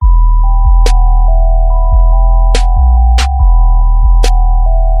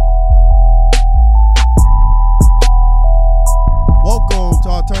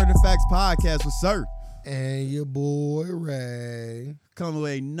Sir. And your boy Ray. Coming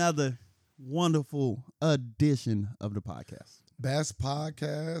with another wonderful edition of the podcast. Best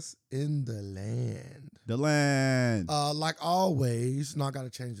podcast in the land. The land. Like always, no, I gotta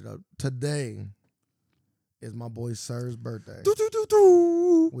change it up. Today is my boy Sir's birthday.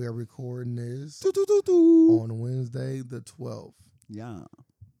 We are recording this on Wednesday the 12th. Yeah.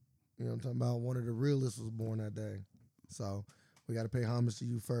 You know what I'm talking about? One of the realists was born that day. So we got to pay homage to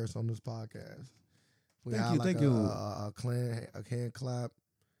you first on this podcast. We Thank you. A hand clap.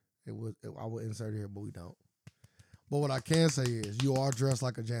 I would insert it here, but we don't. But what I can say is you are dressed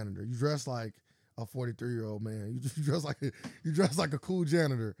like a janitor. You dress like a 43-year-old man. You dress like a cool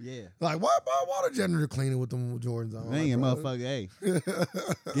janitor. Yeah. Like why the janitor cleaning with them Jordans on? Man, like, motherfucker, hey.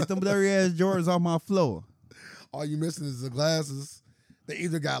 Get them dirty ass Jordans off my floor. All you missing is the glasses. They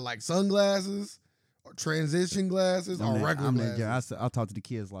either got like sunglasses or transition glasses or regular glasses. I'll talk to the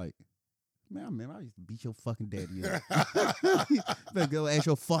kids like, man, I used to beat your fucking daddy up. You better go ask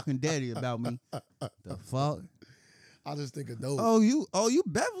your fucking daddy about me. The fuck? I just think of those. Oh, you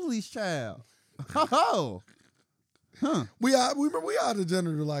Beverly's child. Oh. Huh. We had a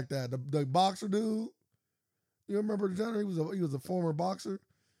janitor like that. The boxer dude. You remember the janitor? He was a former boxer.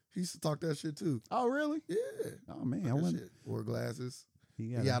 He used to talk that shit too. Oh, really? Yeah. Oh man, I went. Wore glasses.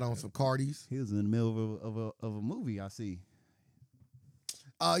 He got on some Cardis. He was in the middle of a movie. I see.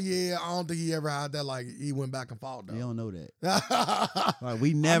 Yeah, I don't think he ever had that. Like he went back and fought though. You don't know that. Like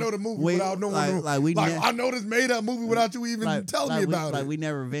we never. I know the movie without knowing. I know this made up movie without you even telling me about it. Like we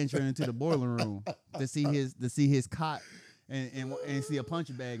never ventured into the boiler room to see his cot and see a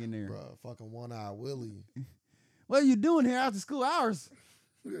punching bag in there. Bro, fucking one-eye Willie. What are you doing here after school hours?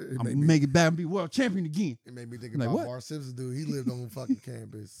 I'm gonna make it back and be world champion again. It made me think about what? Bar Simpson dude. He lived on the fucking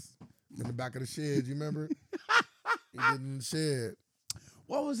campus in the back of the shed. You remember? He lived in the shed.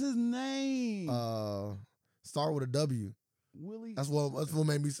 What was his name? Start with a W. Willie. That's what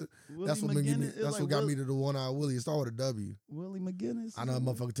made me. That's what got me to the one-eye Willie. It started with a W. Willie McGinnis. I know that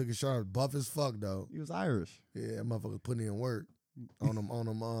motherfucker took his shirt off. Buff as fuck though. He was Irish. Yeah, that motherfucker putting in work on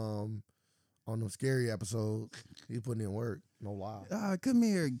them scary episodes. He putting in work. No lie. Come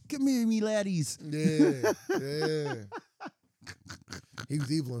here, me laddies. Yeah. He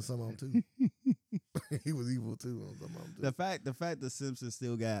was evil in some of them too. He was evil too on some of them too. The fact the Simpsons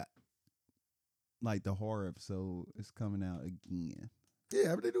still got like the horror episode is coming out again.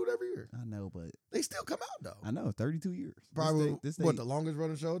 Yeah, but they do it every year. I know, but they still come out though. I know, 32 years. Probably the longest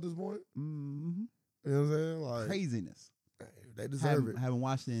running show at this point? Mm-hmm. You know what I'm saying? Like craziness. They deserve it. I haven't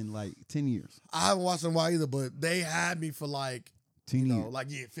watched it in like 10 years. I haven't watched them either, but they had me for like 10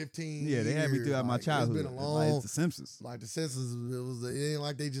 years. 15 years. Yeah, they had me throughout my childhood. It's been a long, like The Simpsons. Like The Simpsons, it ain't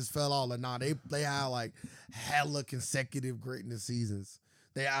like they just fell off. Like, nah, they had like hella consecutive greatness seasons.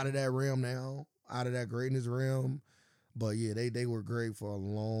 They out of that realm now, out of that greatness realm. But yeah, they were great for a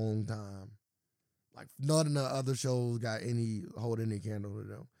long time. Like none of the other shows got hold any candle to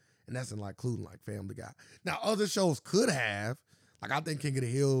them. And that's including like Family Guy. Now, other shows could have, like I think King of the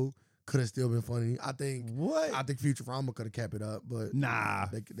Hill could have still been funny. I think Futurama could have kept it up, but nah,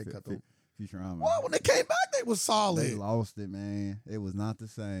 they cut them. Futurama. Well, when they came back, they was solid. They lost it, man. It was not the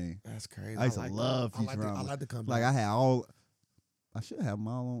same. That's crazy. I used to love Futurama. I like to come back. Like I should have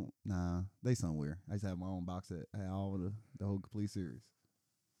my own. Nah, they somewhere. I used to have my own box set. I had all of the whole complete series.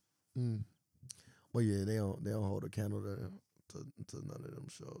 Well, yeah, they don't hold a candle to none of them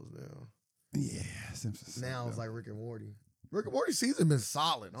shows now. Yeah, Simpsons. Now it's like Rick and Morty. Rick and Morty season been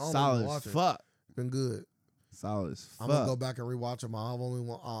solid. Solid as fuck. Been good. Solid as fuck. I'm gonna go back and rewatch them. I've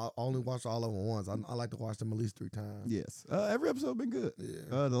only watched all of them once. I like to watch them at least 3 times. Yes. Every episode been good.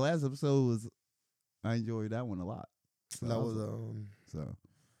 Yeah. The last episode I enjoyed that one a lot. So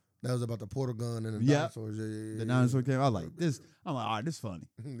that was about the portal gun and the dinosaurs. Yeah. The dinosaur came. I was like, this. I'm like, all right, this funny.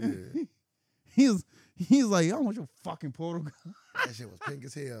 Yeah. He's like, I want your fucking portal gun. That shit was pink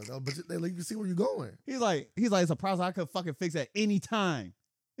as hell. But they let you see where you're going. He's like, it's a process I could fucking fix at any time.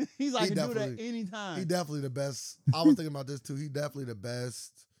 He's like, I can do that any time. He definitely the best. I was thinking about this too. He definitely the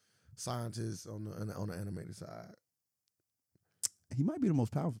best scientist on the animated side. He might be the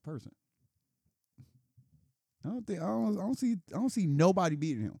most powerful person. I don't see nobody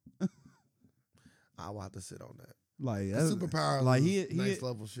beating him. I will have to sit on that. Like that's superpower, like he next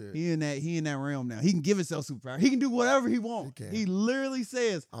level shit. He in that realm now. He can give himself superpower. He can do whatever he wants. He literally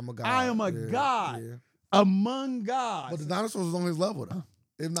says, "I'm a god. I am a god among gods." But the dinosaurs was on his level though,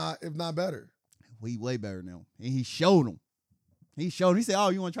 if not better. We way better now, and he showed him. He said, "Oh,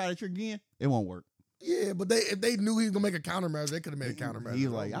 you want to try that trick again? It won't work." Yeah, but if they knew he was gonna make a countermeasure, they could have made a countermeasure. He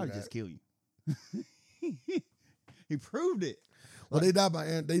was like, "I'll just kill you." He proved it. Well, they die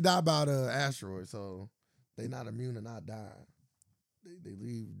by the asteroid, so they not immune to not dying. They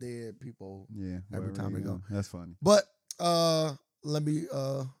leave dead people every time they go. That's funny. But let me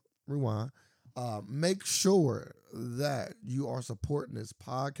rewind. Make sure that you are supporting this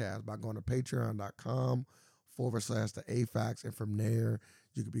podcast by going to patreon.com/the AFAX, and from there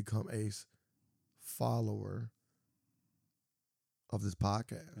you can become a follower of this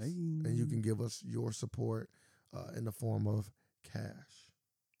podcast, and you can give us your support in the form of cash.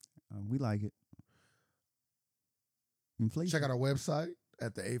 We like it. Inflation. Check out our website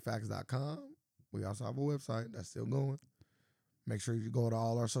at theafax.com. We also have a website that's still going. Make sure you go to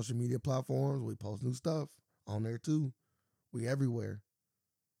all our social media platforms. We post new stuff on there too. We everywhere.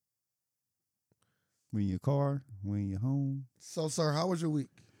 We in your car. We in your home. So, sir, how was your week?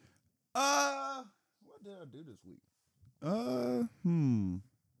 What did I do this week?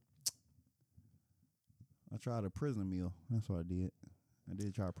 I tried a prison meal. That's what I did. I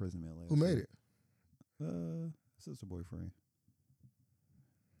did try a prison meal last Who made week. it? Sister boyfriend.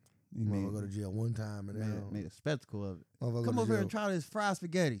 He motherfucker go to jail one time and now made a spectacle of it. Motherfucker Come over here and try this fried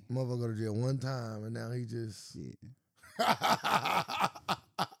spaghetti. Motherfucker go to jail one time and now he just Yeah.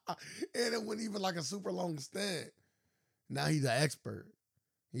 and it wasn't even like a super long stint. Now he's an expert.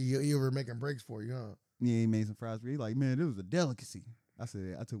 He over making breaks for you, huh? Yeah, he made some fried spaghetti. He's like, man, it was a delicacy. I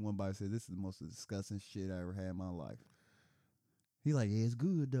took one bite and said, this is the most disgusting shit I ever had in my life. He like, yeah, it's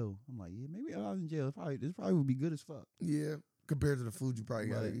good though. I'm like, yeah, maybe if I was in jail, this probably would be good as fuck. Yeah, compared to the food you probably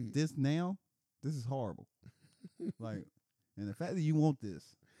gotta eat. This is horrible. Like, and the fact that you want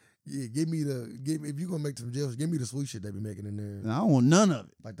this. Yeah, give me if you're gonna make some jails, give me the sweet shit they be making in there. And I don't want none of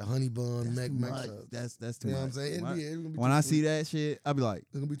it. Like the honey bun, That's too you know much. what I'm saying? When I see that shit, I'll be like,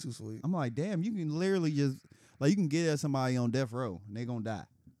 it's gonna be too sweet. I'm like, damn, you can literally just you can get at somebody on death row and they're gonna die.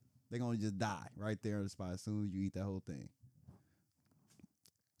 They're gonna just die right there on the spot as soon as you eat that whole thing.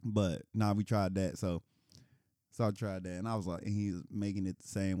 But we tried that. So I tried that, and I was like, and he was making it the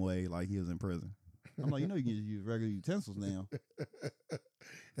same way like he was in prison. I'm like, you can just use regular utensils now.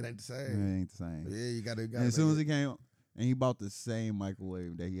 It ain't the same. It ain't the same. Yeah, you gotta. And as soon as he came, and he bought the same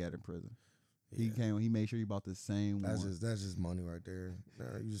microwave that he had in prison. Yeah. He made sure he bought the same one. That's just money right there.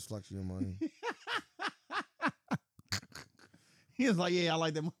 You just flex your money. He was like, yeah, I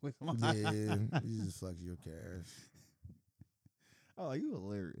like that movie. Yeah, you just flex your cash. Oh, you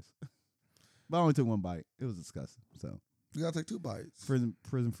hilarious. But I only took one bite. It was disgusting. So you gotta take 2 bites. Prison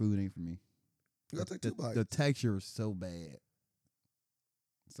food ain't for me. You gotta take 2 bites. The texture was so bad.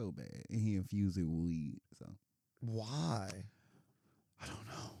 So bad. And he infused it with weed. So why? I don't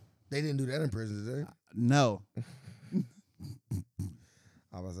know. They didn't do that in prison, did they? No.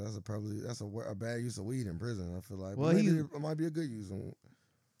 I was that's a bad use of weed in prison. I feel like. Well, it might be a good use.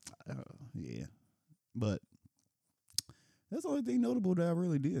 Yeah, but that's the only thing notable that I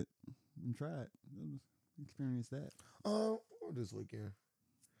really did and tried. Experienced that. This weekend,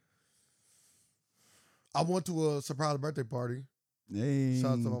 I went to a surprise birthday party. Hey.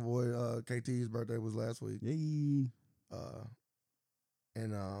 Shout out to my boy KT's birthday was last week. Yay.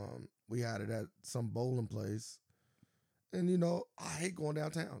 And we had it at some bowling place. And, I hate going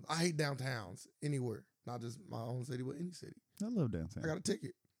downtown. I hate downtowns anywhere. Not just my own city, but any city. I love downtown. I got a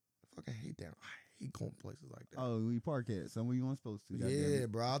ticket. I fucking hate downtown. I hate going places like that. Oh, we park at somewhere you weren't supposed to. Yeah,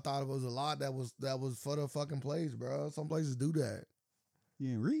 bro. I thought it was a lot that was for the fucking place, bro. Some places do that. You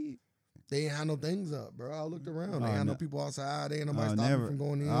didn't read? They ain't had no things up, bro. I looked around. They ain't had no people outside. They ain't nobody stopping never. from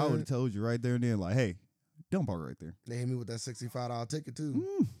going in. I would have told you right there and then, like, hey, don't park right there. They hit me with that $65 ticket,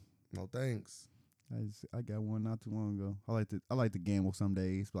 too. No thanks. I got one not too long ago. I like to gamble some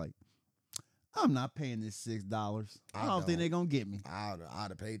days. Like, I'm not paying this $6. I don't think they're gonna get me. I'd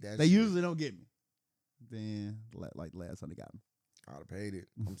have paid that. They usually don't get me. Then like last time they got me. I'd have paid it.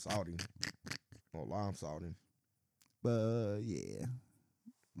 I'm salty. No lie, I'm salty. But yeah.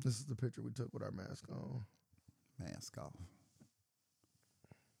 This is the picture we took with our mask on. Mask off.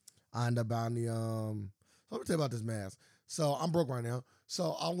 I ended up buying the so let me tell you about this mask. So I'm broke right now.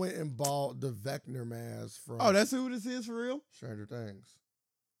 So I went and bought the Vector mask from. Oh, that's who this is for real? Stranger Things.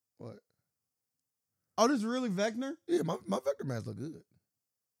 What? Oh, this is really Vector? Yeah, my Vector mask look good.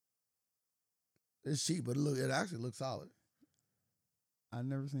 It's cheap, but it actually looks solid. I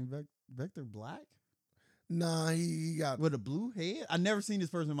never seen Vector Black. Nah, he got with a blue head. I never seen this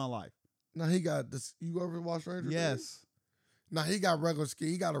person in my life. Nah, he got this. You ever watch Stranger Things? Yes. Nah, he got regular skin.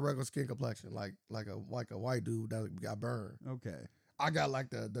 He got a regular skin complexion, like a white dude that got burned. Okay. I got like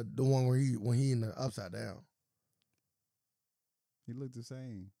the one where he in the upside down. He looked the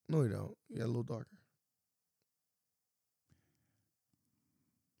same. No, he don't. He got a little darker.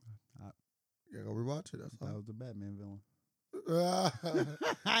 Yeah, go rewatch it. That's all. That was the Batman villain. I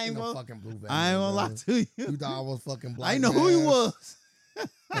ain't no gonna, fucking blue Vecna, I ain't gonna lie bro. to you. You thought I was fucking black. I didn't know who he was.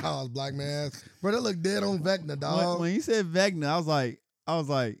 I was black man. Bro, that look dead on Vecna, dog. When you said Vecna, I was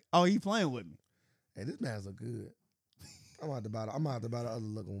like, oh, he playing with me. Hey, this man's look good. I'm gonna have to buy the other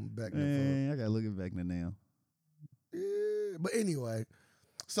look on Vecna. Man, I gotta look at Vecna now. Yeah, but anyway,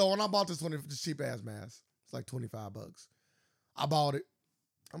 so when I bought this cheap ass mask, it's like $25. I bought it.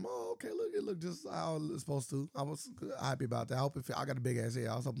 I'm okay. Look, it looked just how it's supposed to. I was happy about that. I hope it fit. I got a big ass head.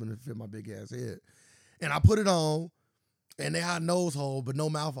 I was hoping it fit my big ass head, and I put it on, and they had nose hole but no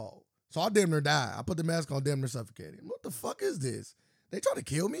mouth hole. So I damn near died. I put the mask on, damn near suffocated. What the fuck is this? They trying to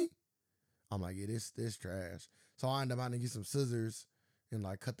kill me? I'm like, yeah, this trash. So I ended up having to get some scissors and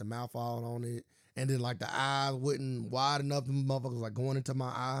like cut the mouth out on it. And then like the eyes wasn't wide enough. The motherfuckers like going into my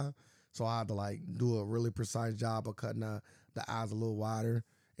eye. So I had to like do a really precise job of cutting the eyes a little wider.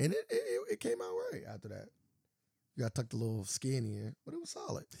 And it came out right after that. You gotta tuck the little skin in, but it was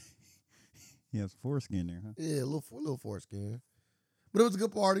solid. Yeah, it's foreskin there, huh? Yeah, a little foreskin. But it was a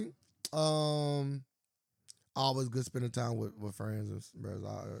good party. Always good spending time with friends and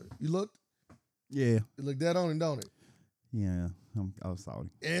brothers. You looked? Yeah. You looked dead on him, don't it? Yeah, I was salty.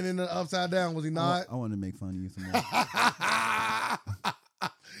 And in the upside down, was he not? I wanted to make fun of you some more.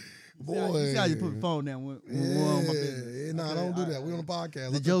 Boy. You see how you put the phone down when we're on my business. Yeah, nah, don't do that. We on the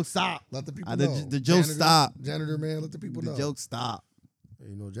podcast. The joke stop. Let the people know. The joke stop. Janitor, man, let the people know. The joke stop.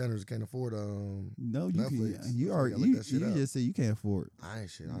 You know, janitors can't afford no, you Netflix. can. You So already. gotta look that shit You up. just said you can't afford it. I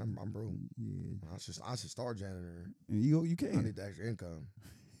ain't shit. I'm broke. Yeah, I should start janitor. you I can. need the extra income.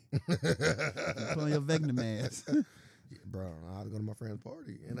 Put on your Vecna mask. Yeah, bro, I had to go to my friend's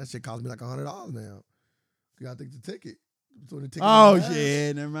party, and that shit cost me like $100 now. You gotta take the ticket. Between the ticket Oh and the mask.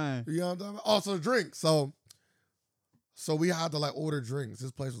 shit, never mind. You know what I'm talking about? Also, drinks. So we had to like order drinks.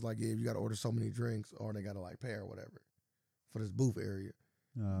 This place was like, yeah, you gotta order so many drinks, or they gotta like pay or whatever for this booth area.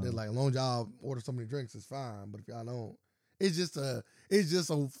 They're like, long job, order so many drinks is fine, but if y'all don't, it's just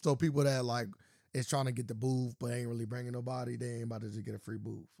so people that like is trying to get the booth but ain't really bringing nobody, they ain't about to just get a free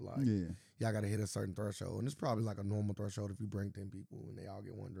booth. Like, y'all gotta hit a certain threshold, and it's probably like a normal threshold if you bring 10 people and they all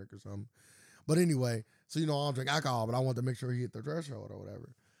get one drink or something. But anyway, so you know I don't drink alcohol, but I want to make sure he hit the threshold or whatever.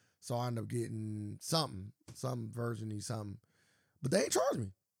 So I end up getting some version of something, but they ain't charge me.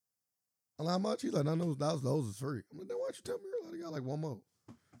 I'm like, how much? He's like, no, those is free. I'm like, then why don't you tell me earlier? They got like one more.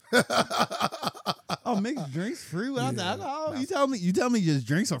 Oh, mixed drinks free without the Yeah. alcohol? You tell me just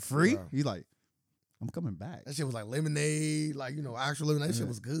drinks are free? Bro. You like, I'm coming back. That shit was like lemonade, like, you know, actual lemonade. That shit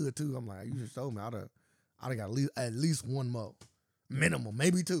was good too. I'm like, you should show me. I'd have got at least one more. Minimum,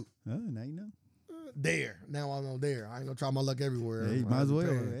 maybe two. Oh, now you know. There. Now I'm on there. I ain't gonna try my luck everywhere. Yeah, you might as well.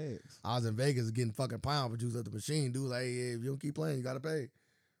 Eggs. I was in Vegas getting fucking pound for juice at the machine. Dude, like, hey, if you don't keep playing, you gotta pay.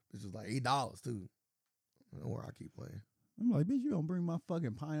 This was like $8 too. I don't know where I keep playing. I'm like, bitch, you don't bring my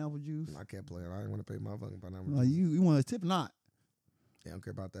fucking pineapple juice. I kept playing. I didn't want to pay my fucking pineapple Like, juice. you want a tip or not? Yeah, I don't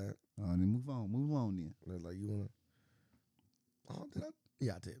care about that. Oh, then move on then. They're like, you wanna? Oh, did I?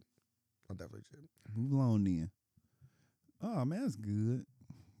 Yeah, I did. I definitely did. Move along then. Oh man, that's good.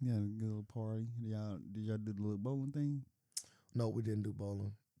 You had a good little party. Did y'all do the little bowling thing? No, we didn't do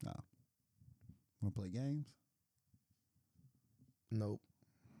bowling. No. Wanna play games? Nope.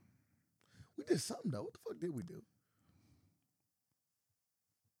 We did something though. What the fuck did we do?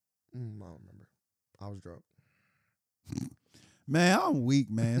 I don't remember. I was drunk. Man, I'm weak,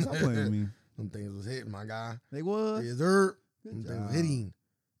 man. Stop playing with me. Them things was hitting, my guy. They was? Yes, sir. Good Them things job. was hitting.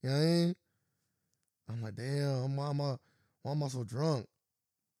 You know what I mean? I'm like, damn, why am I so drunk?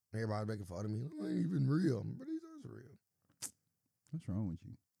 Everybody making fun of me. It ain't even real. But these are real. What's wrong with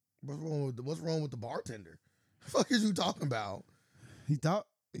you? What's wrong with the bartender? The fuck is you talking about? He thought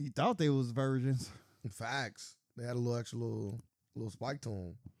they was virgins. Facts. They had a little extra little spike to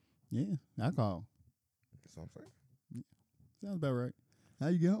them. Yeah, alcohol. That's what I'm saying. Sounds about right. How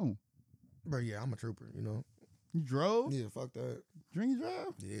you get home? But yeah, I'm a trooper, you know. You drove? Yeah, fuck that. Drink and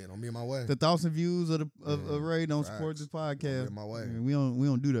drive? Yeah, don't be in my way. The thoughts and views of Yeah, Ray don't facts. support this Don't be podcast. in my way. We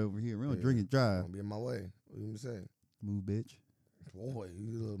don't do that over here. We don't Yeah. drink and drive. Don't be in my way. What you gonna say? Move, bitch. Boy,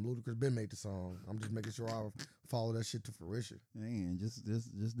 Ludacris been made the song. I'm just making sure I follow that shit to fruition. Man, just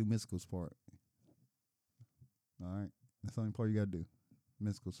do mystical part. All right, that's the only part you gotta do.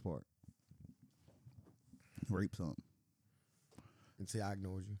 Mystical part. Rape something. And say I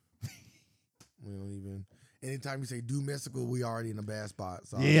ignored you. We don't even. Anytime you say do mystical, we already in a bad spot.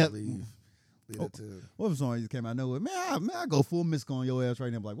 So Yep. I'll leave it to. What if someone just came out of nowhere? Man, I go full mystical on your ass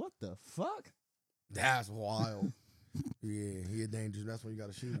right now. I'm like, what the fuck? That's wild. Yeah, he a dangerous. That's when you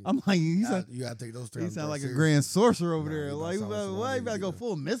gotta shoot him. I'm like, you gotta take those three. he sound like a grand sorcerer over Nah, there. he Like, about to sound like why you somebody about to go get a-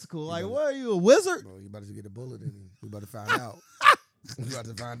 full mystical? Like, better- what are you, a wizard? Bro, you about to get a bullet in him. We about to find out. We about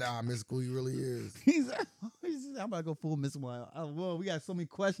to find out how mystical he really is. I'm about to go full mystical. Like, well, we got so many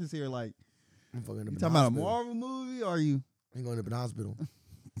questions here. Like, I'm fucking you talking about a Marvel movie? Or are you? He going to the hospital.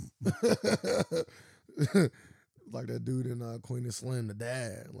 Like that dude in Queen and Slim, the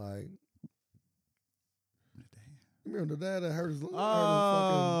dad. Like, you remember the dad that hurt his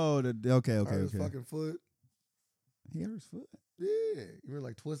hurt his fucking foot? He hurt his foot? Yeah. You remember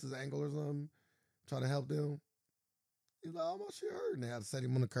like twist his ankle or something? Trying to help them. He's like, oh, my shit hurt. And they had to set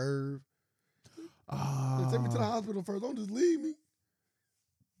him on the curve. Oh. They take me to the hospital first. Don't just leave me.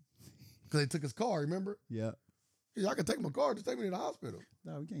 Because they took his car, remember? Yeah. Yeah, I can take my car. Just take me to the hospital.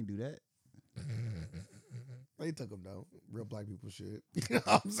 No, we can't do that. They took him, though. Real black people shit. You know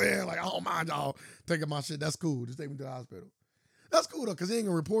what I'm saying? Like, I don't mind y'all taking my shit. That's cool. Just take me to the hospital. That's cool, though, because he ain't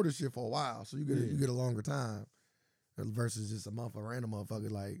going to report his shit for a while. So you get a longer time. Versus just a random motherfucker,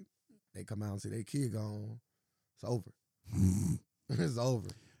 like, they come out and see their kid gone. It's over. It's over.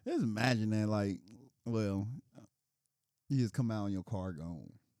 Just imagine that, like, well, you just come out and your car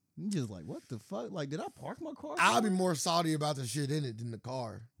gone. You just like, what the fuck? Like, did I park my car? I'll be more salty about the shit in it than the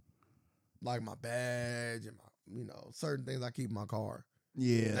car. Like my badge and my, certain things I keep in my car.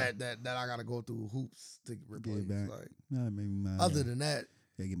 Yeah. That I gotta go through hoops to replace. Like, maybe mine. Other than that,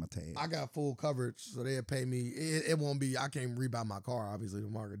 gotta get my tag. I got full coverage, so they'll pay me. It won't be. I can't rebuy my car. Obviously, the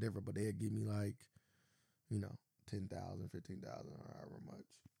market different, but they'll give me like, 10,000, 15,000, or however much,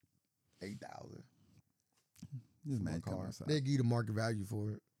 8,000. Just my mad car. outside. They give you the market value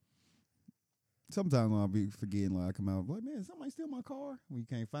for it. Sometimes I'll be forgetting, like, I come out, like, man, somebody steal my car? When you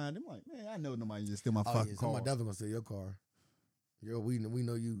can't find them, like, man, I know nobody just steal my fucking car. Somebody definitely gonna steal your car. We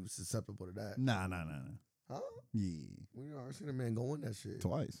know you susceptible to that. Nah. Huh? Yeah. We already seen a man go in that shit.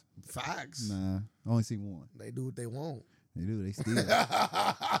 Twice. Facts. Nah, I only seen one. They do what they want. They do. They steal.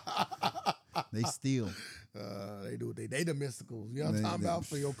 They steal. They do what they the mysticals. You know what I'm talking about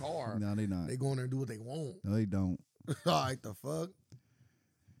for your car. No, they not. They go in there and do what they want. No, they don't. Like the fuck?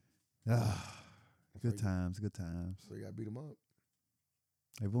 Good times. So you gotta beat them up.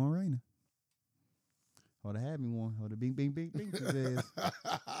 Everyone raining. Or they had me one. Or the bing.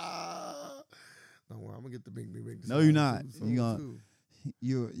 Don't worry, I'm gonna get the bing. No, you're not.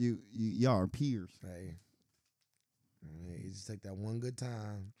 Y'all are peers. Hey, you just take that one good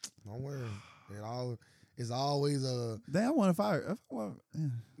time. Don't worry. It's always a. Damn, I want to fire.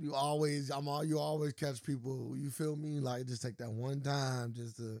 You always catch people. You feel me? Like just take that one time,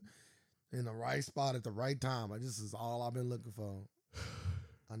 just to in the right spot at the right time. Like this is all I've been looking for.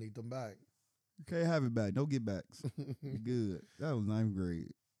 I need them back. You can't have it back. No get backs. Good. That was 9th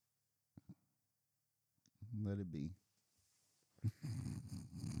grade. Let it be.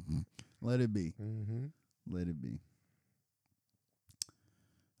 Let it be. Mm-hmm. Let it be.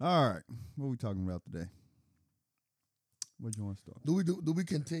 All right. What are we talking about today? What you want to start? Do we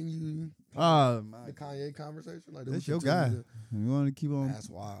continue the Kanye conversation? Like, that's your guy. You want to keep on? That's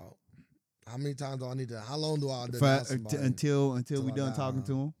wild. How many times do I need to? How long do I until we done talking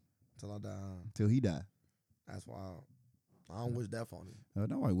to him? Until I die. Until he die. That's wild. I don't wish death on him.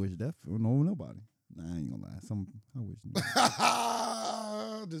 Nobody wish death. Nobody. Nah, I ain't gonna lie. I wish.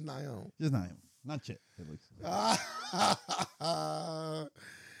 Just not him. Just not him. Not yet, at least.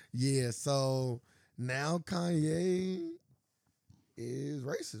 Yeah. So now Kanye is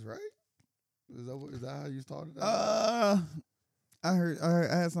racist, right? Is that how you started that? I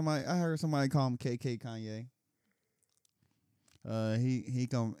heard somebody call him KK Kanye.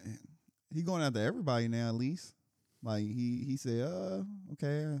 He going after everybody now, at least. Like he said,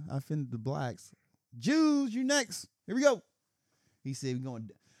 okay, I offended the blacks. Jews, you next. Here we go. He said we going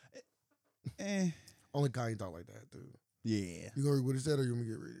Only Kanye talk like that, dude. Yeah. You gonna read what he said or you want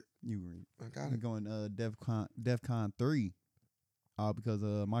me to read it? You read. I got it. Going DEFCON 3. Because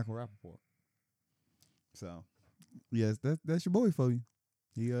Michael Rappaport. So yes, that's your boy for you.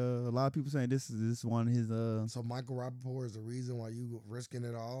 He a lot of people saying this is one of his So Michael Rappaport is the reason why you risking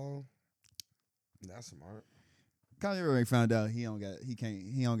it all? That's smart. Kanye already found out he don't got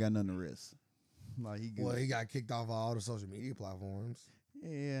nothing to risk. Like he got kicked off of all the social media platforms.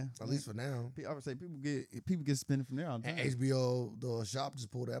 Yeah. At least for now. I would say people get spending from there all the time. And HBO, the shop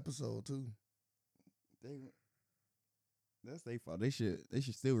just pulled the episode too. That's their fault. They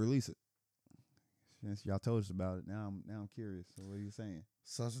should still release it. Since y'all told us about it, now I'm curious. So what are you saying?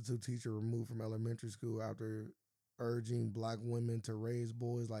 Substitute teacher removed from elementary school after urging black women to raise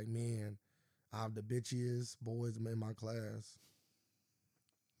boys like men. I have the bitchiest boys in my class.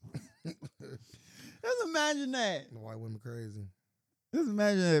 Just imagine that. The white women crazy. Just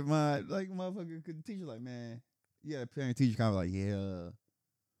imagine that my motherfucker could teacher like, man, yeah, parent teacher kind of like, yeah,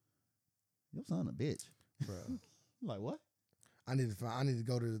 your son a bitch. Bro. Like what? I need to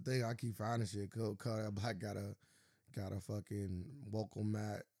go to the thing. I keep finding shit. Cause a black got a fucking welcome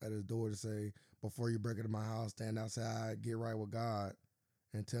mat at his door to say, before you break into my house, stand outside, get right with God,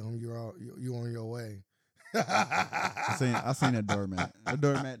 and tell him you on your way. I seen that doormat. That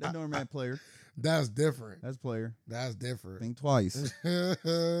doormat player. That's different. That's player. That's different. Think twice.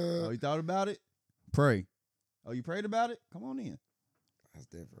 Oh, you thought about it? Pray. Oh, you prayed about it? Come on in. That's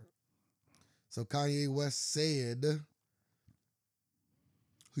different. So Kanye West said,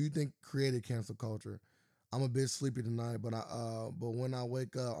 who you think created cancel culture? I'm a bit sleepy tonight, but when I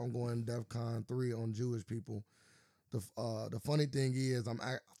wake up, I'm going DEFCON 3 on Jewish people. The funny thing is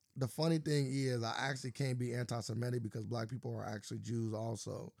I actually can't be anti-Semitic because black people are actually Jews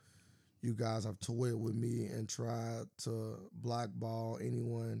also. You guys have toyed with me and tried to blackball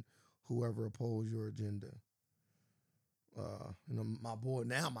anyone who ever opposed your agenda. My boy,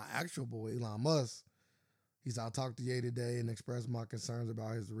 now my actual boy, Elon Musk, he said, I talked to Ye today and expressed my concerns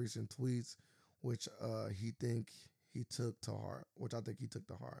about his recent tweets, which he took to heart, And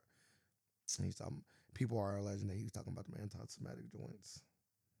he said, people are alleging that he was talking about the anti-Semitic joints.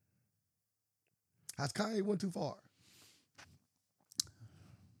 Has Kanye went too far?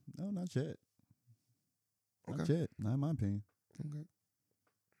 No, not yet. Okay. Not yet. Not in my opinion. Okay.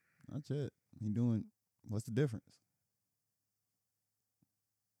 Not yet. He doing, what's the difference?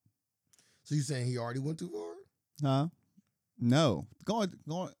 So you saying he already went too far? Huh? No. Going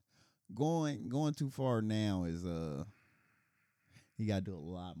too far now is he gotta do a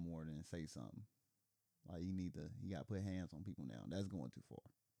lot more than say something. Like you gotta put hands on people now. That's going too far.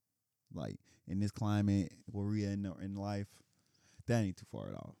 Like in this climate where we in life, that ain't too far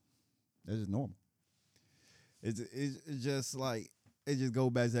at all. That's just normal. It's just like it just goes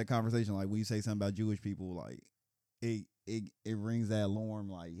back to that conversation. Like when you say something about Jewish people, like it rings that alarm.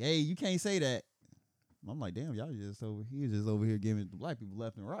 Like, hey, you can't say that. I'm like, damn, he was just over here giving it to black people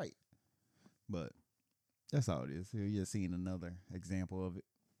left and right. But that's all it is. You're just seeing another example of it.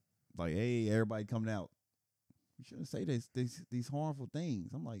 Like, hey, everybody coming out. You shouldn't say these harmful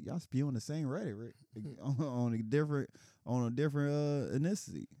things. I'm like, y'all spewing the same rhetoric on a different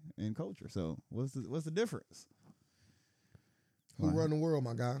ethnicity and culture. So what's the difference? Who run the world,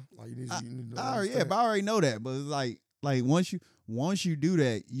 my guy? Like you need to but I already know that. But it's like once you do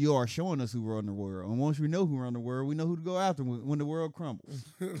that, you are showing us who run the world. And once we know who run the world, we know who to go after when the world crumbles.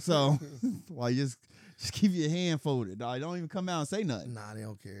 So like just keep your hand folded. Dog. Don't even come out and say nothing. Nah, they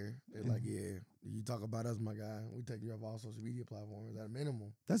don't care. They're like, yeah, you talk about us, my guy. We take you off all social media platforms at a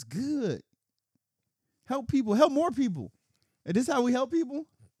minimum. That's good. Help people. Help more people. And this how we help people?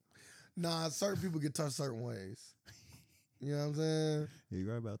 Nah, certain people get touched certain ways. You know what I'm saying? Yeah,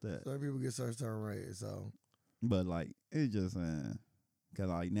 you're right about that. Certain people get touched certain ways, so. But like it's just cause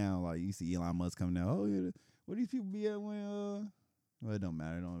like now like you see Elon Musk coming out. Oh yeah, where these people be at when well it don't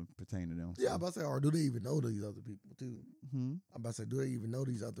matter. It don't pertain to them. Yeah, I'm about to say, or do they even know these other people too? Mm-hmm. I'm about to say, do they even know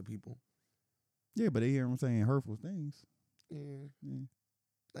these other people? Yeah, but they hear them saying hurtful things. Yeah.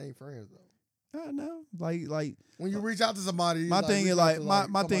 They ain't friends though. I know. Like when you reach out to somebody, my thing is like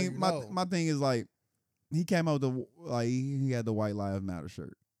my thing is like he came out with he had the White Lives Matter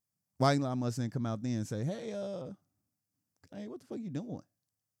shirt. Why Elon Musk didn't come out then and say, hey, what the fuck you doing?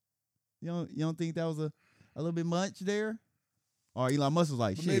 You don't think that was a little bit much there? Or Elon Musk was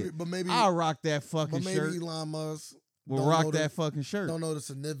like, shit, maybe I'll rock that fucking shirt. Maybe Elon Musk will rock that fucking shirt. Don't know the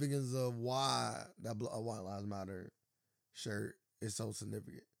significance of why that White Lives Matter shirt is so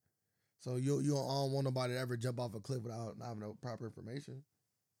significant. So you don't want nobody to ever jump off a cliff without having no proper information.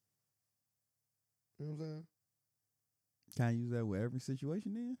 You know what I'm saying? Can I use that with every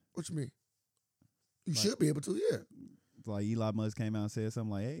situation then? What you mean? You should be able to, yeah. Like Elon Musk came out and said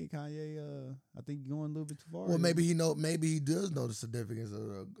something like, hey, Kanye, I think you're going a little bit too far. Well, maybe he does know the significance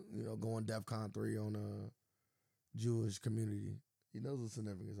of going DEFCON 3 on a Jewish community. He knows the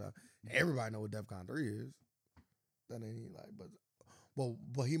significance. Everybody know what DEFCON 3 is. That ain't like,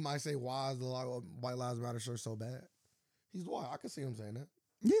 but he might say, why is the White Lives Matter shirt so bad? He's white. I can see him saying that.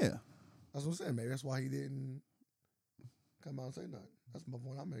 Yeah. That's what I'm saying. Maybe that's why he didn't come out and say nothing. That's my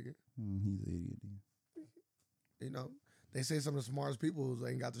point I'm making. He's an idiot. You know, they say some of the smartest people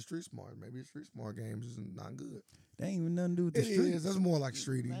ain't got the street smart. Maybe the street smart games is not good. They ain't even nothing to do with the streets. streets. That's more like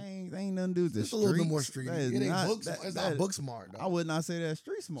streety. They ain't nothing to do with the streets. It's a little bit more streety. It ain't it's not book smart, though. I would not say that's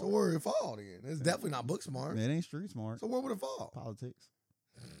street smart. So where would it fall then? It's definitely not book smart. It ain't street smart. So where would it fall? Politics.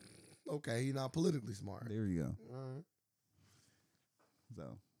 Okay, he's not politically smart. There you go. All right.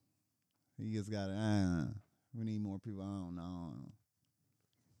 So, He just got we need more people. I don't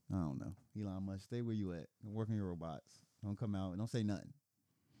know. Elon Musk, stay where you at. Work on your robots. Don't come out. Don't say nothing.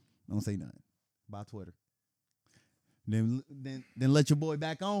 Don't say nothing. Buy Twitter. Then let your boy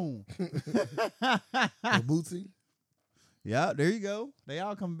back on. Bootsy. Yeah, there you go. They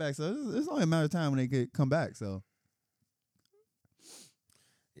all coming back. So it's only a matter of time when they could come back. So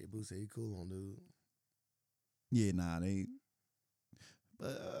Yeah, Bootsy, he cool on dude. yeah, they.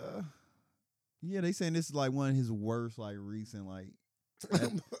 But yeah, they saying this is like one of his worst like recent like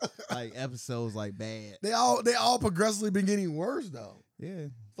like episodes like bad. They all progressively been getting worse though. Yeah.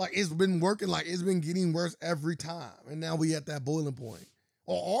 Like it's been working, like it's been getting worse every time. And now we at that boiling point.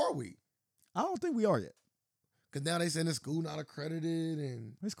 Or are we? I don't think we are yet. Because now they saying the school not accredited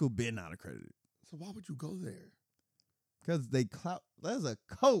and This school been not accredited. so why would you go there? Because they clout. That's a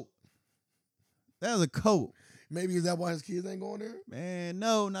coat. That's a coat. Maybe is that why his kids ain't going there? Man,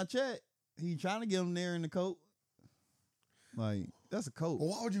 no, not yet. He trying to get them there in the coat. Like, that's a coat. Well,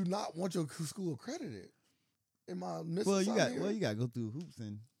 why would you not want your school accredited? Am I missing Well, something here? you got to go through hoops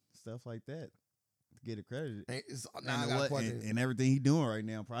and stuff like that to get accredited. Now I got a question. And everything he doing right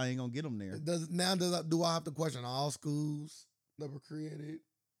now probably ain't gonna get him there. Do I have to question all schools that were created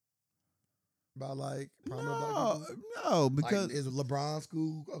by like prominent black people? No, because Like, is LeBron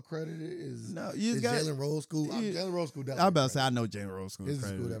school accredited? Is Jalen Rose school? Jalen Rose school. I'm about to say I know Jalen Rose school. Is the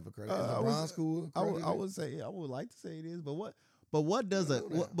school that accredited? Is LeBron school accredited? I would like to say it is, but what does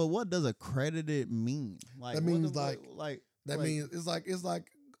accredited mean? Like that means means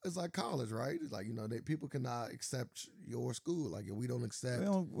it's like college, right? It's like, people cannot accept your school. Like we don't accept. We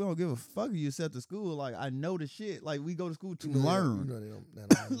don't give a fuck if you accept the school. Like I know the shit. Like we go to school to learn. They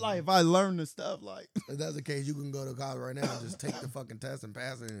don't like if I learn the stuff, like if that's the case, you can go to college right now and just take the fucking test and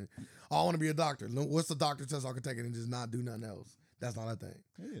pass it. And I want to be a doctor. What's the doctor test I can take it and just not do nothing else? That's not a thing.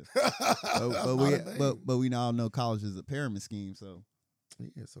 It is. but we all know college is a pyramid scheme. So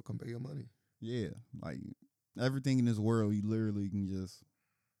yeah, so come pay your money. Yeah, like everything in this world, you literally can just.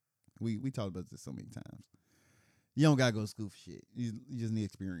 We talked about this so many times. You don't gotta go to school for shit. You just need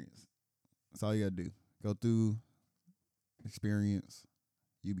experience. That's all you gotta do. Go through experience.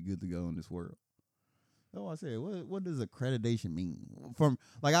 You be good to go in this world. That's what I said. What does accreditation mean? From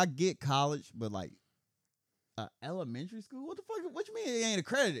like I get college, but like elementary school. What the fuck? What you mean it ain't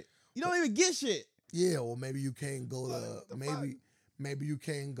accredited? You don't even get shit. Yeah, or maybe you can't go to maybe you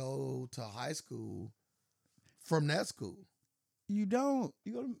can't go to high school from that school. You don't.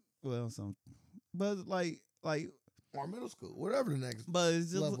 You go to. Well, but like or middle school, whatever the next but it's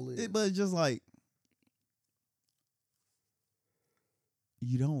just, level is. But it's just like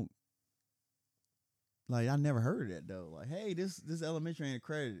you don't like. I never heard of that though. Like, hey, this elementary ain't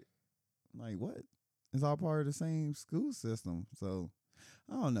accredited. Like what? It's all part of the same school system. So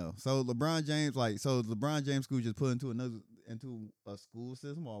I don't know. So LeBron James school just put into a school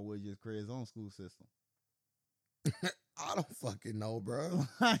system, or would just create his own school system? I don't fucking know, bro.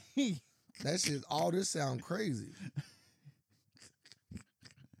 That shit, all this sound crazy.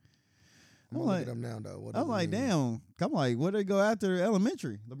 I'm gonna look it up now, though. I'm like, damn. I'm like, where they go after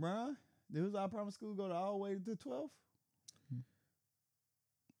elementary? LeBron? Did his private school go all the way to 12th?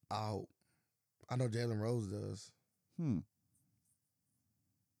 Oh, I know Jalen Rose does.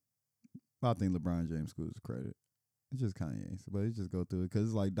 I think LeBron James school is accredited. It's just Kanye, but it just go through it because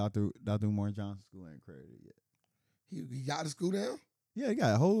it's like Dr. Umar Johnson school ain't accredited yet. He got the school now? Yeah, he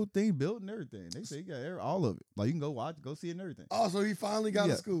got a whole thing built and everything. They say he got all of it. Like you can go watch, go see it and everything. Oh, so he finally got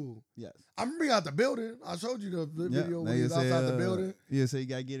a school. Yes. I remember he got the building. I showed you the video when he was outside the building. Yeah, so you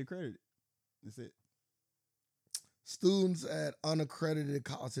got to get accredited. That's it. Students at unaccredited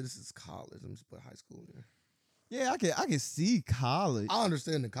college. So this is college. Let me just put high school in there. Yeah, I can see college. I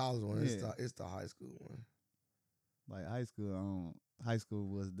understand the college one. Yeah. It's the high school one. Like high school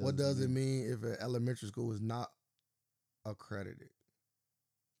was. What does it mean if an elementary school is not accredited?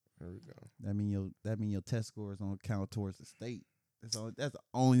 There we go. That mean your test scores don't count towards the state. That's the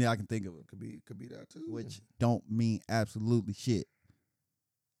only thing I can think of. Could be that too. Which don't mean absolutely shit.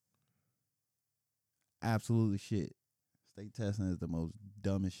 Absolutely shit. State testing is the most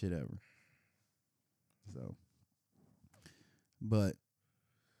dumbest shit ever. So, but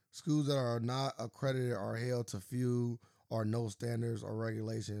schools that are not accredited are held to few or no standards or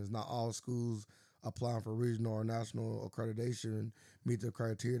regulations. Not all schools applying for regional or national accreditation meet the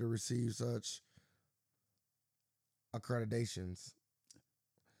criteria to receive such accreditations.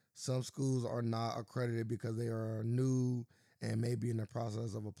 Some schools are not accredited because they are new and may be in the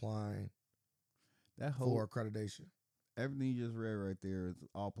process of applying for accreditation. Everything you just read right there is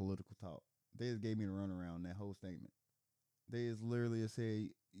all political talk. They just gave me the runaround, that whole statement. They just literally said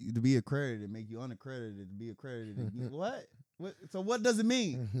to be accredited, make you unaccredited to be accredited. What? What? So what does it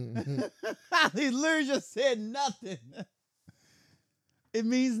mean? He literally just said nothing. It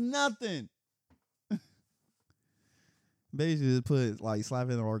means nothing. Basically, just put like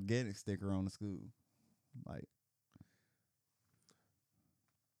slapping an organic sticker on the school, like.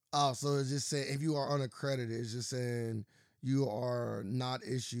 Oh, so it's just saying if you are unaccredited, it's just saying you are not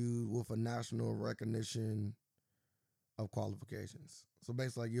issued with a national recognition of qualifications. So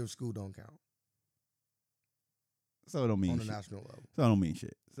basically, like your school don't count. So it don't mean on shit. the national level. So it don't mean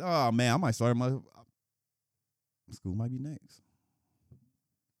shit. So, oh man, I might start my school. Might be next.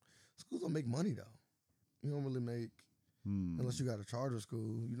 Schools don't make money though. You don't really make unless you got a charter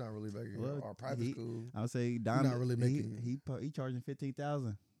school. You're not really making or a private school. I would say Don. You're not really making. He charging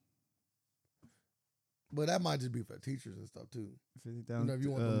 $15,000. But that might just be for teachers and stuff too. $50,000 if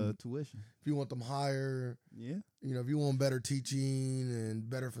you want them, tuition. If you want them higher, yeah. If you want better teaching and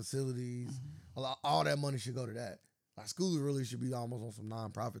better facilities, all that money should go to that. Like schools really should be almost on some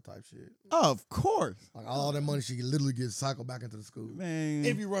nonprofit type shit. Of course. Like all that money should literally get cycled back into the school. Man.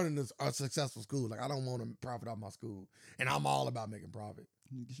 If you're running a successful school, like I don't want to profit off my school. And I'm all about making profit.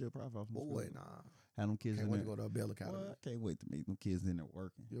 You can share profit off my school. Boy, nah. Have them kids can't in wait there. to go to a Bell Academy. Well, I can't wait to make them kids in there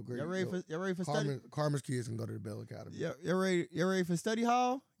working. Y'all ready for study? Carmen's kids can go to the Bell Academy. Y'all ready for study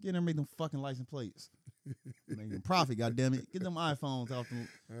hall? Get in there and make them fucking license plates. Make them profit, goddammit. Get them iPhones off them.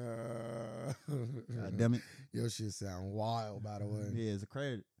 Goddammit. Your shit sound wild, by the way. Yeah, it's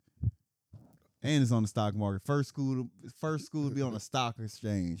accredited. And it's on the stock market. First school to be on a stock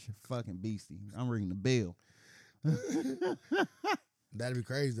exchange. Fucking beastie. I'm ringing the bell. That'd be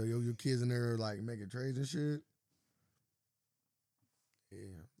crazy though. Your kids in there like making trades and shit.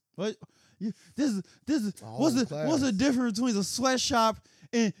 Yeah. What? This is what's the difference between a sweatshop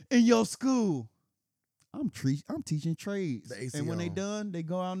and your school? I'm teaching trades. The ACO. And when they done, they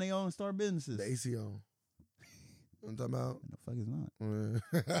go out on their own and start businesses. The ACO. I'm talking about? The fuck is not.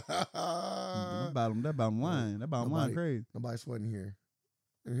 that bottom line. That bottom line crazy. Nobody sweating here.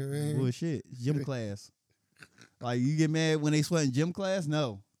 Bullshit. Gym class. Like you get mad when they sweat in gym class?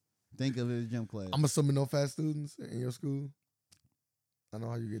 No. Think of it as gym class. I'm assuming no fat students in your school. I know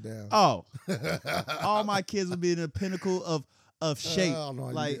how you get down. Oh. All my kids will be in the pinnacle of shape. I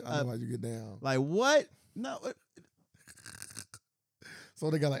know how you get down. Like what? No.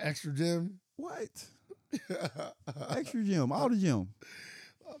 So they got like extra gym? What? Extra gym. All the gym.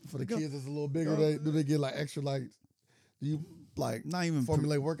 For the kids that's a little bigger, do they get like extra like you like not even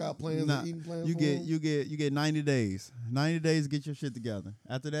formulate workout plans and eating plans? You get 90 days. 90 days to get your shit together.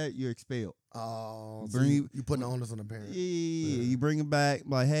 After that, you're expelled. Oh, so you putting the onus on the parents. Yeah. You bring them back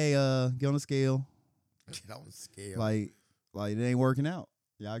like, hey, get on the scale. Get on the scale. Like it ain't working out.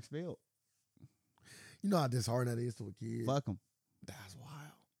 Y'all expelled. You know how disheartening that is to a kid. Fuck them. That's wild.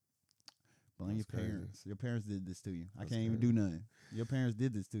 Blame your parents. Your parents did this to you. I can't even do nothing. Your parents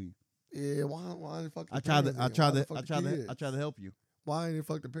did this to you. Yeah, why the fuck? I tried to help you. Why ain't they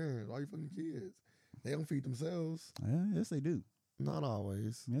fuck the parents? Why you fucking the kids? They don't feed themselves. Yeah, yes they do. Not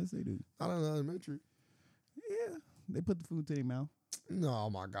always. Yes they do. Not in elementary. Yeah, they put the food to their mouth. No, oh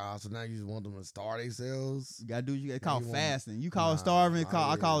my God. So now you just want them to starve themselves? You gotta do what you gotta call fasting. You call it starving.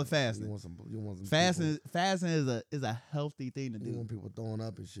 I call it fasting. You want some fasting is a healthy thing to do. You want people throwing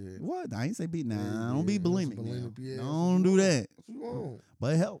up and shit. What? I ain't say beat. Nah, don't be bulimic. Yeah, don't do that. That's what you want.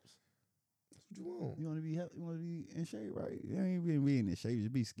 But it helps. That's what you want. You want to be healthy. You want to be in shape, right? You ain't really be in this shape.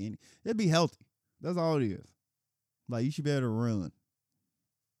 Just be skinny. Just be healthy. That's all it is. Like you should be able to run.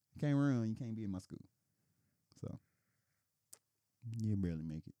 You can't run. You can't be in my school. So you barely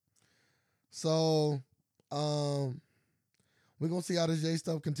make it. So, we're gonna see how this J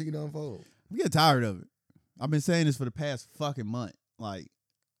stuff continue to unfold. I'm getting tired of it. I've been saying this for the past fucking month. Like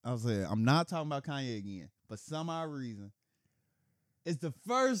I was saying, I'm not talking about Kanye again, but some odd reason, it's the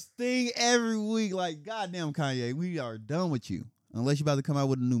first thing every week. Like, goddamn Kanye, we are done with you unless you're about to come out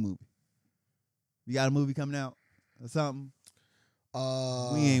with a new movie. You got a movie coming out or something? We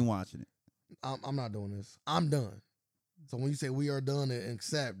ain't watching it. I'm not doing this. I'm done. So when you say we are done and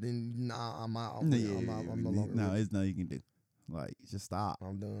accept, then I'm out. No, it's nothing you can do. Like, just stop.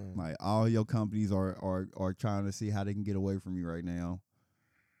 I'm done. Like, all your companies are trying to see how they can get away from you right now.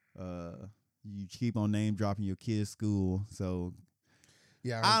 You keep on name dropping your kid's school, so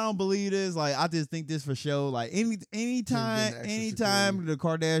yeah, I don't believe this. Like, I just think this for show. Like, anytime the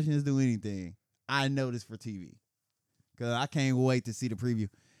Kardashians do anything, I know this for TV, cause I can't wait to see the preview.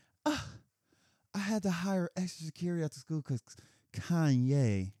 I had to hire extra security at the school because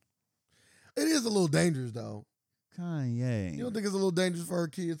Kanye. It is a little dangerous, though. Kanye. You don't think it's a little dangerous for her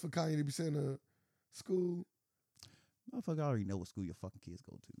kids, for Kanye to be sent to school? Motherfucker, I already know what school your fucking kids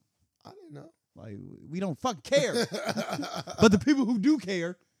go to. I didn't know. Like, we don't fucking care. But the people who do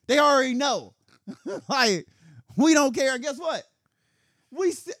care, they already know. Like, we don't care. And guess what?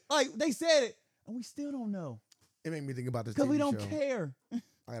 They said it, and we still don't know. It made me think about this Because TV we don't show. care.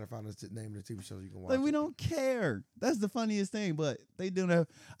 I gotta find the name of the TV show you can watch. Like, we don't care. That's the funniest thing. But they do that.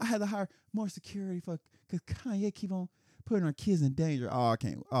 I had to hire more security because Kanye keep on putting our kids in danger. Oh, I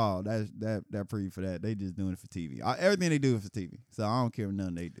can't. Oh, that free for that. They just doing it for TV. Everything they do is for TV. So I don't care what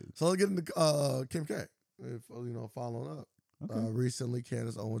nothing they do. So let's get into Kim K. If following up. Okay. Recently,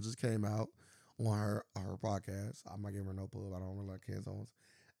 Candace Owens just came out on her podcast. I'm not giving her no plug. I don't really like Candace Owens.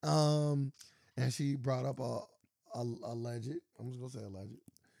 And she brought up a alleged. I'm just gonna say alleged.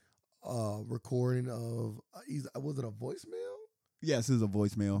 Recording of was it a voicemail? Yes, it's a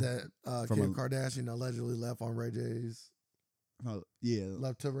voicemail that Kim Kardashian allegedly left on Ray J's. Yeah,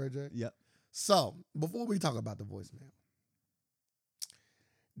 Left to Ray J. Yep. So before we talk about the voicemail,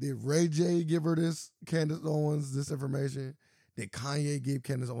 did Ray J give her Candace Owens this information? Did Kanye give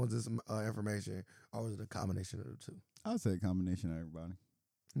Candace Owens this information, or was it a combination of the two? I would say a combination of everybody.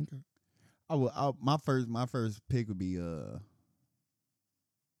 Okay. My first pick would be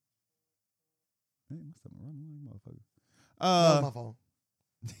Hey, my stomach running, motherfucker. That was my phone.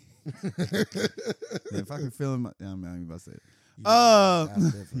 Yeah, if I can feel it, I'm not even about to say it.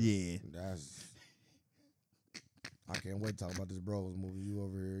 That's different. Yeah. I can't wait to talk about this Bros movie. You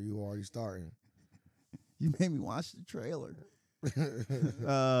over here, you already starting. You made me watch the trailer.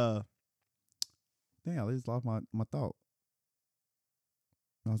 Dang, I just lost my thought.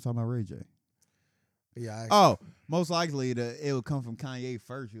 I was talking about Ray J. Yeah. Most likely it would come from Kanye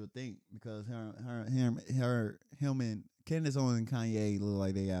first. You would think because him and Candace Owens and Kanye look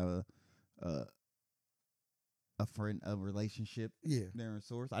like they have a relationship. Yeah, they're in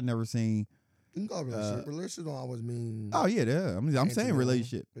source. I never seen. You can call it relationship. Relationship don't always mean. Oh yeah. I'm saying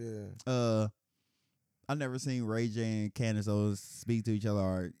relationship. Yeah. I never seen Ray J and Candace Owens speak to each other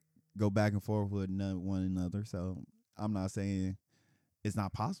or go back and forth with one another. So I'm not saying it's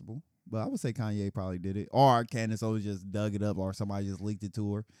not possible. But I would say Kanye probably did it. Or Candace Owens just dug it up or somebody just leaked it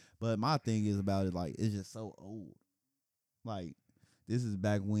to her. But my thing is about it, like, it's just so old. Like, this is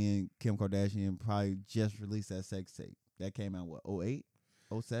back when Kim Kardashian probably just released that sex tape. That came out, what, 08?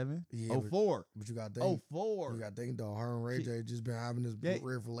 07? Yeah, 04. But you got to think. 04. You got to think, though, her and Ray J just been having this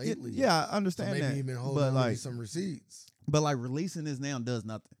riff lately. Yeah, I understand so maybe that. he been holding on to some receipts. But, like, releasing this now does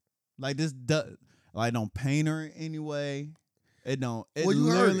nothing. Like, this don't paint her in any way. It don't. It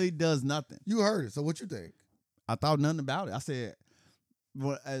literally does nothing. You heard it. So what you think? I thought nothing about it. I said,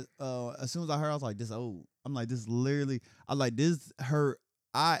 as soon as I heard, I was like, this old. I'm like, this literally. I like this hurt.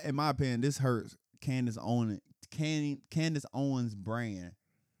 In my opinion, this hurts Candace Owens brand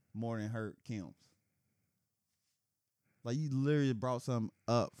more than hurt Kim's. Like you literally brought something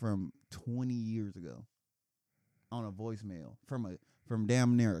up from 20 years ago on a voicemail from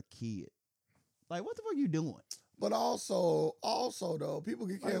damn near a kid. Like, what the fuck are you doing? But also though, people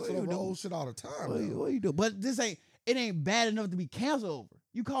get canceled over old shit all the time. What you do? But it ain't bad enough to be canceled over.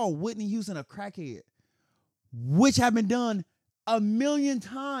 You call Whitney Houston a crackhead, which have been done 1,000,000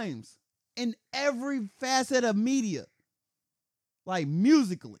 times in every facet of media, like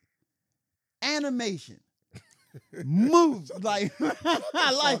musically, animation, moves, like in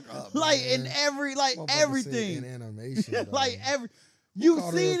every everything in animation, like every. You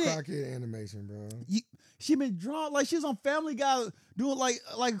seen it? Crackhead animation, bro. She been drawn like she's on Family Guy doing like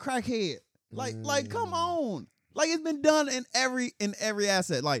a crackhead. Like come on. Like it's been done in every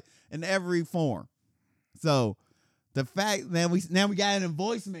asset, like in every form. So the fact that we got it in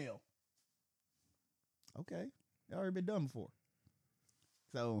voicemail. Okay. It already been done before.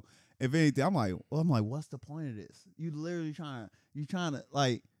 So if anything, I'm like, what's the point of this? You literally trying to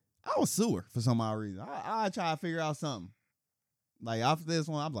like I was sue her for some odd reason. I try to figure out something. Like after this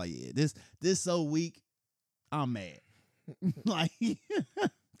one, I'm like, yeah, this so weak, I'm mad. Like I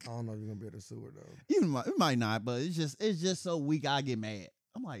don't know if you're gonna be able to sue her though. You might not, but it's just so weak I get mad.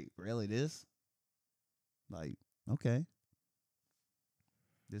 I'm like, really this? Like, okay.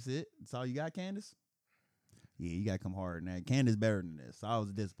 This it? That's all you got, Candace? Yeah, you gotta come harder than that. Candace better than this. So I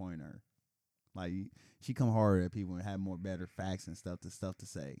was disappointed in her. Like she come harder at people and have more better facts and stuff to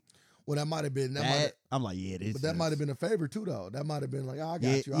say. Well, that might have been I'm like, yeah, this. But that might have been a favor too, though. That might have been like, I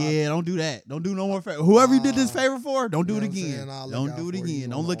got you. Yeah, don't do that. Don't do no more favor. Whoever you did this favor for, don't do it again. Don't do it again.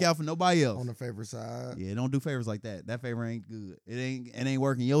 Don't look out for nobody else on the favor side. Yeah, don't do favors like that. That favor ain't good. It ain't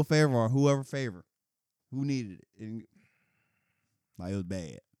working your favor or whoever favor. Who needed it? Like it was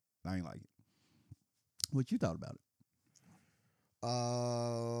bad. I ain't like it. What you thought about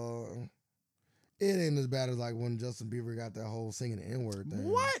It ain't as bad as like when Justin Bieber got that whole singing the N-word thing.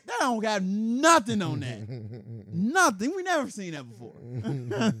 What? That don't got nothing on that. Nothing. We never seen that before.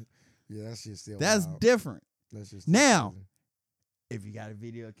 Yeah, that shit still That's wild. different. That shit's Now, crazy. if you got a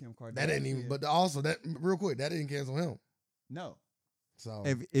video of Kim Kardashian, That didn't even. But also that real quick, that didn't cancel him. no. So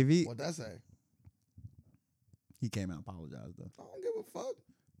If he what that say? he came out and apologized though. I don't give a fuck.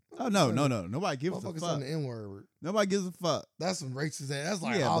 Oh no. Nobody gives a Motherfuckers fuck. saying the N-word. Nobody gives a fuck. That's some racist ass. That's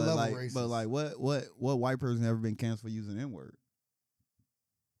like yeah, all but level like, racist. but like, what white person ever been canceled for using N word?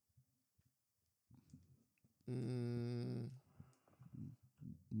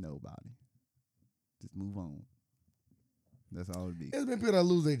 Nobody. Just move on. That's all it be. It's been people that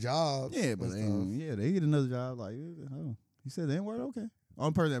lose their jobs. Yeah, but and they get another job. Like, oh, he said the N word. Okay.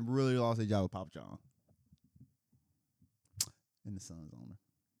 Only person that really lost their job was Papa John and the Suns owner.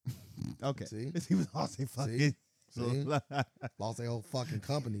 Okay. See? He was lost their fucking. See? Lost their whole fucking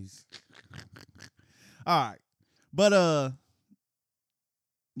companies. All right, but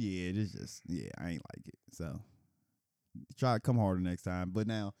yeah, it's just I ain't like it. So try to come harder next time. But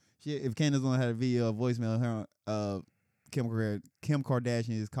now, shit, if Candace only had a video, a voicemail, her Kim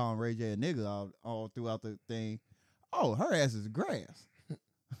Kardashian is calling Ray J a nigga all throughout the thing. Oh, her ass is grass.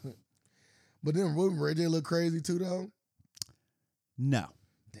 But then wouldn't Ray J look crazy too though? No.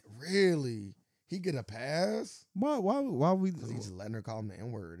 Really? He get a pass? Why we? Because he's just letting her call him the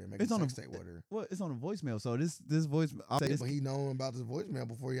N-word and make It's a on sex a- tape with her. Well, it's on a voicemail. So this voice. I'll say Yeah, this, but he known about this voicemail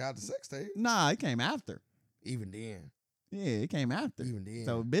before he had the sex tape. nah, it came after. Even then. Yeah, it came after. Even then.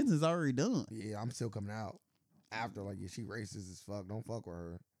 So business already done. Yeah, I'm still coming out. After, like, yeah, she racist as fuck. Don't fuck with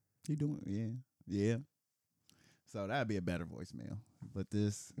her. He doing, yeah. So that'd be a better voicemail. But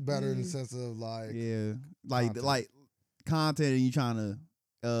this Better in the sense of, like, yeah, like content, and you trying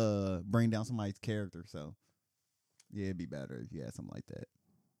to bring down somebody's character. So yeah, it'd be better if you had something like that.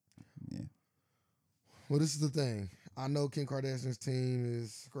 Yeah. Well, this is the thing. I know Kim Kardashian's team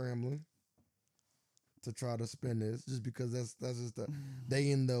is scrambling to try to spin this, just because that's just they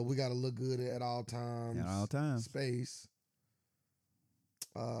in the we gotta look good at all times. At all times. Space.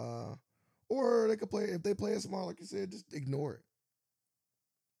 Or they could play, if they play it smart, like you said, just ignore it.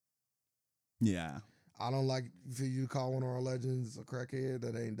 Yeah. I don't like for you to call one of our legends a crackhead.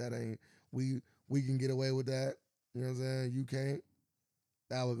 That ain't we can get away with that. You know what I'm saying? You can't.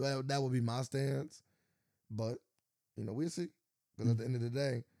 That would be my stance. But, you know, we'll see. Because at the end of the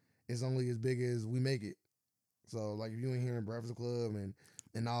day, it's only as big as we make it. So, like, if you ain't hearing Breakfast Club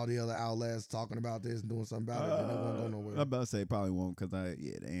and all the other outlets talking about this and doing something about it, then it won't go nowhere. I'm about to say probably won't, because they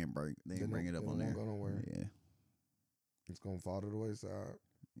ain't bring it up on there. It won't go nowhere. Yeah. It's going to fall to the wayside.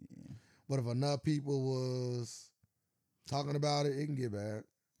 Yeah. But if enough people was talking about it, it can get bad.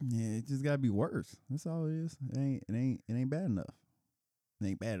 Yeah, it just gotta be worse. That's all it is. It ain't bad enough. It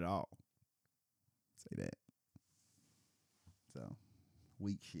ain't bad at all. Say that. So,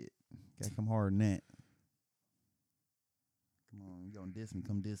 weak shit. Gotta come harder than that. Come on, you gonna diss me?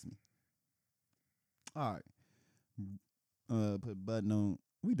 Come diss me. All right. Put button on.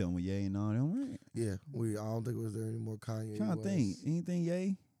 We done with Ye and all them, right? Yeah, I don't think it was there any more Kanye. Trying to think. Anything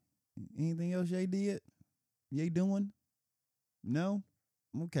Ye? Anything else Ye did? Ye doing? No?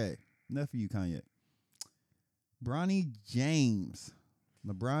 Okay. Enough for you, Kanye. LeBron James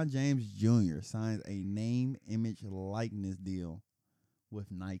Jr. signs a name, image, likeness deal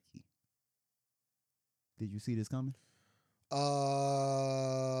with Nike. Did you see this coming?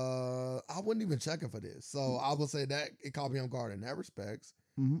 I wasn't even checking for this, so I will say that it caught me on guard in that respects.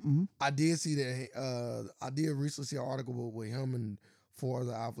 Mm-hmm. I did see that. I did recently see an article with him and 4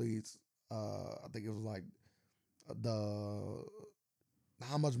 other athletes. I think it was like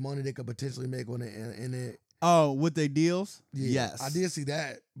how much money they could potentially make on it in it. Oh, with their deals? Yeah, Yes. I did see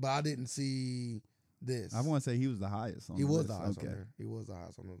that, but I didn't see this. I want to say he was the highest on He the was list. the highest Okay. on there. He was the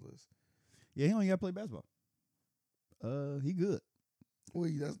highest on the list. Yeah, he only got to play basketball. He good. Well,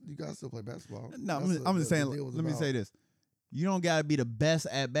 you guys still play basketball. No, That's I'm just saying, the deal was let me about. say this. You don't got to be the best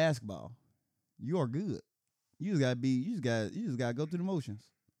at basketball. You are good. You just got to go through the motions.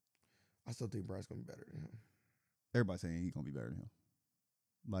 I still think Bryce gonna be better than him. Everybody's saying he's going to be better than him.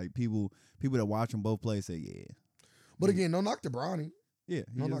 Like, people that watch him both play say, yeah. But again, no knock to Bronny. Yeah.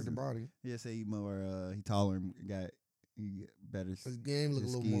 No knock to Bronny. Yeah, say he more, he taller and he better. His game look a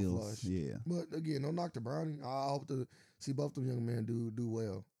his little more skills, flush. yeah. But again, no knock to Bronny. I hope to see both them young men do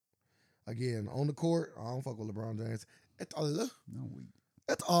well. Again, on the court, I don't fuck with LeBron James at all. No,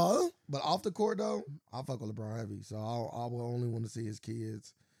 At all. But off the court, though, I fuck with LeBron heavy. So I will only want to see his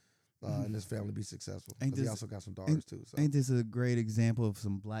kids and his family be successful. Because he also got some daughters, too. So. Ain't this a great example of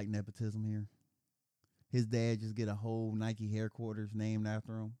some black nepotism here? His dad just get a whole Nike headquarters named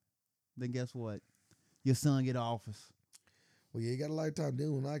after him. Then guess what? your son get office. Well, yeah, you got a lifetime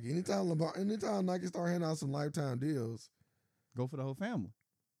deal with Nike. Anytime Nike start handing out some lifetime deals, Go for the whole family.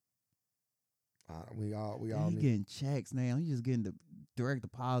 we all He need. getting checks now. He just getting the direct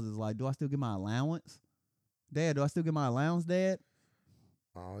deposits. Like, do I still get my allowance? Dad, do I still get my allowance, Dad?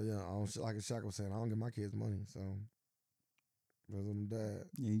 Oh yeah, like Shaq was saying, I don't get my kids money, so because I'm dad.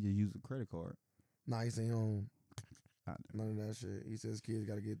 Yeah, he just use a credit card. Nah, he saying he don't none of that shit. He says kids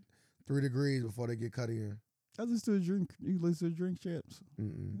got to get 3 degrees before they get cut in. I listened to a drink. You listen to Drink Champs.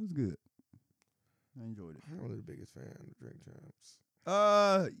 Mm-mm. It was good. I enjoyed it. I'm really the biggest fan of Drink Champs.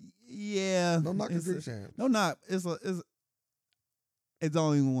 Yeah. No, not the Drink Champs. No, not. It's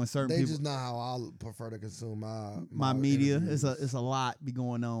only when certain They people. just not how I prefer to consume my media. interviews. It's a lot be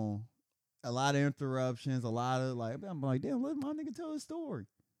going on. A lot of interruptions. A lot of like. I'm like, damn, let my nigga tell his story.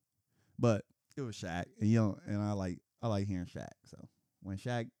 But it was Shaq, and I like hearing Shaq. So when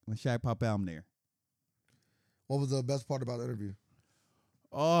Shaq pop out, I'm there. What was the best part about the interview?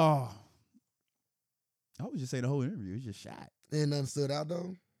 Oh, I would just say the whole interview. It's just Shaq. And nothing stood out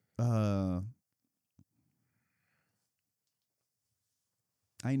though.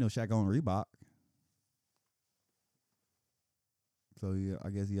 I ain't know Shaq on Reebok. So I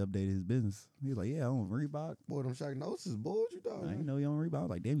guess he updated his business. He was like, yeah, I own Reebok. Boy, them Shaq notices, boy, what you I talking? didn't know he owned Reebok. I was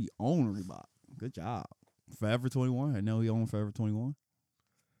like, damn, you own Reebok. Good job. Forever 21. I know he owned Forever 21.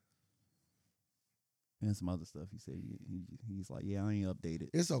 And some other stuff. He said he's like, yeah, I ain't updated.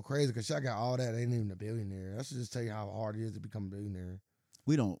 It's so crazy because Shaq got all that. Ain't even a billionaire. That should just tell you how hard it is to become a billionaire.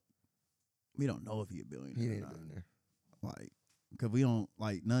 We don't know if he a billionaire. He ain't or a not. billionaire. Like, cause we don't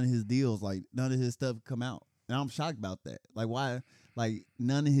like none of his deals. Like none of his stuff come out. And I'm shocked about that. Like why? Like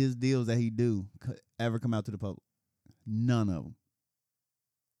none of his deals that he do ever come out to the public. None of them.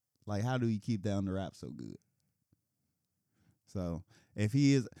 Like how do he keep that under wraps so good? So if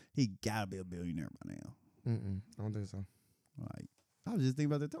he is, he gotta be a billionaire by now. I don't think so. Like I was just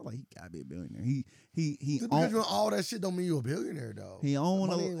thinking about that too. Like he gotta be a billionaire. He Just because you're all that shit don't mean you a billionaire though. He own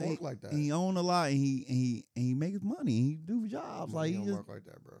Money a ain't work like that. He own a lot. And he makes money. And he do jobs. Money Like don't he just work like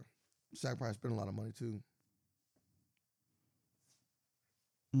that, bro. Shaq probably spend a lot of money too.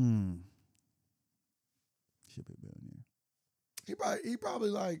 Should be a billionaire. He probably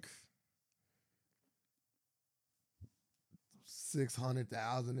like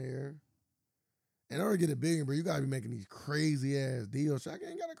 600,000 there. In order to get a billion, bro, you gotta be making these crazy ass deals. Shaq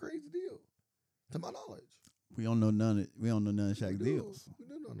ain't got a crazy deal, to my knowledge. We don't know none of Shaq's We do. deals. We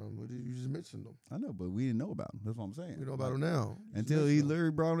do know them, but you just mentioned them. I know, but we didn't know about him. That's what I'm saying. We know about them now. You just Until he mentioned them.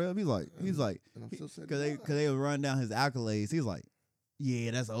 literally brought it up. He's like, And I'm still saying because they were running down his accolades. He's like,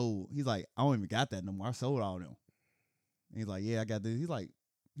 yeah, that's old. He's like, I don't even got that no more. I sold all them. And he's like, yeah, I got this. He's like,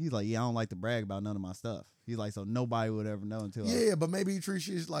 yeah, I don't like to brag about none of my stuff. He's like, so nobody would ever know until but maybe he treats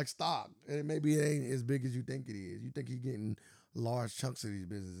shit like stock, and maybe it ain't as big as you think it is. You think he's getting large chunks of these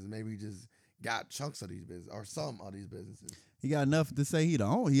businesses. Maybe he just got chunks of these businesses or some of these businesses. He got enough to say he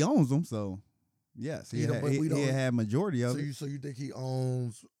owns them. So yes, he had majority of it. So you think he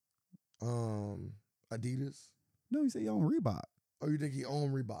owns Adidas? No, he said he owned Reebok. Or you think he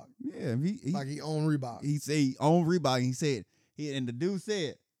owned Reebok? Yeah, Like he owned Reebok. He said he owned Reebok. And he said and the dude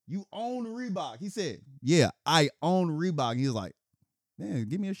said, "You own Reebok." He said, "Yeah, I own Reebok." He was like, "Man,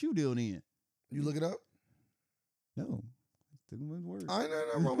 give me a shoe deal then." You look it up? No, took him his word. I ain't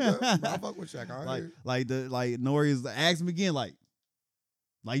nothing wrong with that. I fuck with Shaq. Like Nori's asked him again, like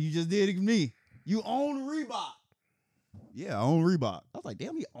you just did it to me. You own Reebok. Yeah, I own Reebok. I was like,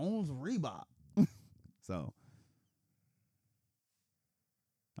 damn, he owns Reebok. So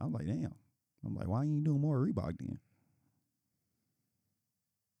I'm like, damn. I'm like, why ain't you doing more Reebok then?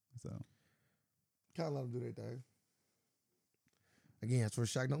 So kind of let them do their thing. Again, that's where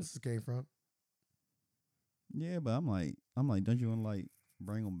Shaq Notices came from. Yeah, but I'm like, don't you want to like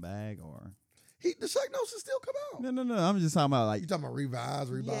bring them back or? The Shaq Notices still come out. No. I'm just talking about like You talking about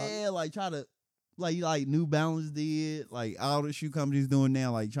Reebok? Yeah, like try to like New Balance did, like all the shoe companies doing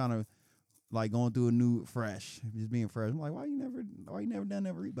now, like trying to like going through a new just being fresh. I'm like, why you never done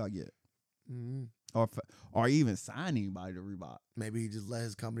that Reebok yet? Mm-hmm. Or even sign anybody to Reebok. Maybe he just let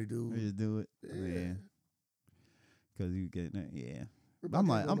his company do. Just do it. Yeah. Cause you get that. Yeah.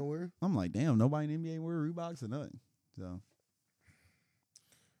 Reebok I'm like, damn, nobody in the NBA wear Reeboks or nothing. So,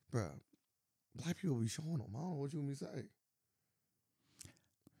 bro, black people be showing them. I don't know what you want me to say.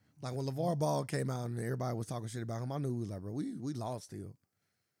 Like when LeVar Ball came out and everybody was talking shit about him, I knew it was like, bro, we lost still.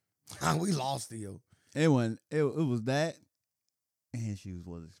 We lost still. It was that, and his shoes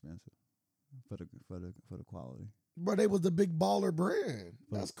was expensive for the quality. Bro, they was the big baller brand.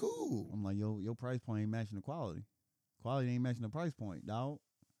 That's cool. I'm like, your price point ain't matching the quality. Quality ain't matching the price point, dog.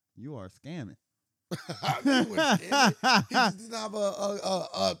 You are scamming. I know he wouldn't stand it. He just doesn't have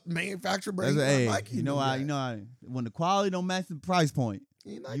a manufacturer brand. That's He's hey, not Nike. you know how when the quality don't match the price point,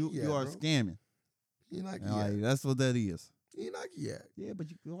 He ain't Nike you yet, are bro. scamming. He ain't Nike And, yet. like, that's what that is. He ain't Nike yet. Yeah, but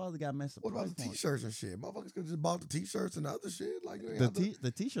you always got to match the What price about the point. t-shirts and shit? Motherfuckers could just bought the t-shirts and other shit. Like you ain't have to,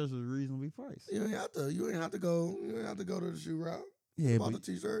 The t-shirts was reasonably priced. you ain't have to. You ain't have to go. You ain't have to go to the shoe route. Yeah, About the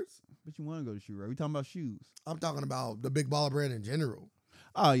t-shirts. but you want to go to shoe route. We talking about shoes. I'm talking about the big baller brand in general.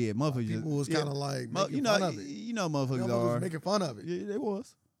 Oh yeah, motherfuckers. People was kind of like making know, fun of it. You know, motherfuckers Motherfuckers are making fun of it. Yeah, they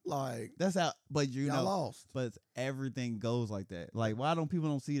was. Like That's how. But you y'all know, lost. but everything goes like that. Like, why don't people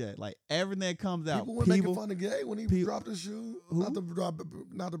don't see that? Like everything that comes out, People were making fun of Ye when he dropped his shoe. Who? Not to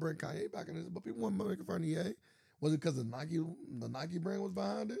bring Kanye back in this, but people weren't making fun of Ye. Was it because the Nike brand was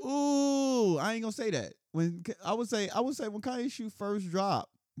behind it? Ooh, I ain't gonna say that. When I would say when Kanye's shoe first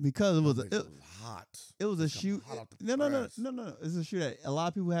dropped, because it was hot. It was a shoe. No. It's a shoe that a lot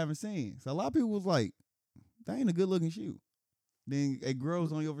of people haven't seen. So a lot of people was like, that ain't a good looking shoe. Then it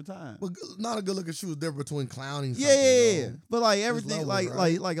grows on you over time. But not a good looking shoe is different between clowning. Yeah. But like everything, levels,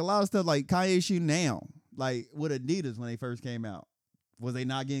 right? like a lot of stuff, like Kanye's shoe now, like with Adidas when they first came out, was they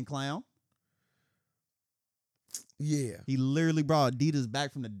not getting clown? Yeah. He literally brought Adidas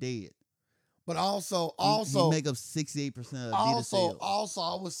back from the dead. But also he make up 68% of Adidas sales. Also,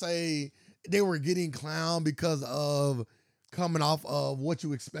 I would say they were getting clown because of coming off of what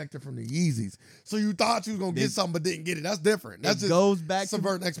you expected from the Yeezys. So you thought you was gonna get something but didn't get it. That's different. That's goes back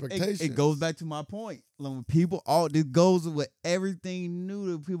subverting expectations. It goes back to my point. Like when people it goes with everything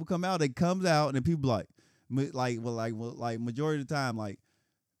new that people come out. It comes out and then people like majority of the time like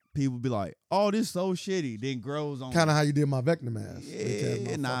people be like, oh, this so shitty. Then grows on. Kind of how you did my Vecna mask.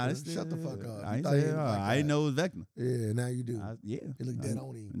 Yeah, nah. Shut the fuck up. I didn't know it was Vecna. Yeah, now you do. It looked dead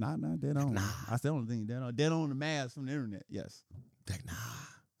on him. Not dead on. I still don't think dead on. Dead on the mask from the internet. Yes. Vecna.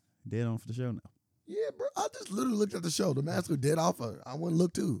 Dead on for the show now. Yeah, bro. I just literally looked at the show. The mask was dead off of it. I wouldn't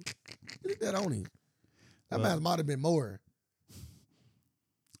look too. He looked dead on him. That mask might have been more.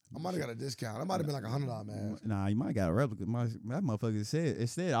 I might have got a discount. It might have been like $100 mask. Nah, you might have got a replica. That motherfucker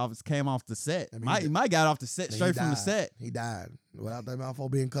said came off the set. He might got off the set straight from the set. He died. Without that mouthful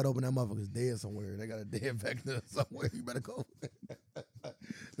being cut open, that motherfucker's dead somewhere. They got a dead Vecna somewhere. You better go.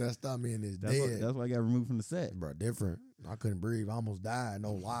 That stuff man is dead. That's why I got removed from the set. Bro, different. I couldn't breathe. I almost died.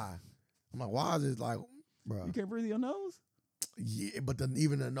 No lie. I'm like, why is this like, bro? You can't breathe your nose? Yeah, but then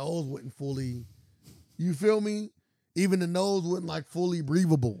even the nose wasn't fully, you feel me? Even the nose wasn't like fully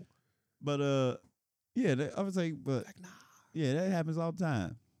breathable. But I would say, but like, nah. Yeah, that happens all the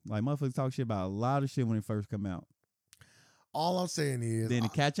time. Like motherfuckers talk shit about a lot of shit when it first come out. All I'm saying is, then to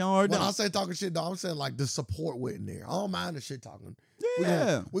catch on or when don't. I say talking shit, though, I'm saying like the support wasn't there. I don't mind the shit talking.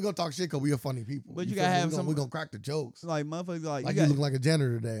 Yeah, we're gonna talk shit because we are funny people. But you gotta have some. We're gonna crack the jokes. Like motherfuckers, like you look like a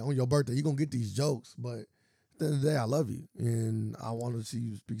janitor today on your birthday. You gonna get these jokes, but at the end of the day, I love you and I want to see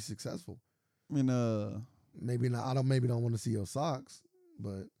you be successful. And maybe not. I don't. Maybe don't want to see your socks,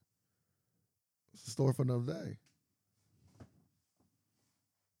 but it's a story for another day.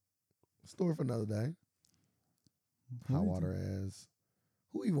 Story for another day. Hot water ass.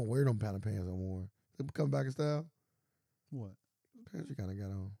 Who even wear them kind of pants anymore? They coming back in style? What? Pants you kind of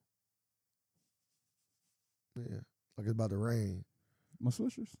got on. Yeah. Like it's about to rain. My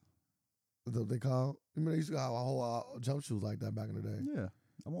swishers. That's what they call? Remember they used to have a whole jump shoes like that back in the day? Yeah.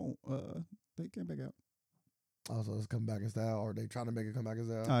 I won't. They came back out. Also, it's coming back in style, or they trying to make it come back in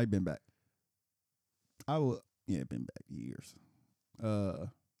style? I been back. I will. Yeah, been back years.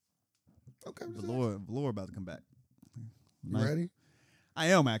 Okay. Velour about to come back. You ready? I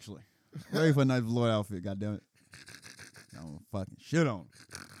am actually ready for a nice velour outfit. God damn it! I'm gonna fucking shit on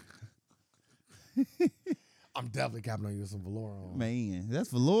it. I'm definitely capping on you with some velour on. Man, that's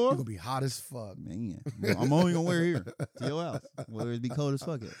velour. You're gonna be hot as fuck. Man, I'm only gonna wear it here to your house. Whether it be cold as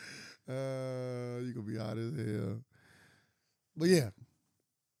fuck. You gonna be hot as hell. But yeah.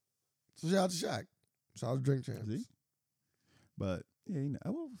 So shout out to Shaq. Shout out to Drink Champs. See? But yeah, you know,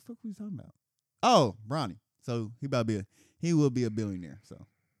 what the fuck we talking about? Oh, Bronny. So he will be a billionaire. So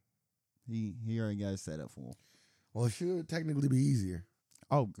he already got it set up for him. Well, it should technically be easier.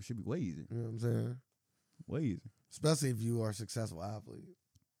 Oh, it should be way easier. You know what I'm saying? Way easier. Especially if you are a successful athlete.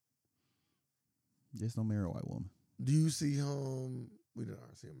 Just don't marry a white woman. Do you see him? We didn't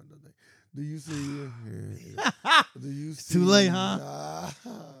see him another day. Do you see? Do you see? Too late, huh?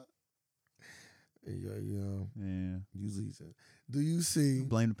 Yeah. Usually, do you see?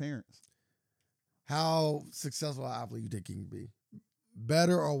 Blame the parents. How successful an athlete you think he can be?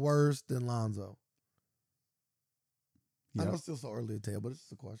 Better or worse than Lonzo? Yep. I know it's still so early to tell, but it's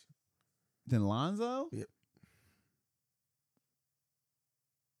just a question. Than Lonzo? Yep.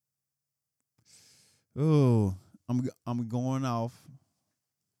 Oh, I'm going off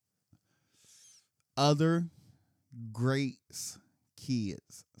other greats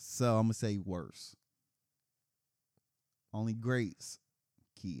kids. So I'm gonna say worse. Only greats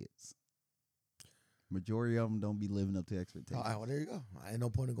kids. Majority of them don't be living up to expectations. All right, well, there you go. Ain't no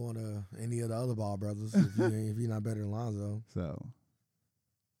point in going to any of the other ball brothers if you're not better than Lonzo. So,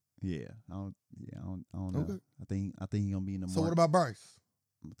 yeah, I don't know. Okay. I think he gonna be in the. So what about Bryce?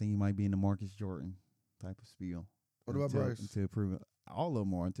 I think he might be in the Marcus Jordan type of spiel. What about Bryce? Until proven all of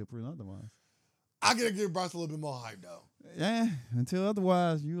them are until proven otherwise. I gotta give Bryce a little bit more hype though. Yeah, until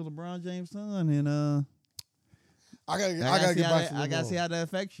otherwise, you LeBron James' son, and I gotta give Bryce a little more. I gotta see how that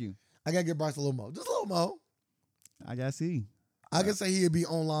affects you. I gotta give Bryce a little more, just a little more. I gotta see. I can say he'd be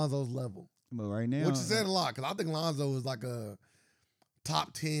on Lonzo's level, But right now, which is saying a lot because I think Lonzo is like a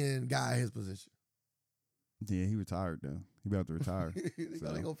top 10 guy at his position. yeah, he retired though. He about to retire.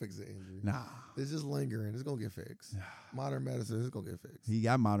 They gonna fix the injury. Nah, It's just lingering. It's gonna get fixed. Modern medicine is gonna get fixed. he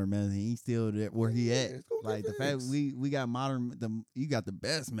got modern medicine. He's still there where he at. it's gonna Like get the fact fixed. we got modern. You got the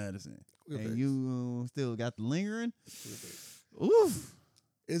best medicine, Get and fixed. you still got the lingering. Get fixed. Oof.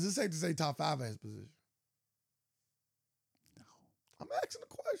 Is it safe to say top 5 at his position? No. I'm asking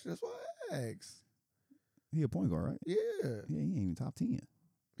the question. That's why I asked. He a point guard, right? Yeah. Yeah, he ain't even top 10.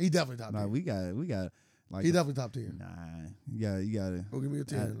 He definitely top 10. Nah, we got like He definitely top 10. Nah, you gotta. Go give me a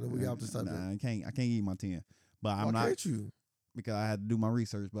 10. Then we get off the subject. Nah, I can't give you my 10. But Why I'm not can't you? because I had to do my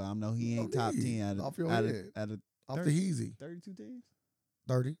research. But I know he You ain't don't top need. 10 out of Off your out of, head. out of Off 30 the Heezy. 32 teams.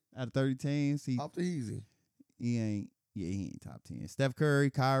 30. Out of 30 teams, Off the Heezy. he ain't. Yeah, he ain't top 10. Steph Curry,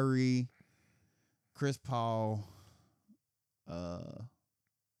 Kyrie, Chris Paul.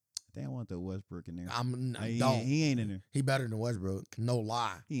 Damn, I want the Westbrook in there. He ain't in there. He better than Westbrook. No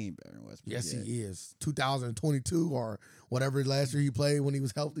lie. He ain't better than Westbrook. Yes, yet. he is. 2022 or whatever last year he played when he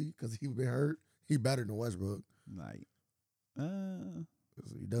was healthy because he been hurt. He better than Westbrook. Like,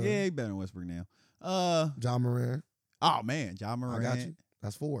 He done. yeah, he better than Westbrook now. John Moran. Oh man, John Morant. I got you.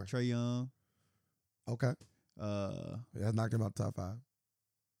 That's 4. Trey Young. Okay. Uh, That's knocked him out the top 5.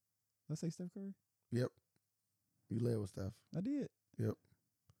 let's say Steph Curry. Yep. You led with Steph. I did. Yep.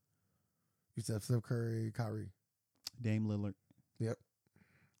 You said Steph Curry, Kyrie. Dame Lillard. Yep.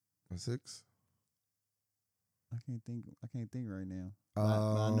 That's 6. I can't think right now. But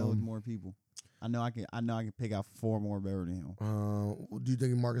I know it's more people. I know I can pick out 4 more better than him. Do you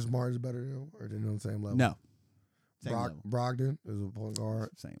think Marcus Smart is better than him, or are they on the same level? No. Same level. Brogdon is a point guard.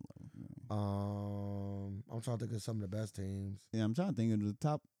 Same level. I'm trying to think of some of the best teams. Yeah, I'm trying to think of the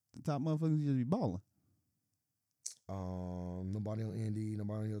top motherfuckers who just be balling. Nobody on Indy,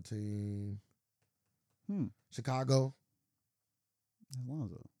 nobody on your team. Chicago. That's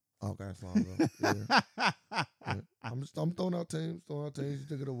Lonzo. Okay, that's Lonzo. Yeah. I'm throwing out teams. You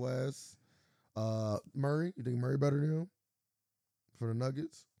think of the West. Murray. You think Murray better than him for the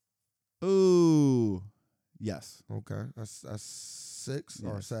Nuggets? Ooh, yes. Okay, that's 6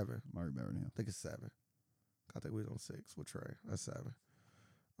 or 7. Murray better than him. I think it's 7. I think we was on 6 with Trey. That's 7.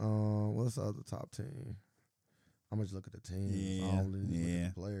 What's the other top team? I'm just look at the teams. Yeah, I don't really look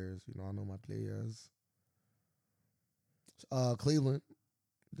at the players. You know, I know my players. Cleveland.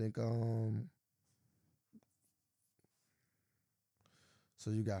 I think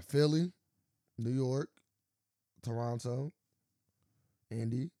so you got Philly, New York, Toronto,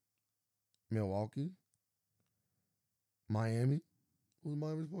 Indy, Milwaukee, Miami. Who's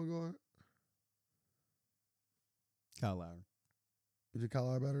Miami's point guard? Kyle Lowry. Is it Kyle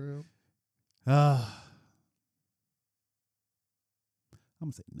Lowry better than him? I'm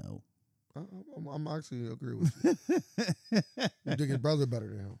gonna say no. I'm actually agree with you. You think his brother better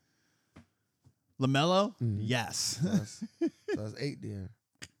than him? LaMelo? Mhm. Yes. So that's 8 then.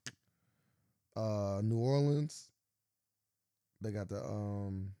 New Orleans. They got the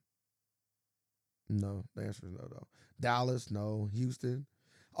no, the answer is no though. Dallas, no. Houston.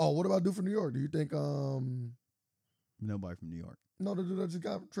 Oh, what about dude from New York? Do you think Nobody from New York. no, the dude that just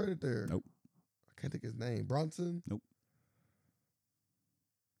got traded there? Nope. I can't think his name. Brunson? Nope.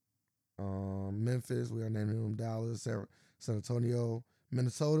 Memphis, we are naming him. Dallas, San Antonio,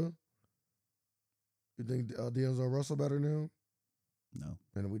 Minnesota. You think D'Angelo Russell better than him? No.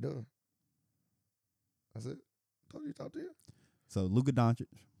 And we done. That's it. Told you top 10. So Luka Doncic.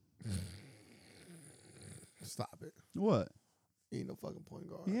 Stop it. What? He ain't no fucking point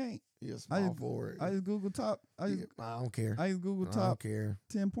guard. He ain't. He a small forward. I just Google top. I don't care. just Google I top don't care.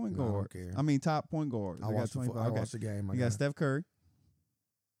 10 point No, I don't guard. care. I mean top point guards. I I got watched 25. I watched the game. We got Steph Curry.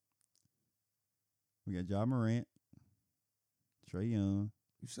 We got John Morant. Trey Young.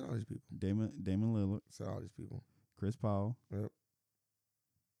 You said all these people. Damon Lillard. You said all these people. Chris Paul. Yep.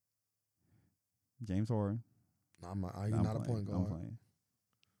 James Harden. He's not a point guard. I'm playing.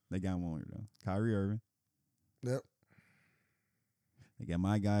 They got one though. Kyrie Irving. Yep. They got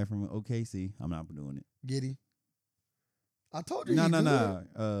my guy from OKC. I'm not doing it. Giddy. I told you.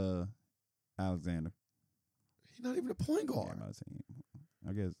 No. Alexander. He's not even a point guard.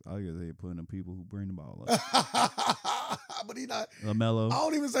 I guess they're putting the people who bring the ball up. But he not. LaMelo. I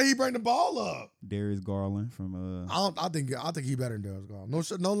don't even say he bring the ball up. Darius Garland from. I think he better than Darius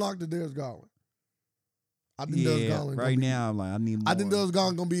Garland. No knock to Darius Garland. I think Darius Garland. Right now, I'm like, I need more. I think Darius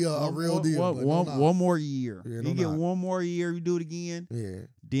Garland gonna be a real deal. One more year. Yeah, you get one more year, you do it again. Yeah.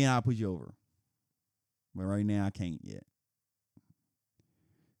 Then I'll put you over. But right now, I can't yet.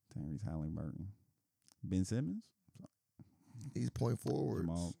 Tyrese Halliburton. Ben Simmons. He's point forward.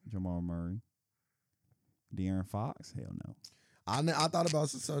 Jamal Murray. De'Aaron Fox. Hell no. I thought about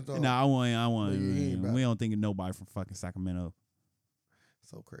Sacramento. No, I want. We don't think of nobody from fucking Sacramento.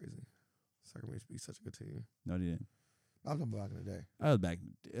 So crazy. Sacramento used to be such a good team. No, they didn't. I'm talking back in the day. I was back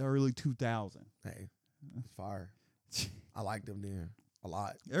in the early 2000. Hey, it's fire. I liked them then a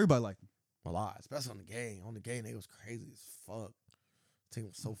lot. Everybody liked them. A lot, especially on the game. On the game, they was crazy as fuck. The team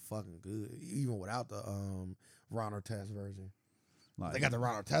was so fucking good, even without the Ron Artest version. They got the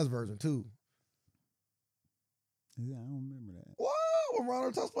Ron Artest version too. Yeah, I don't remember that. What? When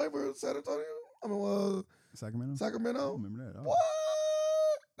Ron Artest played for San Antonio? Sacramento? Sacramento? I don't remember that at all. What?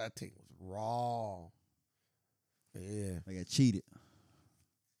 That team was raw. Yeah. They got cheated.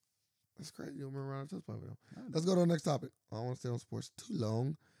 That's crazy. You don't remember Ron Artest playing for them. Let's go to the next topic. I don't want to stay on sports too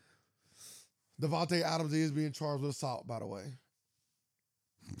long. Devontae Adams is being charged with assault, by the way,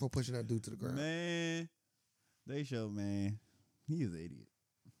 for pushing that dude to the ground. Man, he is an idiot.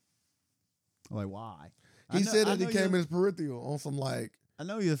 Like, why? He said that he came in his peripheral on some like. I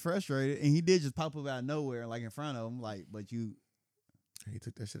know he was frustrated, and he did just pop up out of nowhere, like in front of him, like. But you. He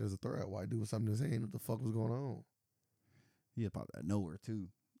took that shit as a threat. White dude with something in his hand. What the fuck was going on? He just popped out of nowhere too.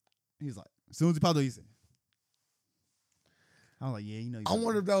 He's like, as soon as he popped up, he said. I was like, yeah, you know. I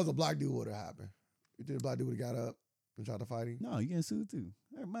wonder if that was a black dude, would have happened. You think the black dude would have got up and tried to fight him? No, you getting sued too.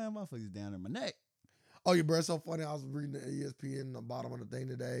 Man, motherfuckers down in my neck. Oh, yeah, bro, it's so funny. I was reading the ESPN, the bottom of the thing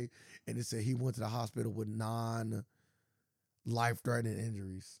today, and it said he went to the hospital with non-life-threatening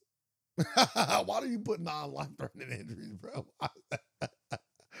injuries. Why do you put non-life-threatening injuries, bro?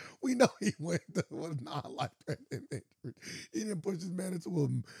 We know he went with non-life-threatening injuries. He didn't push his man into a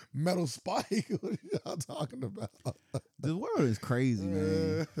metal spike. What are y'all talking about? The world is crazy,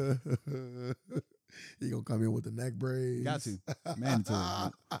 man. He gonna come in with the neck braids. Got to.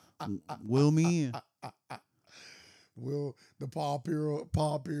 Mandatory. Will me in. Will the Paul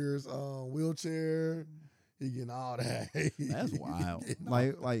Pierce wheelchair. He getting all that. That's wild.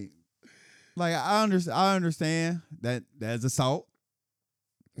 Like I understand that that's assault.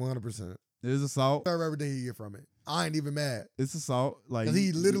 100%. It is assault. Serve everything he get from it. I ain't even mad. It's assault. Like because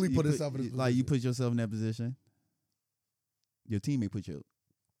he literally put himself in his position. Like you put yourself in that position. Your teammate put your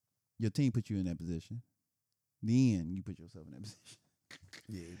team put you in that position. Then you put yourself in that position.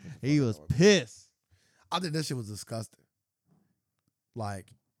 Yeah, he was pissed. I think that shit was disgusting.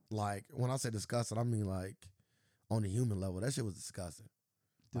 Like when I say disgusting, I mean like on the human level, that shit was disgusting.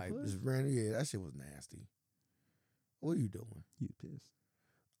 Like just random, yeah, that shit was nasty. What are you doing? You pissed.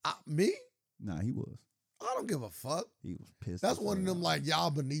 Me? Nah, he was. I don't give a fuck. He was pissed. That's one of them like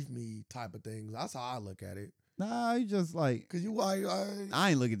y'all beneath me type of things. That's how I look at it. Nah, he just like cause I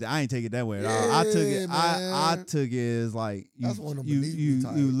ain't look at that. I ain't take it that way at all. I took it. I took it as like that's one of them beneath me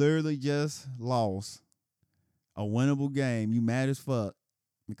type. You literally just lost a winnable game. You mad as fuck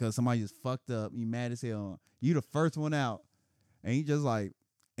because somebody just fucked up. You mad as hell. You the first one out, and he just like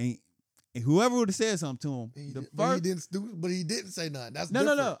and whoever would have said something to him, but he didn't say nothing. That's no,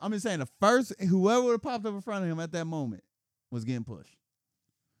 different. no. I'm just saying the first whoever would have popped up in front of him at that moment was getting pushed.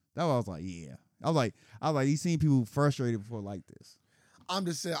 That's why I was like, yeah. I was like, you seen people frustrated before like this. I'm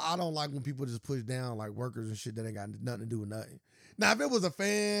just saying, I don't like when people just push down like workers and shit that ain't got nothing to do with nothing. Now, if it was a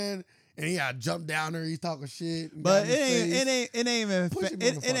fan and he got jumped down there, he's talking shit. But it ain't even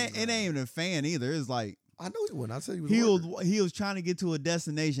a fan either. It's like I know he wasn't. I said he was trying to get to a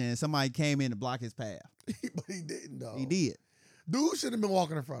destination and somebody came in to block his path. But he didn't though. He did. Dude should have been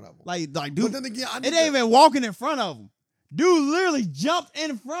walking in front of him. Like dude. But then again, it ain't even walking in front of him. Dude literally jumped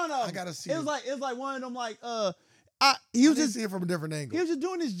in front of him. I gotta see. It was like one of them like he was just see it from a different angle. He was just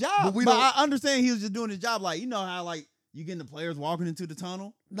doing his job. But I understand he was just doing his job. Like you know how like you getting the players walking into the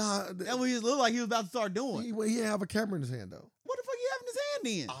tunnel. Nah, that what he looked like he was about to start doing. He didn't have a camera in his hand though. What the fuck you have in his hand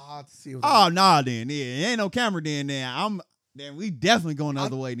then? I see. Oh nah, then yeah, ain't no camera then. Then we definitely going the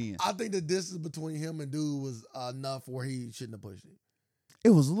other way then. I think the distance between him and dude was enough where he shouldn't have pushed it. It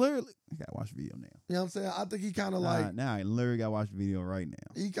was literally. I gotta watch the video now. You know what I'm saying? I think he kind of like Now I literally gotta watch the video right now.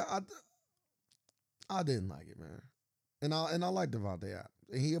 I didn't like it, man. And I like Devontae Adams.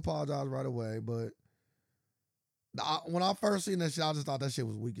 And he apologized right away, but when I first seen that shit, I just thought that shit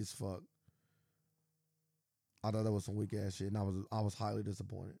was weak as fuck. I thought that was some weak ass shit, and I was highly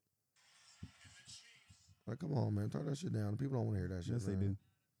disappointed. Like, come on, man, turn that shit down. People don't want to hear that shit. Yes, man. they do.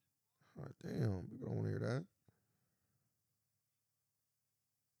 All right, damn, people don't want to hear that.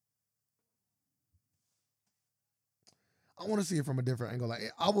 I want to see it from a different angle.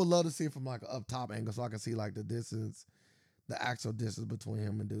 Like, I would love to see it from like an up top angle, so I can see like the distance, the actual distance between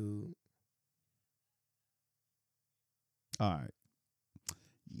him and dude. All right.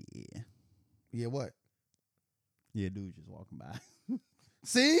 Yeah. Yeah, what? Yeah, dude just walking by.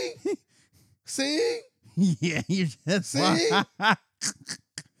 See? See? Yeah, you just See?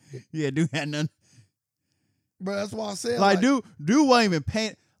 Yeah, dude had nothing. Bro, that's why I said Like, dude wasn't even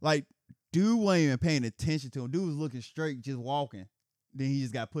paying. Like, dude wasn't even paying attention to him. Dude was looking straight, just walking. Then he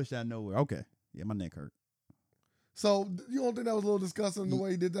just got pushed out of nowhere. Okay, yeah, my neck hurt. So you don't think that was a little disgusting the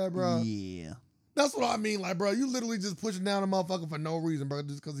way he did that, bro? Yeah. That's what I mean. Like, bro, you literally just pushing down a motherfucker for no reason, bro,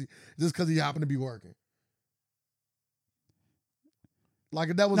 just because he happened to be working. Like,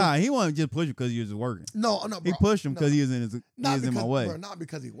 if that was Nah, he wasn't just pushing because he was working. No, bro. He pushed him because he was in my way. Bro, not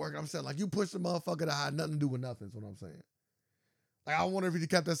because he's working. I'm saying, like, you pushed a motherfucker that had nothing to do with nothing. Is what I'm saying. Like, I wonder if he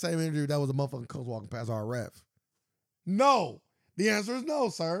kept that same energy if that was a motherfucking coach walking past our ref. No. The answer is no,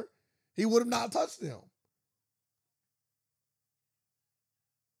 sir. He would have not touched him.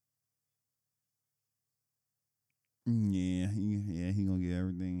 Yeah, he gonna get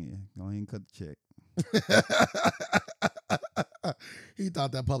everything. Yeah, go ahead and cut the check. He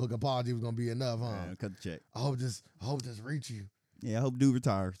thought that public apology was gonna be enough, huh? Yeah, cut the check. I hope this reach you. Yeah, I hope dude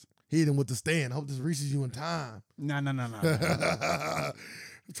retires. Hit him with the stand. I hope this reaches you in time. No.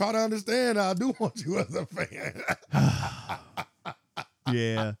 Try to understand. I do want you as a fan.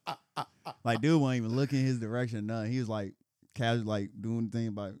 Yeah. Like, dude wasn't even looking his direction or nothing. He was like casual, like doing the thing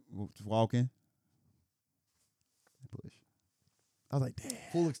about walking. Push. I was like, damn.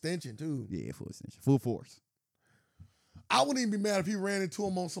 Full extension, too. Yeah, full extension. Full force. I wouldn't even be mad if he ran into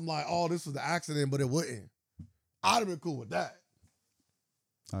him on some like, oh, this was the accident, but it wouldn't. I'd have been cool with that.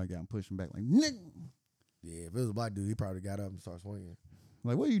 I got him pushing back like, nigga. Yeah, if it was a black dude, he probably got up and started swinging.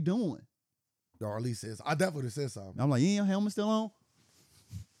 Like, what are you doing? Or at least says, I definitely said something. I'm like, you ain't your helmet still on?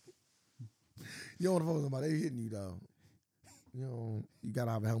 You don't want to focus on somebody, they hitting you, though. You know, you got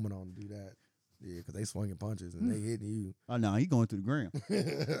to have a helmet on to do that. Yeah, because they swinging punches and they hitting you. Oh, no, he going through the ground.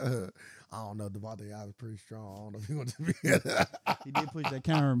 I don't know. Devontae Adams is pretty strong. I don't know if he wants to be. He did push that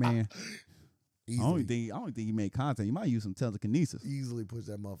cameraman. I Easily. don't think he made contact. He might use some telekinesis. Easily push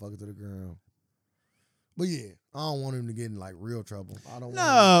that motherfucker to the ground. But yeah, I don't want him to get in like real trouble. I don't.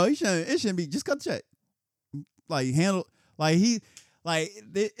 No, he shouldn't. It shouldn't be. Just cut the check. Like handle. Like it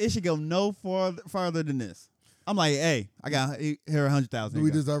should go no farther than this. I'm like, hey, I got here 100,000. Do we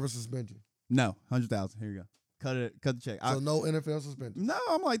deserve a suspension? No, 100,000. Here you go. Cut the check. So no NFL suspension. No,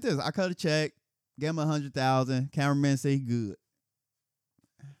 I'm like this. I cut a check. Gave him 100,000. Cameraman say he good.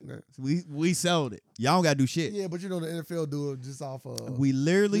 Okay. So we sold it. Y'all don't gotta do shit. Yeah, but you know the NFL do it just off of. We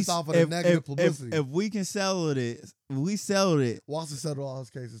literally just off of the negative publicity. If we can sell it, if we sell it. Watson settled all his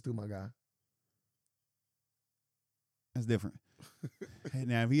cases too, my guy. That's different. Hey,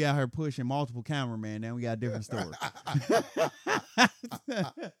 now, if he out here pushing multiple cameramen, then we got a different story.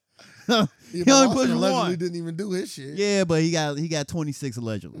 He only pushed allegedly one. Didn't even do his shit. Yeah, but he got 26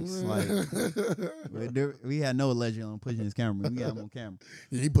 allegedly. Like, we had no allegedly on pushing his camera. We got him on camera.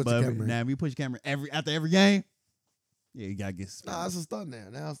 Yeah, he put the camera. Now, if we push camera after every game, yeah, you gotta get. Nah, it's a stunt now.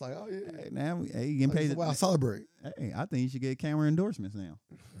 Now it's like, oh yeah. Hey, now you getting paid. Wow, celebrate. Hey, I think you should get camera endorsements now.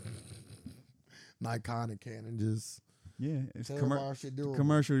 Nikon and Canon just. Yeah, it's shit durable.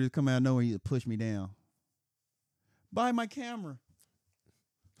 commercial just come out of nowhere. You push me down. Buy my camera.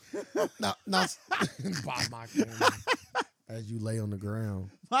 Not buy my camera. As you lay on the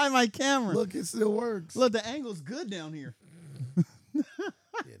ground. Buy my camera. Look, it still works. Look, the angle's good down here.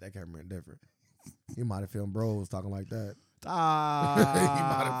 Yeah, that camera different. You might have filmed bros talking like that.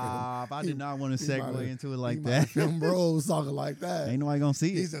 I did not want to segue into it like that. Film bros talking like that. Ain't nobody gonna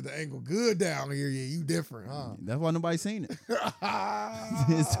see it. He said the angle good down here. Yeah, you different, huh? That's why nobody's seen it.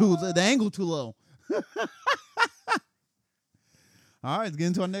 It's the angle too low. All right, let's get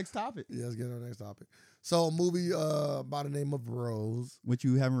into our next topic. Yeah, let's get into our next topic. So a movie by the name of Rose, which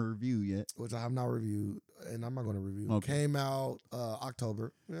you haven't reviewed yet, which I have not reviewed, and I'm not going to review. Okay. Came out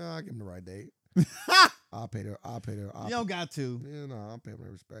October. Yeah, I give him the right date. I'll pay her. You don't got to. Yeah, no, I'll pay my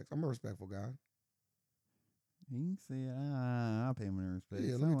respects. I'm a respectful guy. He said, I'll pay him the respect.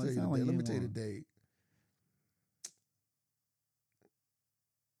 Yeah, let me tell you the date.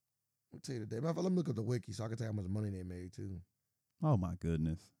 Let me tell you the date. Matter of fact, let me look at the wiki so I can tell you how much money they made too. Oh my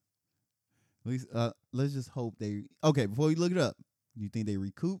goodness. At least, let's just hope they. Okay, before you look it up, do you think they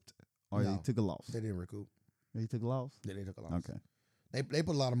recouped or they took a loss? They didn't recoup. They took a loss. Yeah, they took a loss. Okay. They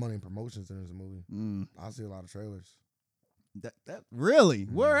put a lot of money in promotions in this movie. I see a lot of trailers. That really?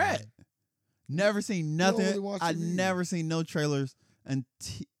 Where at? Never seen nothing. Really watch I TV. never seen no trailers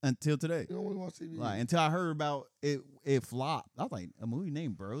until today. You don't really watch TV. Like until I heard about it, it flopped. I was like, a movie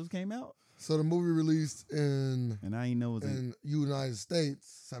named Bros came out, So the movie released in and I didn't know it was United States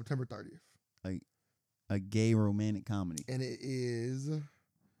September 30th. a gay romantic comedy. And it is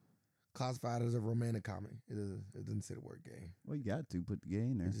classified as a romantic comedy. It doesn't say the word gay. Well, you got to put the gay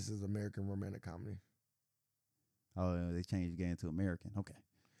in there. It just says American romantic comedy. Oh, they changed the gay into American. Okay.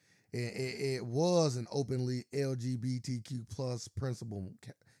 It was an openly LGBTQ plus principal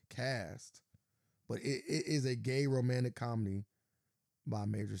cast, but it is a gay romantic comedy by a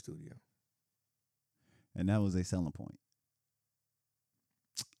major studio. And that was a selling point.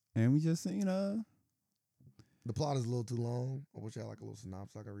 And we just, the plot is a little too long. I wish I had like a little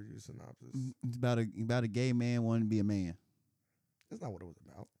synopsis. I can read you the synopsis. it's about a gay man wanting to be a man. That's not what it was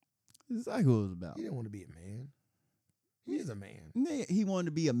about. It's like who it was about. He didn't want to be a man. He is a man. He wanted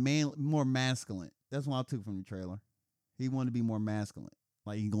to be a man, more masculine. That's what I took from the trailer. He wanted to be more masculine.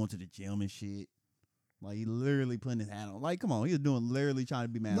 Like he going to the gym and shit. Like he literally putting his hat on. Like, come on, he was literally trying to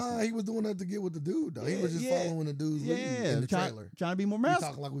be masculine. Nah, he was doing that to get with the dude though. He was just following the dude's lead in the trailer. Trying to be more We masculine.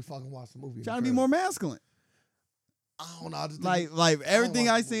 talking like we fucking watched the movie. Trying to be more masculine. I don't know. I just Like everything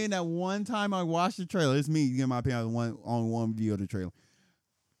I watch the seen that one time I watched the trailer. It's me giving my opinion on one view of the trailer.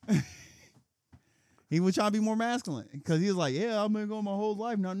 He was trying to be more masculine because he was like, "Yeah, I've been going my whole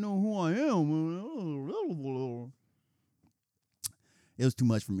life not knowing who I am." It was too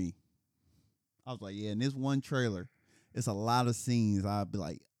much for me. I was like, "Yeah." In this one trailer, it's a lot of scenes. I'd be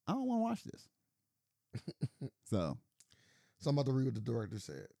like, "I don't want to watch this." So I'm about to read what the director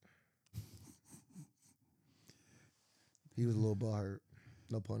said. He was a little butthurt.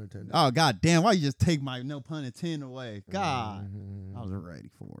 No pun intended. oh god damn, why you just take my no pun intended away? God, I was ready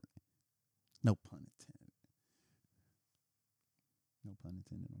for it. No pun intended. No pun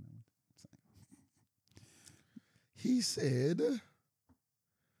intended on that one. He said,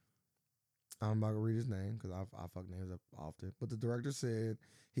 I'm not gonna read his name because I fuck names up often. But the director said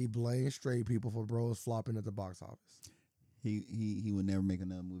he blamed straight people for Bros flopping at the box office. He would never make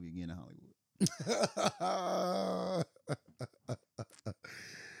another movie again in Hollywood.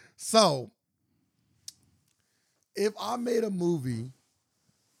 So, if I made a movie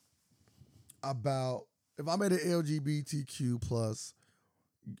if I made an LGBTQ plus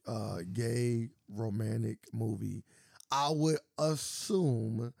gay romantic movie, I would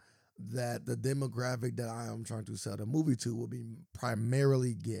assume that the demographic that I am trying to sell the movie to will be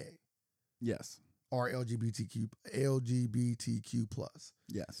primarily gay Yes. or LGBTQ plus.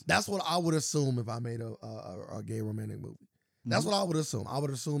 Yes. That's what I would assume if I made a gay romantic movie. That's what I would assume. I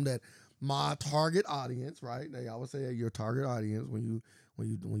would assume that my target audience, right? They always say your target audience when you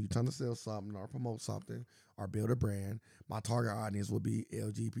trying to sell something or promote something or build a brand, my target audience would be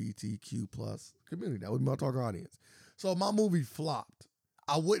LGBTQ plus community. That would be my target audience. So if my movie flopped,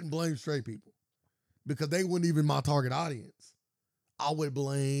 I wouldn't blame straight people because they weren't even my target audience. I would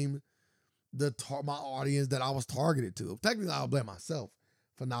blame my audience that I was targeted to. Technically, I would blame myself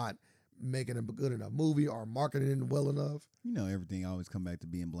for not making a good enough movie or marketing it well enough. You know, everything always come back to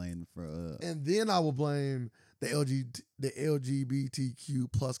being blamed for. And then I will blame the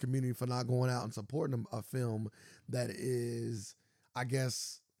LGBTQ plus community for not going out and supporting a film that is, I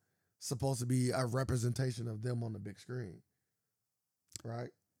guess, supposed to be a representation of them on the big screen.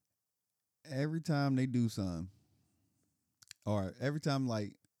 Right? Every time they do something, or every time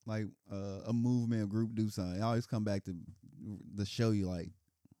like a movement or group do something, it always come back to show you like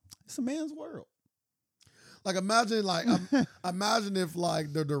it's a man's world. Like imagine if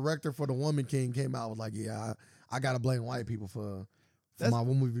like the director for The Woman King came out with like, yeah, I gotta blame white people for my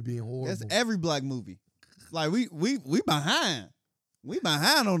movie being horrible. That's every black movie. Like we behind. We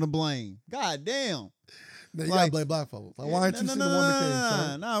behind on the blame. God damn. Now you gotta blame black folks. Like, why didn't you see The Woman King,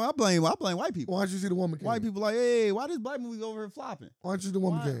 son? No, I blame white people. Why didn't you see The Woman King? White people like, hey, why this black movie over here flopping? Why didn't you see The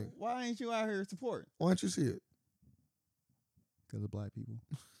Woman King? Why ain't you out here supporting? Why didn't you see it? Because of black people.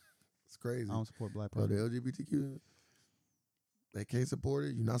 It's crazy. I don't support black people. people. The LGBTQ, they can't support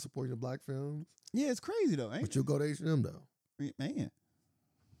it. You're not supporting the black films. Yeah, it's crazy though, ain't but you'll go to H&M though. Man.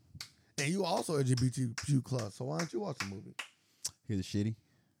 And you also LGBTQ plus, so why don't you watch the movie? Here's the shitty.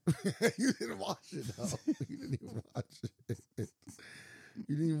 You didn't watch it though. You didn't even watch it.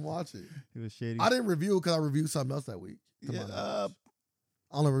 You didn't even watch it. It was shady. I didn't review it because I reviewed something else that week. To my Yeah, knowledge.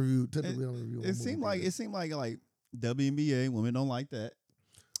 I only review. Typically, I only review. it seemed like WNBA women don't like that.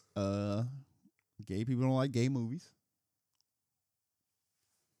 Gay people don't like gay movies.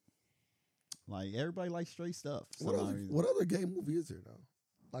 Like everybody likes straight stuff. What other gay movie is there though?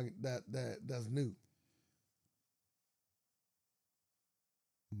 Like that's new.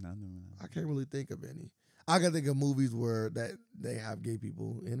 No. I can't really think of any. I can think of movies where that they have gay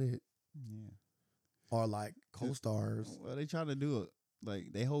people in it, Yeah. or like co-stars. Well, they try to do it.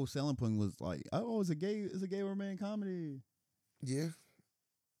 Like their whole selling point was like, oh, it's a gay romantic comedy. Yeah,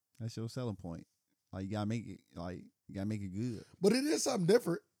 That's your selling point. Like you gotta make it good. but it is something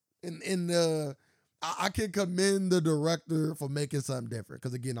different. I can commend the director for making something different.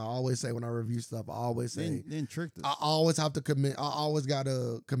 Because again, I always say when I review stuff, I always say Then tricked us. I always have to commend. I always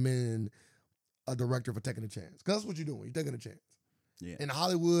gotta commend a director for taking a chance. Because that's what you're doing. You're taking a chance. Yeah. In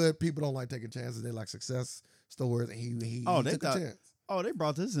Hollywood, people don't like taking chances. They like success stories, and he took a chance. Oh, they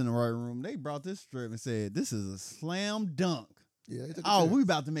brought this in the right room. They brought this strip and said, "This is a slam dunk." Yeah, he took a chance. We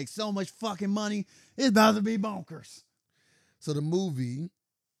about to make so much fucking money. It's about to be bonkers. So the movie,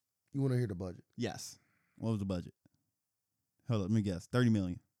 you want to hear the budget? Yes. What was the budget? Hold up, let me guess. 30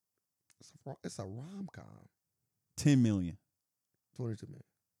 million. It's a rom-com. 10 million. 22 million.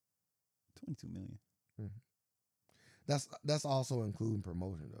 22 million. Mm-hmm. That's also including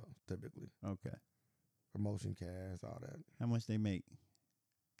promotion though. Typically, Okay. promotion, cast, all that. How much they make?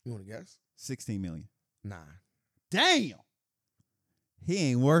 You want to guess? 16 million. 9. Damn. He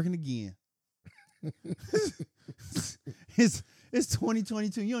ain't working again. it's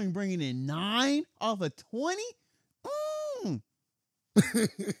 2022. You ain't bringing in 9 off of 20?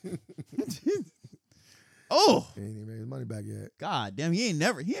 Oh. He ain't even made his money back yet. God damn, he ain't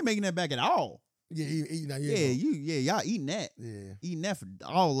making that back at all. Yeah, he eating that. Y'all eating that. Yeah. Eating that for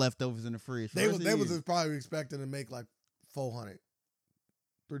all leftovers in the fridge. They was probably expecting to make like 300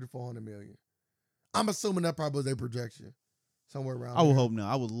 to 400 million. I'm assuming that probably was their projection. Somewhere around I would hope not.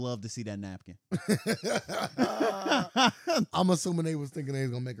 I would love to see that napkin. I'm assuming they was thinking they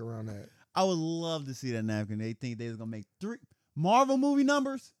was gonna make around that. I would love to see that napkin. They think they was gonna make 3 Marvel movie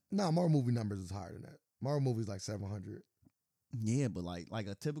numbers. Nah, Marvel movie numbers is higher than that. Marvel movies like 700. Yeah, but like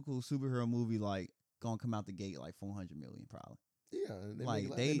a typical superhero movie, like gonna come out the gate like 400 million probably. Yeah,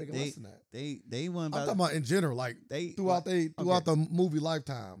 They make less than that. They won. I'm talking about in general, like throughout the movie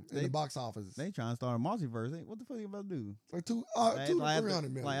lifetime in the box office. They trying to start a multiverse. What the fuck you about to do? Or 2 Like, to like 300 after,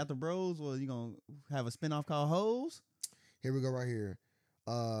 million. like after Bros, well, you gonna have a spinoff called Hoes? Here we go right here.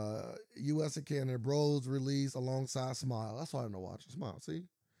 U.S. and Canada Bros released alongside Smile. That's why I'm not watching Smile. See,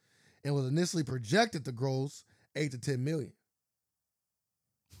 and was initially projected to gross 8 to 10 million.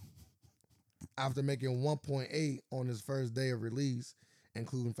 After making 1.8 on its first day of release,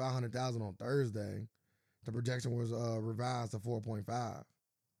 including 500,000 on Thursday, the projection was revised to 4.5.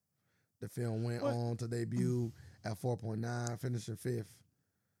 The film went on to debut at 4.9, finishing 5th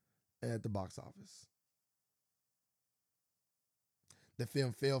at the box office. The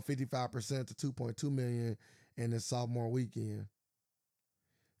film fell 55% to 2.2 million in its sophomore weekend,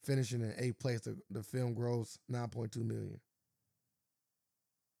 finishing in 8th place. The film grossed 9.2 million.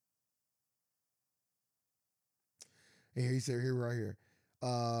 And he said here right here,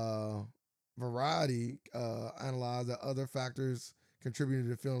 Variety analyzed the other factors contributing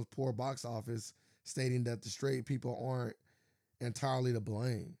to the film's poor box office, stating that the straight people aren't entirely to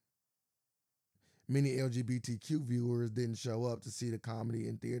blame. Many LGBTQ viewers didn't show up to see the comedy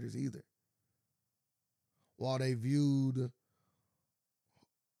in theaters either. While they viewed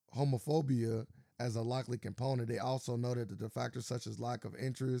homophobia as a likely component, they also noted that the factors such as lack of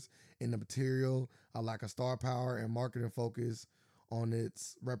interest in the material, a lack of star power, and marketing focus on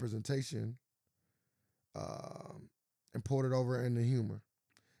its representation and poured it over into humor.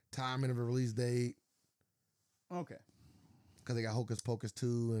 Timing of a release date. Okay. Because they got Hocus Pocus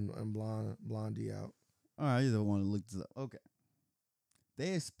 2 and Blondie out. All right, I just want to look this up. Okay.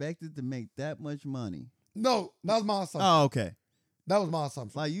 They expected to make that much money. No, that was my assumption. Oh, okay. That was my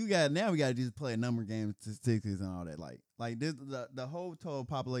assumption. Like we got to just play a number game, statistics and all that. Like this, the whole total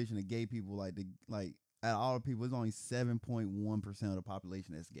population of gay people, out of all the people, it's only 7.1% of the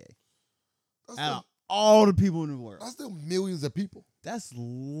population that's gay. Out of all the people in the world, that's still millions of people. That's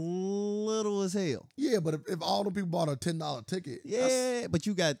little as hell. Yeah, but if all the people bought a $10 ticket, but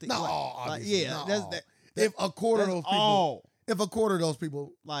you got if a quarter of those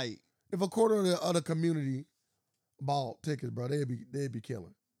people, if a quarter of the community bought tickets, bro, they'd be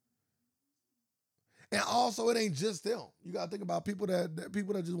killing. And also, it ain't just them. You gotta think about people that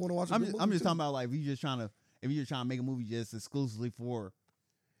just want to watch. I'm just talking about like if you're just trying to make a movie just exclusively for.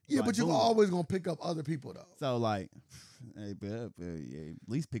 Yeah, like, but you're boom. always gonna pick up other people though. So like, hey, yeah, at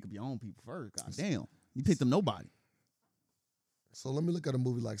least pick up your own people first. God damn, you picked up nobody. So let me look at a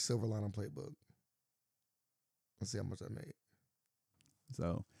movie like Silver Lining Playbook. Let's see how much that made.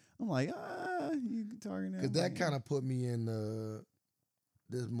 So I'm like, you targeting that? Because that kind of put me in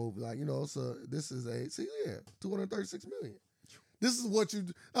this movie. Like, this is 236 million. This is what you,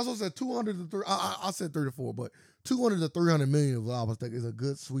 that's what I said, 200 to 3, I said 3 to 4, but 200 to 300 million is what I was thinking is a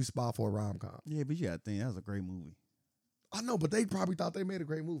good sweet spot for a rom-com. Yeah, but you gotta think, that was a great movie. I know, but they probably thought they made a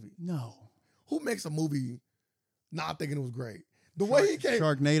great movie. No. Who makes a movie not thinking it was great? The way he came,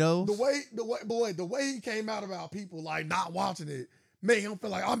 Sharknadoes. The way he came out about people like not watching it made him feel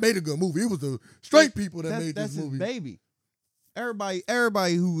like I made a good movie. It was the straight people that made this movie. His baby.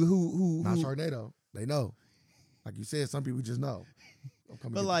 Everybody who Not Sharknado. They know. Like you said, some people just know.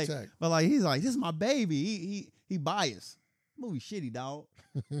 But like he's like, this is my baby. He biased. Movie shitty, dog.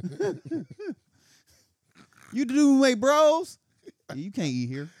 You the dude who make bros? Yeah, you can't eat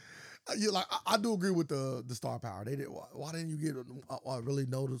here. I do agree with the star power. They did. Why didn't you get a really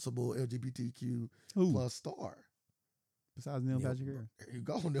noticeable LGBTQ plus star? Besides Neil Patrick Harris. There you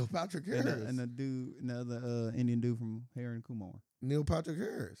go, Neil Patrick Harris. And the other Indian dude from Harry and Kumar. Neil Patrick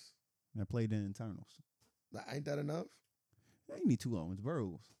Harris. That played in Eternals. Ain't that enough? Yeah, you need two Owens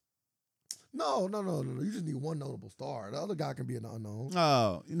bros. No. You just need one notable star. The other guy can be an unknown.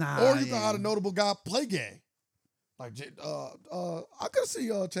 Oh, nah. Or you can have a notable guy play gay. Like, I could see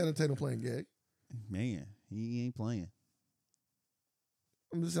Channing Tatum playing gay. Man, he ain't playing.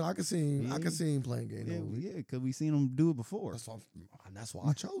 I'm just saying, I can see him playing gay. Yeah, because we seen him do it before. That's why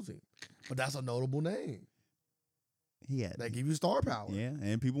I chose him. But that's a notable name. They give you star power. Yeah,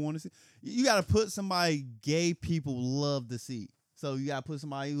 and people want to see. You got to put somebody gay people love to see. So you got to put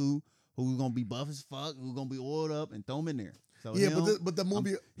somebody who's gonna be buff as fuck, who's gonna be oiled up, and throw them in there. So yeah, but the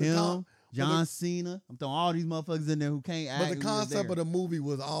movie, John Cena, I'm throwing all these motherfuckers in there who can't act. But the concept of the movie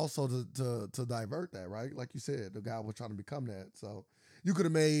was also to divert that, right? Like you said, the guy was trying to become that. So you could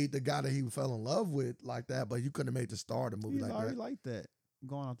have made the guy that he fell in love with like that, but you couldn't have made the star of the movie like that. Already like that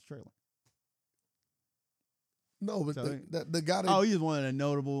going off the trailer. No, but so the guy. That, you just wanted a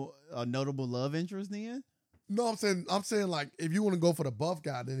notable love interest then? No, I'm saying like if you want to go for the buff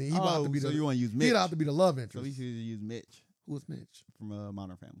guy, then he about to be you want to use Mitch? He'd have to be the love interest. So he should use Mitch. Who's Mitch? From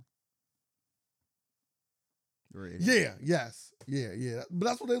Modern Family. Yeah. But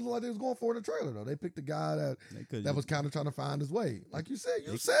that's what they looked like they was going for in the trailer though. They picked the guy that was kind of trying to find his way. Like you said,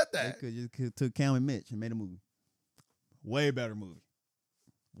 said that. They could just took Cam and Mitch and made a movie. Way better movie.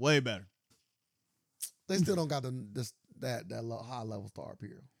 Way better. They still don't got that high level star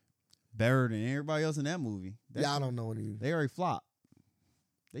appeal. Better than everybody else in that movie. I don't know any. They already flopped.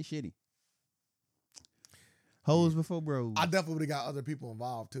 They shitty. Hoes before bros. I definitely would have got other people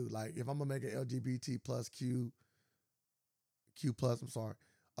involved too. Like if I'm gonna make an LGBT plus Q plus,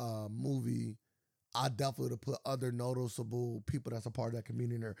 movie, I definitely would have put other noticeable people that's a part of that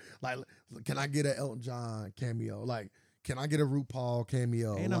community in there. Like, can I get an Elton John cameo? Like, can I get a RuPaul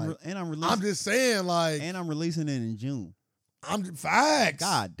cameo? And I'm releasing. I'm just saying, like, and I'm releasing it in June. Facts.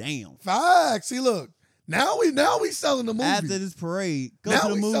 God damn. Facts. See, look. Now we selling the movie. After this parade, go to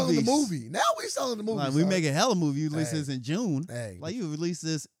the movies. Selling the movie. Now we selling the movie. Like, we make a hell of a movie. You release this in June. Hey. Like you release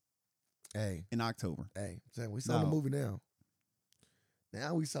this in October. Hey, we selling the movie now.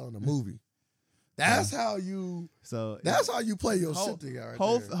 Now we selling the movie. That's how you play your shit together.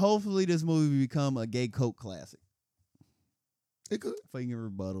 Hopefully this movie become a gay cult classic. It could. If you can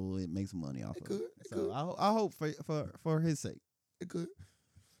rebuttal, it makes money off of it. It could. I hope for his sake. It could.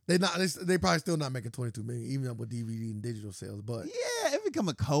 They probably still not making 22 million, even with DVD and digital sales. But yeah, it become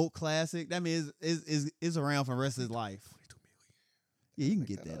a cult classic. That means is around for the rest of his life. 22 million. Yeah, you can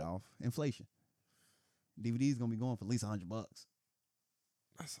get that off inflation. DVD's gonna be going for at least $100.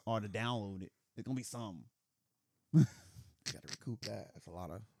 Or to download it, it's gonna be something. You gotta recoup that. That's a lot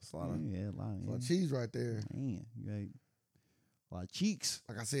of cheese right there. Man, you got a lot of cheeks.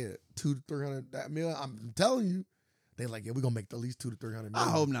 Like I said, 200 to 300 that million. I'm telling you. They like, yeah, we're gonna make at least 200 to 300 million.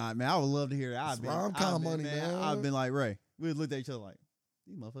 I hope not, man. I would love to hear that. That's rom-com money, man. I've been like, Ray. We looked at each other like,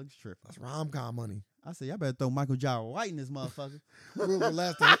 these motherfuckers tripping. That's rom-com money. I said, y'all better throw Michael J. White in this motherfucker.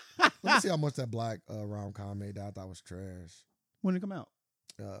 Last time, let me see how much that black rom-com made that I thought was trash. When did it come out?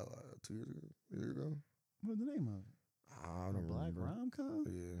 2 years ago. What's the name of it? I don't black remember. rom-com?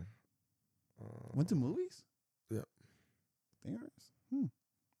 Yeah. Went to movies? Yep. There's.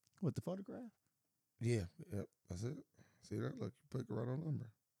 What, the photograph? Yeah. Yep. That's it. See that? Look, you put the right on number.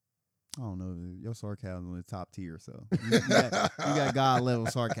 I don't know. Your sarcasm is top tier, so you got God level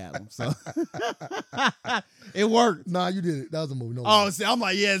sarcasm. So it worked. Nah, you did it. That was a movie. No Oh, lie. see, I'm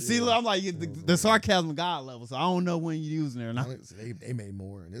like, yeah. See, Yeah. I'm like the sarcasm God level. So I don't know when you're using it or not. They made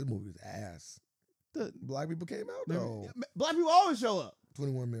more, and this movie was ass. Black people came out though. Black people always show up.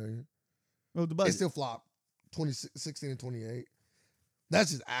 21 million. What was the It budget? still flopped. 16 and 28.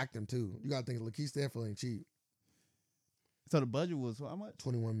 That's just acting too. You gotta think Lakeith Stanfield ain't cheap. So the budget was how much?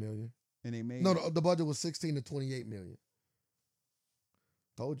 21 million. And they made No, the budget was 16 to 28 million.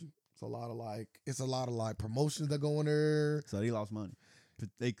 Told you. It's a lot of like promotions that go in there. So they lost money.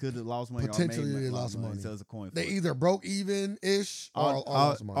 They could have lost money. Potentially or made they lost money. So it's a coin. They flip. either broke even ish or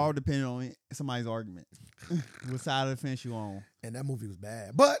lost money. All depending on somebody's argument. What side of the fence you on? And that movie was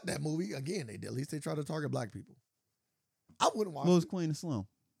bad. But that movie, again, at least they try to target black people. I wouldn't watch What was it. Queen of Slim?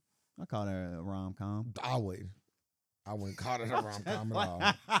 I call that a rom-com. I wouldn't call it a rom-com at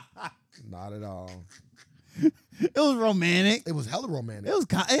all. Not at all. It was romantic. It was hella romantic.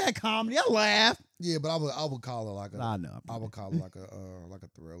 It had comedy. I laughed. Yeah, but I would call it like a I know. I would call it like a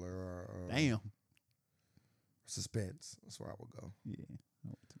thriller or Damn. suspense. That's where I would go. Yeah.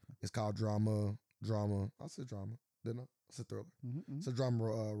 It's called drama. I said drama, didn't I? It's a thriller. Mm-hmm. It's a drama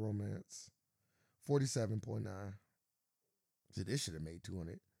romance. 47.9. See, this should have made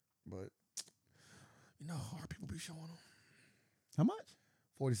 200, but you know how hard people be showing them. How much?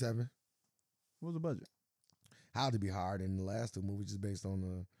 47. What was the budget? How to be hard in the last two movies, just based on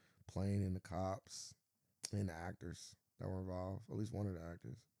the plane and the cops and the actors that were involved. At least one of the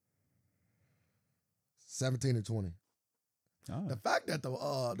actors. 17 to 20. Oh. The fact that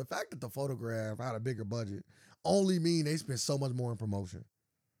the photograph had a bigger budget only mean they spent so much more in promotion.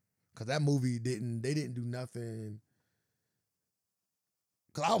 Cause that movie didn't do nothing.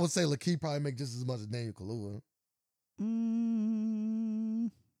 Cause I would say Lakeith probably make just as much as Daniel Kaluuya.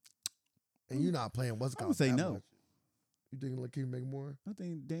 And you're not playing what's I called. would say that no. much. You think Lakeith make more? I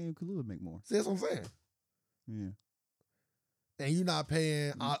think Daniel Kaluuya make more. See, that's what I'm saying. Yeah. And you're not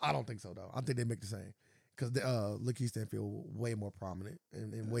paying. I don't think so though. I think they make the same. Because Lakeith Stanfield way more prominent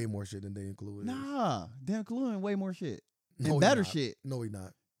and way more shit than Daniel Kaluuya. Nah, Daniel Kaluuya in way more shit. No, And better he not. shit. No, he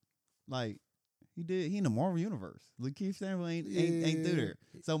not. Like he in the Marvel universe. Lakeith Stanfield ain't through there.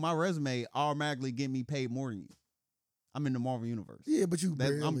 So my resume automatically get me paid more than you. I'm in the Marvel universe. Yeah, but you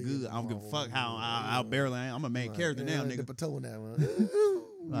barely. I'm good. I don't give a fuck how I barely am. I'm a main character now, nigga. The on that one.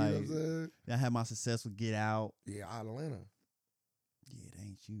 You know what I'm Like, saying? I had my success with Get Out. Yeah, out of Atlanta. Yeah, it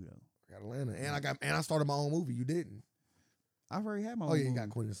ain't you though. Got Atlanta. And I started my own movie. You didn't. I've already had my Oh own yeah, you movie. got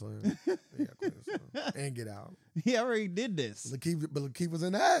Queen and Slim. You got Queen and Slim. And Get Out. He already did this. Lakeith was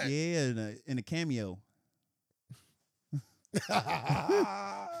in that. Yeah, in a cameo.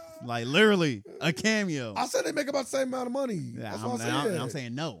 Like literally a cameo. I said they make about the same amount of money. Yeah, That's what I said. I'm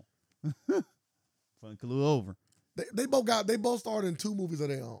saying no. Fucking Kalu over. They both starred in 2 movies of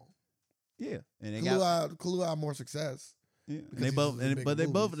their own. Yeah, and they Kalu had more success. Yeah. Because They he's both, just in big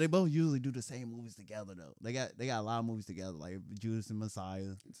movies. they both usually do the same movies together though. They got a lot of movies together, like Judas and Messiah,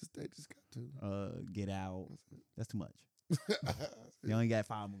 They just got 2. Get Out. That's too much. They only got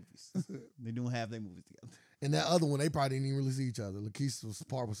 5 movies. They don't have their movies together. And that other one, they probably didn't even really see each other. Lakeith's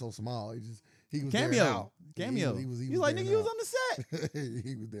part was so small. He was Cameo. there and out. Cameo. He was He's like, there nigga, and you was out. on the set.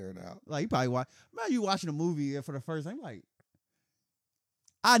 He was there and out. Like, you probably watch. Imagine you watching a movie for the first time. Like,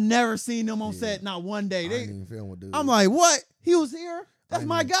 I never seen them on set, not one day. I ain't even film with dude. I'm like, what? He was here? That's ain't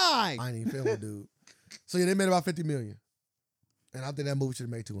my even- guy. I ain't even film with dude. So yeah, they made about 50 million. And I think that movie should have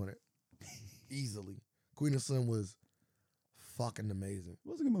made 200. Easily. Queen of Slim was fucking amazing.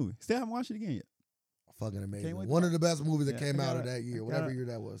 What's a good movie? Still haven't watched it again yet. Fucking amazing. wait One to- of the best movies that Yeah, came I out of gotta- that year, I whatever gotta- year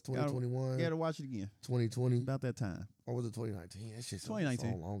that was. 2021, Gotta watch it again. 2020, About that time. or was it 2019? That shit's so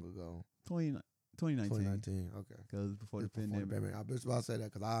 2019. long ago. 2019. 2019, okay. Because before the It's before the pandemic. pandemic. I was about to say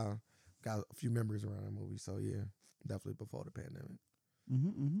that because I got a few memories around that movie. So yeah, definitely before the pandemic.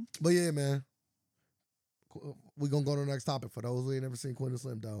 But yeah, man, we're gonna go to the next topic. For those who ain't never seen Queen and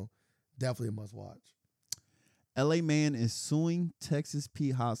Slim, though, definitely a must watch. LA man is suing Texas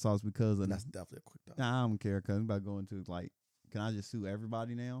Pete Hot Sauce because of That's definitely a quick topic. Nah, I don't care because I'm about to go into like, can I just sue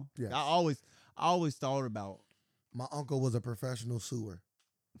everybody now? Yes. I always thought about My uncle was a professional suer.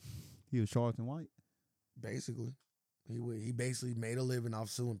 he was Charlton White. Basically, he basically made a living off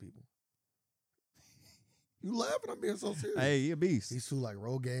suing people. You laughing? I'm being so serious. Hey, he a beast. He sued like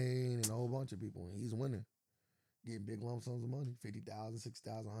Rogaine and a whole bunch of people, and he's winning, getting big lump sums of money: 50,000,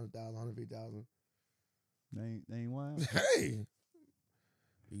 60,000, 100,000, 150,000. They ain't wild. Hey,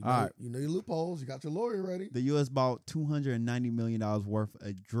 you know, All right. you know your loopholes. You got your lawyer ready. The U.S. bought $290 million worth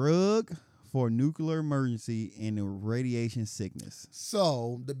of drug for nuclear emergency and radiation sickness.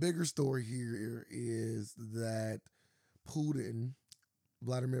 So the bigger story here is that Putin,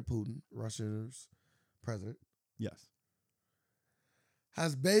 Vladimir Putin, Russia's president, Yes.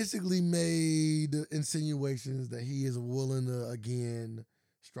 has basically made insinuations that he is willing to again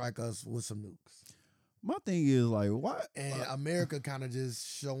strike us with some nukes. My thing is like, why? And America kind of just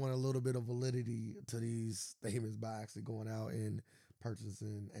showing a little bit of validity to these statements by actually going out and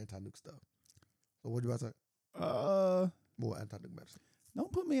purchasing anti-nuke stuff. So what you about to say? More anti-nuke medicine.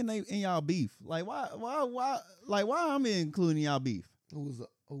 Don't put me in y'all beef. Like why I'm including y'all beef? Who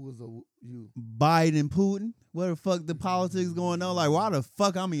was you? Biden, Putin. What the fuck the politics going on? Like why the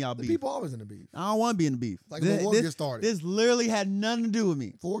fuck I'm in y'all The beef? people always in the beef. I don't want to be in the beef. Like the war gets started. This literally had nothing to do with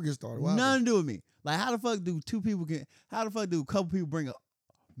me. Before it gets started. What Nothing to do with me. Like how the fuck do how the fuck do a couple people bring up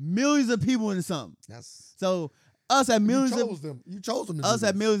millions of people into something? That's So us at millions you chose them. To us do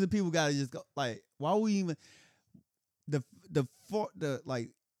at this. millions of people gotta just go like why we even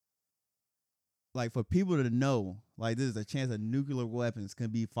like for people to know like there's a chance that nuclear weapons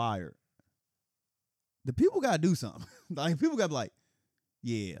can be fired. The people gotta do something. Like people gotta be like,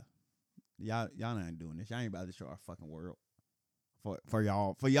 yeah, y'all not doing this. Y'all ain't about to destroy our fucking world for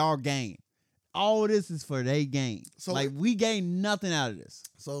y'all gain. All of this is for their gain. So like we gain nothing out of this.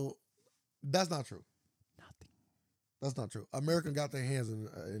 So that's not true. Nothing. That's not true. America got their hands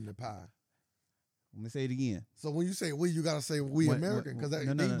in the pie. Let me say it again. So when you say we, you gotta say we American because they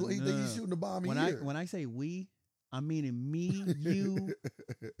shooting the bomb here. When I say we, I'm meaning me, you,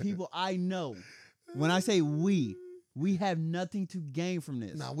 people I know. When I say we have nothing to gain from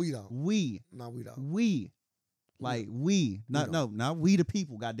this. Nah, we don't. We don't. Like we, not we the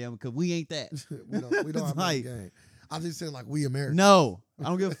people, goddamn, because we ain't that. we don't have like, game. I'm just saying like we Americans. No, I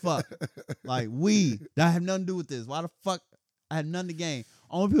don't give a fuck. Like we, that have nothing to do with this. Why the fuck I have nothing to gain?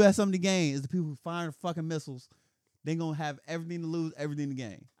 Only people that have something to gain is the people who fire fucking missiles. They gonna have everything to lose, everything to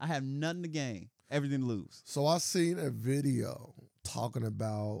gain. I have nothing to gain, everything to lose. So I seen a video talking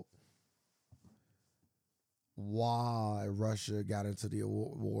about why Russia got into the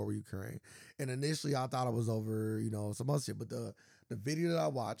war with Ukraine. And initially I thought it was over, some other shit. But the video that I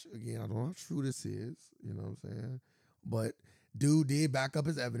watched, again, I don't know how true this is, you know what I'm saying? But dude backed up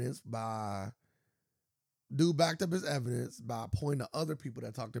his evidence by pointing to other people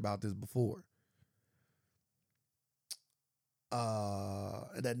that talked about this before.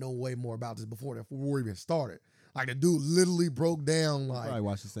 That know way more about this before the war even started. Like the dude literally broke down like. Probably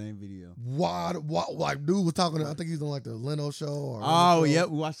watched the same video. Why? Like dude was talking. I think he's on like the Leno show. Or yep,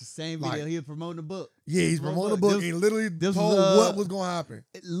 we watched the same video. Like, he was promoting the book. Yeah, he's promoting the book. He literally told what was going to happen.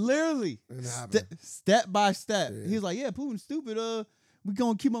 Literally, step by step. Yeah. He was like, "Yeah, Putin's stupid. We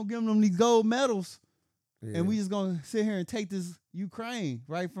gonna keep on giving them these gold medals, and we just gonna sit here and take this Ukraine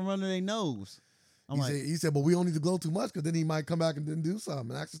right from under their nose." He said, but we don't need to glow too much because then he might come back and then do something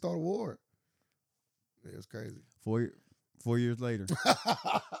and actually start a war. Yeah, it's crazy. 4 years later.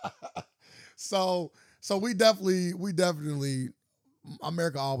 So we definitely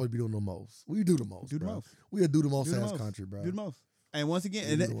America always be doing the most. We do the most. We do the most as country, bro. Do the most. And once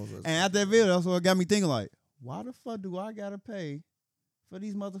again, and after that video, that's what got me thinking like, why the fuck do I gotta pay for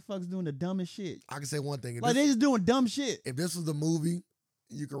these motherfuckers doing the dumbest shit? I can say one thing. Like they just doing dumb shit. If this was a movie,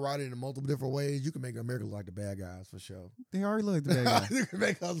 you can write it in multiple different ways. You can make America look like the bad guys for sure. They already look like the bad guys. You can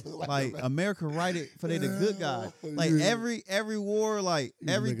make us look like America write it for they the good guys. Like every war, like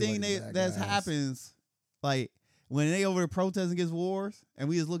everything that happens, like when they over there protesting against wars, and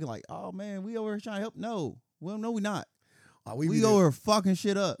we just looking like, oh man, we over here trying to help. No, well, no, we not. We over here fucking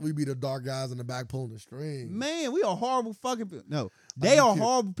shit up. We be the dark guys in the back pulling the strings. Man, we are horrible fucking people. No, they are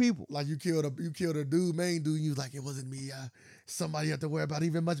horrible people. Like you killed a dude, main dude. And you was like, it wasn't me. Somebody you have to worry about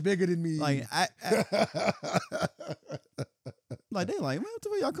even much bigger than me. Like like they like, man, what the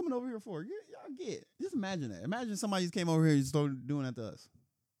fuck y'all coming over here for? Y'all get. Just imagine that. Imagine somebody just came over here and started doing that to us.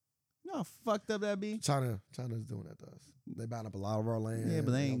 You know how fucked up that be? China's doing that to us. They buying up a lot of our land. Yeah,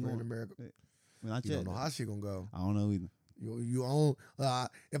 but they ain't going in America. You don't know how shit gonna go. I don't know either. You own.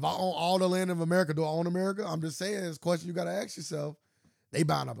 If I own all the land of America, do I own America? I'm just saying, it's a question you got to ask yourself. They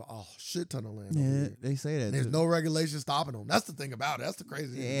buying up a shit ton of land. Yeah, they say that. There's no regulation stopping them. That's the thing about it. That's the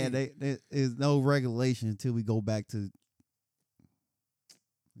crazy thing. Yeah, there's no regulation until we go back to.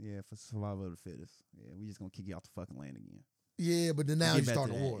 Yeah, for survival of the fittest. Yeah, we just gonna kick you off the fucking land again. Yeah, but then now you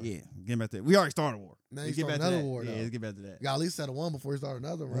start a war. Yeah, get back to that. We already started a war. Now you start another war. Yeah, let's get back to that. You got at least settle one before you start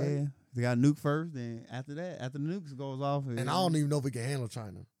another, right? Yeah, they got a nuke first. Then after that, after the nukes goes off, and I don't even know if we can handle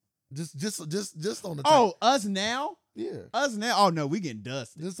China. Just on the. Oh, us now? Yeah. Us now, oh no, we getting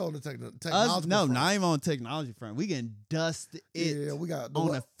dusted. Just on the technological Us, no, front. not even on the technology front. We getting dusted. Yeah, we got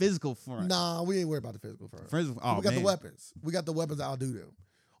on the physical front. Nah, we ain't worried about the physical front. Oh, we got the weapons. We got the weapons that'll do them.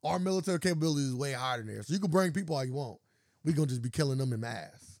 Our military capability is way higher than theirs. So you can bring people all you want. We gonna just be killing them in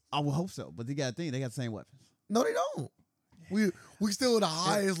mass. I would hope so, but they got to think they got the same weapons. No, they don't. We still at the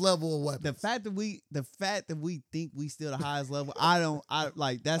highest level of weapons. The fact that we think we still the highest level, I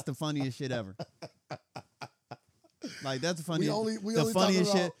like that's the funniest shit ever. Like that's the funniest.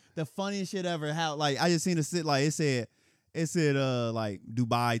 The funniest shit ever. How like I just seen a sit like it said like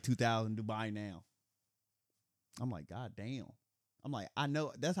Dubai 2000 Dubai now. I'm like, God damn. I'm like, I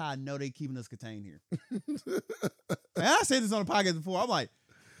know that's how I know they keeping us contained here. And I said this on the podcast before. I'm like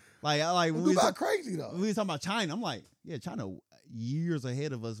we got crazy though. We was talking about China. I'm like, yeah, China years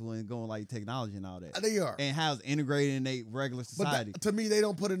ahead of us when going like technology and all that. They are. And how it's integrated in their regular society. But to me, they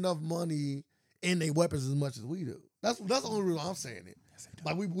don't put enough money in their weapons as much as we do. That's the only reason I'm saying it. Yes,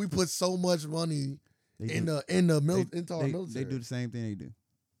 like we put so much money into our military. They do the same thing they do.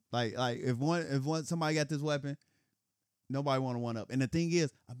 Like if somebody got this weapon, nobody want to one up. And the thing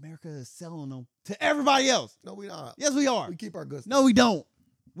is, America is selling them to everybody else. No, we not. Yes, we are. We keep our good stuff. No, we don't.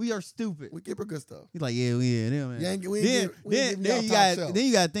 We are stupid. We keep our good stuff. He's like, yeah, man. Then you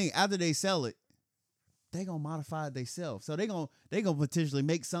got to think after they sell it, they gonna modify it themselves. So they gonna potentially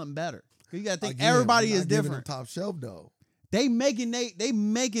make something better. You got to think everybody is different. Top shelf though. They making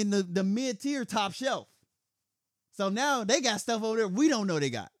the mid tier top shelf. So now they got stuff over there we don't know they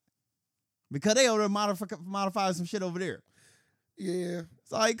got because they over there modify some shit over there. Yeah.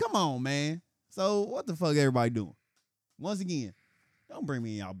 So like, come on, man. So what the fuck everybody doing? Once again, don't bring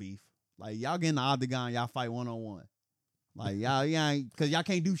me in y'all beef. Like y'all get in the octagon, y'all fight 1-on-1. Like y'all ain't because y'all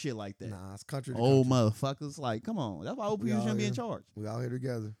can't do shit like that. Nah, it's country. Old motherfuckers. Like, come on. That's why old people shouldn't be in charge. We all here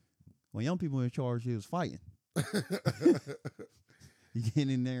together. When young people were in charge, he was fighting. You get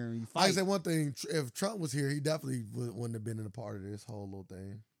in there and you fight. I say one thing: if Trump was here, he definitely wouldn't have been in a part of this whole little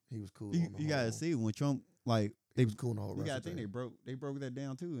thing. He was cool. You gotta see when Trump he was cool in the whole. You gotta think they broke that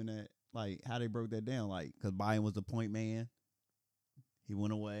down too, and that like how they broke that down, like because Biden was the point man. He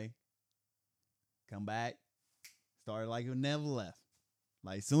went away, come back, started like he was never left.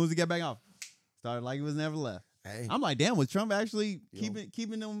 Like as soon as he got back off, started like he was never left. Hey. I'm like, damn, was Trump actually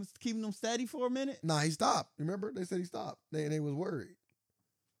keeping them steady for a minute? Nah, he stopped. Remember, they said he stopped. They was worried.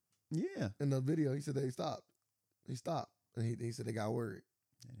 Yeah. In the video, he said they stopped. He stopped, and he said they got worried.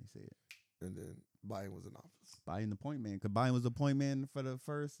 And he said, and then Biden was in office. Biden the point man, because Biden was the point man for the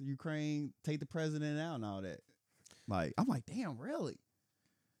first Ukraine take the president out and all that. Like, I'm like, damn, really?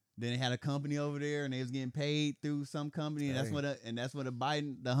 Then they had a company over there, and they was getting paid through some company, and that's what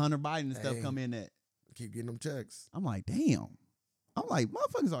the Hunter Biden and stuff come in at. Keep getting them checks. I'm like, damn. I'm like,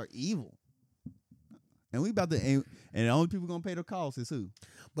 motherfuckers are evil. And we about to, and the only people gonna pay the cost is who?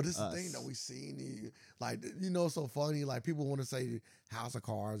 But it's the thing that we seen, like, it's so funny. Like, people want to say House of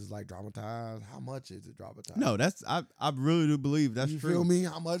Cards is like dramatized. How much is it dramatized? No, I really do believe that's true. You feel me?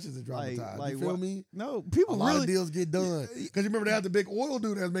 How much is it dramatized? Like you feel me? No, people a lot of deals get done because you remember they had the big oil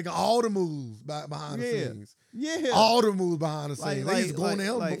dude that was making all the moves behind the scenes. Yeah, all the moves behind the scenes. They just going to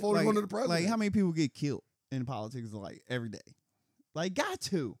him before they go to the president. Like, how many people get killed in politics like every day? Like, got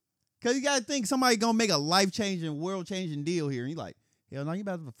to. Because you got to think somebody going to make a life-changing, world-changing deal here. And you're like, hell no, you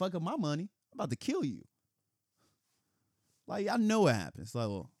about to fuck up my money. I'm about to kill you. Like, I know what happens. Like,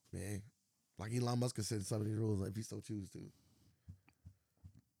 well, man, like Elon Musk could send some of these rules if he so choose to.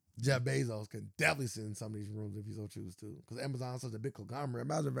 Jeff Bezos can definitely send some of these rules if he so choose to. Because Amazon's such a big conglomerate.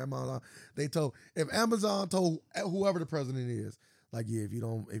 Imagine if Amazon told whoever the president is, like, yeah, if you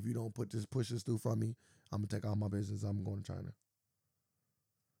don't push this through from me, I'm gonna take all my business. I'm going to China.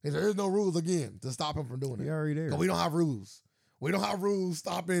 And there is no rules again to stop him from doing it. You're already there. But we don't have rules. We don't have rules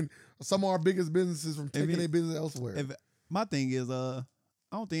stopping some of our biggest businesses from taking their business elsewhere. My thing is, I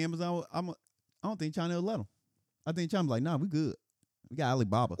don't think Amazon. I don't think China will let them. I think China's like, nah, we good. We got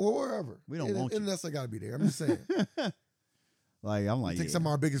Alibaba or wherever. We don't want you. Unless they got to be there. I'm just saying. Like, I'm like, take some of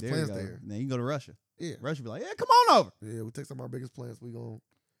our biggest plants there. Then you can go to Russia. Yeah, Russia be like, yeah, come on over. Yeah, we take some of our biggest plants. We gonna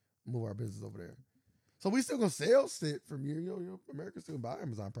move our business over there. So we still gonna sell shit from you. You know, America still buy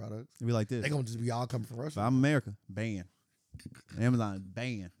Amazon products. It be like this. They gonna just be all coming from Russia. If I'm America, ban. Amazon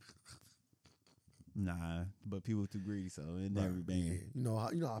ban. Nah, but people too greedy, so it never be banned. Yeah.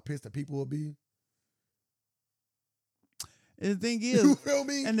 You know how pissed the people will be. And the thing is, you feel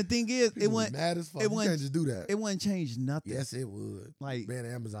me? And the thing is, people it went mad as fuck. You can't just do that. It wouldn't change nothing. Yes, it would. Like, man,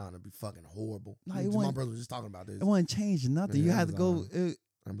 Amazon would be fucking horrible. Like, my brother was just talking about this. It wouldn't change nothing. Man, you have to go.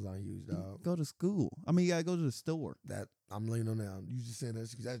 Amazon huge, dog. Go to school. I mean, you gotta go to the store. That I'm leaning on now. You just saying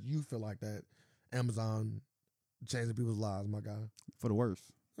that you feel like that. Amazon changing people's lives, my guy. For the worse.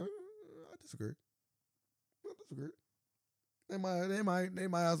 I disagree. They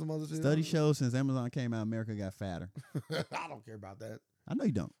might have some other shit. Study shows since Amazon came out, America got fatter. I don't care about that. I know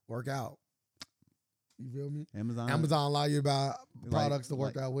you don't. Work out. You feel me? Amazon allow you to buy products to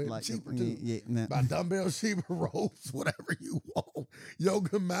work out with. Cheaper too. Nah. Buy dumbbells, cheaper ropes, whatever you want.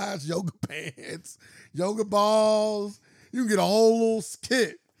 Yoga mats, yoga pants, yoga balls. You can get a whole little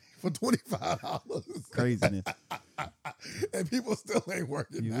kit for $25. Craziness. And people still ain't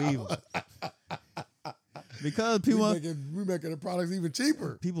working You now. evil. Because people we making the products even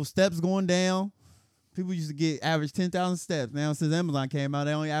cheaper. People's steps going down. People used to get average 10,000 steps. Now since Amazon came out,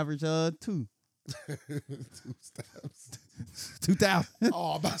 they only average 2. 2 steps. 2,000.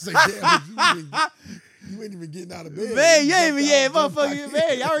 Oh, I'm about to say, damn, you ain't even getting out of bed. Man, you ain't even, motherfucker,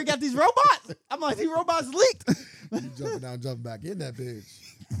 man. Y'all already got these robots. I'm like, these robots leaked. You jumping down, jumping back in that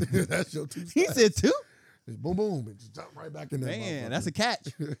bitch. That's your 2 steps. He said 2? Just boom, boom, and just jump right back in there. Man, that's a catch.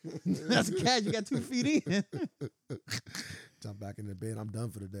 That's a catch. You got 2 feet in. Jump back in the bed. I'm done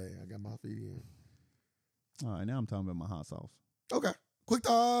for the day. I got my feet in. All right, now I'm talking about my hot sauce. Okay. Quick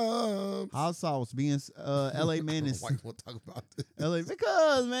time. Hot sauce being LA man is Why you want to talk about this? LA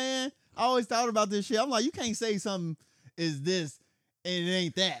because man, I always thought about this shit. I'm like, you can't say something is this and it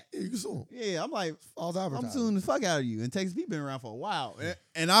ain't that. Yeah, you can sue 'em. Yeah, I'm like, False I'm advertising. suing the fuck out of you. And Texas Pete been around for a while,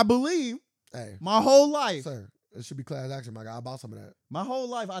 and I believe Hey, my whole life, sir, it should be class action, my guy. I bought some of that. my whole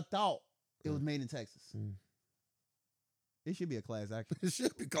life, I thought it was made in Texas. Mm. It should be a class action. It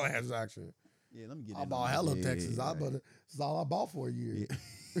should be class action. Yeah, let me get. I bought hella yeah, Texas. yeah, This is all I bought for a year.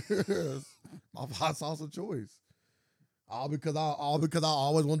 Yeah. My hot sauce of choice. All because I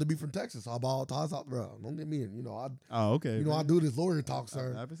always wanted to be from Texas. So I bought hot sauce, bro. Don't get me in. Oh, okay. I do this lawyer talk,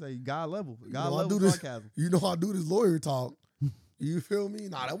 sir. I would say God level. You God know, I level do this- sarcasm. I do this lawyer talk. You feel me?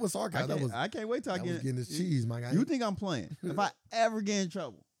 Nah, that was sarcasm. I can't wait till I That was get getting this cheese, my guy. You think I'm playing? If I ever get in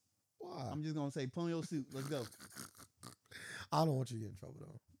trouble, Why? I'm just gonna say, "Pull your suit, let's go." I don't want you to get in trouble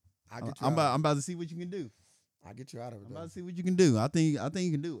though. I'm about to see what you can do. I get you out of it. I'm Though. about to see what you can do. I think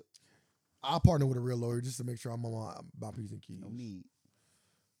you can do it. I'll partner with a real lawyer just to make sure I'm on my P's and Q's. No need.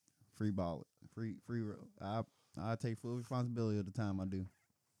 Free ball it. Free. I take full responsibility of the time I do.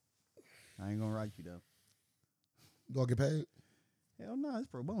 I ain't gonna write you though. Do I get paid? Hell no, it's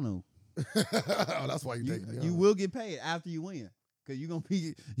pro bono. Oh, that's why you take me. You will get paid after you win, cause you're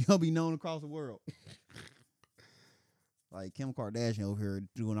gonna be known across the world. Like Kim Kardashian over here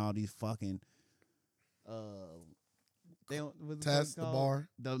doing all these fucking they don't Test the bar.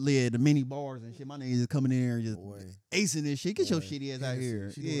 The mini bars and shit. My nigga just coming in there and just Boy. acing this shit. Get your Boy. shitty ass out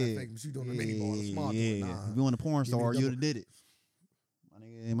here. She doing that fake. She doing the mini bar. The small yeah. joint. Nah. If you want a porn Give me star, double- you'd have did it.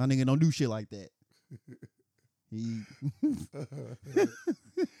 My nigga don't do shit like that. He At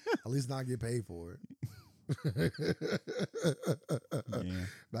least not get paid for it. yeah.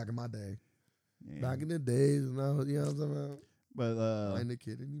 Back in my day. Yeah. Back in the days, you know what I'm talking about? But I ain't a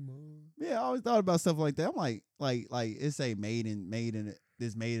kid anymore. yeah, I always thought about stuff like that. I'm like it say made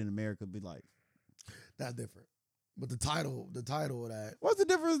in America be like, That's different. But the title of that. what's the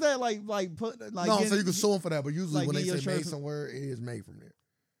difference that like put like No, getting- so you can sue them for that, but usually like when they getting say your made shirt- somewhere, it is made from there.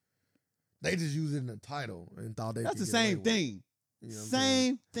 They just use it in the title and thought they that's the could get away same with it. thing. You know what I'm saying?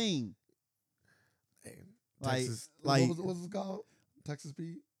 Same thing. Damn. Like- Texas, like- what was it called? Texas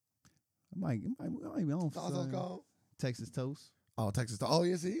Pete? I might be on That's what it's called? Texas toast. Oh, Texas Toast. Oh,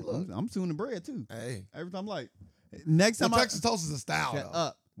 yeah, see, look. I'm suing the bread too. Hey. Every time, like next Well, time Texas Toast is a style, shut though.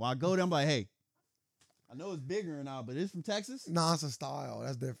 up. When I go there, I'm like, hey, I know it's bigger and all, but it's from Texas. Nah, it's a style.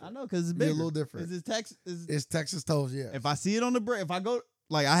 That's different. I know because it's Yeah, a bigger. little different. Is it Texas? It's Texas Toast, yeah. If I see it on the bread, if I go,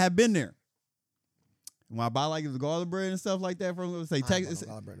 like I have been there. When I buy like the garlic bread and stuff like that from, it say Texas,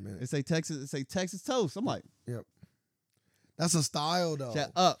 it say Texas toast. I'm like, Yep. That's a style, though.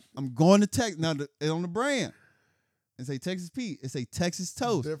 shut up. I'm going to Texas now. It's on the brand. It say Texas Pete. It say Texas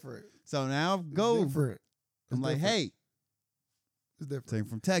toast. It's different. So now I go. It's different. I'm It's like, different. hey, It's different. take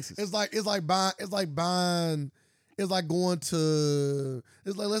from Texas. It's like going to,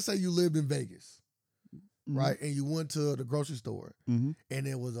 it's like, let's say you lived in Vegas, right? And you went to the grocery store Mm-hmm. and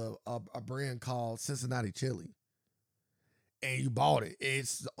there was a brand called Cincinnati chili. And you bought it.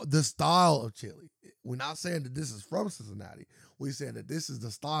 It's the style of chili. We're not saying that this is from Cincinnati. We're saying that this is the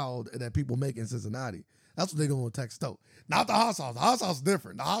style that people make in Cincinnati. That's what they're doing with Texas Toast. Not the hot sauce. The hot sauce is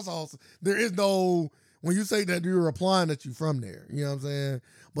different. The hot sauce, there is no, when you say that you're applying that you're from there, you know what I'm saying?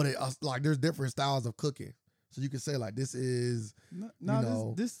 But like there's different styles of cooking. So you can say like this is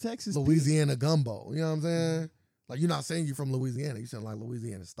this Texas Louisiana gumbo. You know what I'm saying? Like you're not saying you're from Louisiana. You're saying like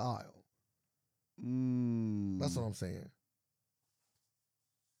Louisiana style. That's what I'm saying.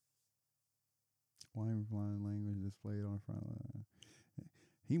 Wine flying language displayed on the front line.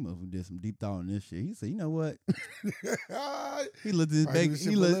 He must have did some deep thought on this shit. He said, "You know what?" He looked at his bank.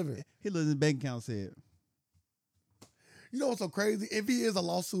 He looked at his bank account. And said, "You know what's so crazy? If he is a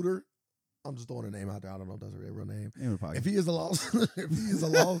lawsuiter, I'm just throwing a name out there. I don't know if that's a real name. If he is a if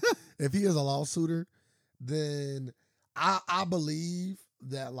he is a lawsuiter, then I believe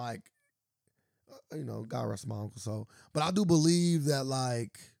that like, God rest my uncle soul. But I do believe that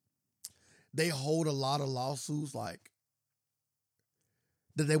like they hold a lot of lawsuits like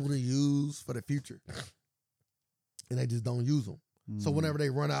that they want to use for the future, and they just don't use them. So whenever they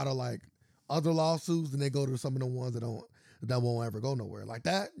run out of like other lawsuits, then they go to some of the ones that won't ever go nowhere. Like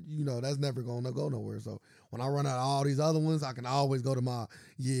that, that's never gonna go nowhere. So when I run out of all these other ones, I can always go to I'm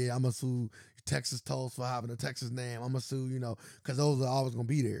gonna sue Texas Toast for having a Texas name. I'm gonna sue, because those are always gonna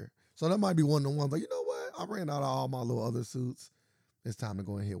be there. So that might be one of the ones. Like, you know what? I ran out of all my little other suits. It's time to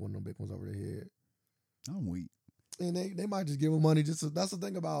go and hit one of them big ones over the head. I'm weak. And they might just give them money. That's the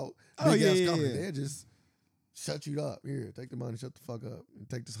thing about big ass companies. They just shut you up. Here, take the money, shut the fuck up, and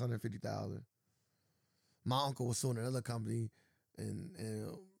take this $150,000. My uncle was suing another company, and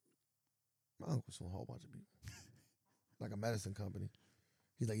my uncle was suing a whole bunch of people, like a medicine company.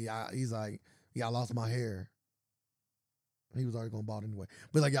 He's like, I lost my hair. He was already gonna bought anyway,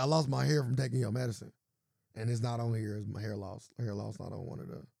 but like, I lost my hair from taking your medicine, and it's not on here. It's my hair loss. Hair loss not on one of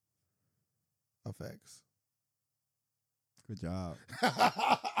the effects. Good job.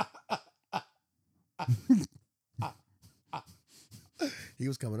 He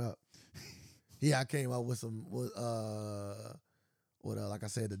was coming up. I came up with some like I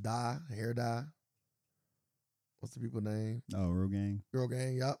said, the dye, hair dye. What's the people's name? Oh, Rogaine.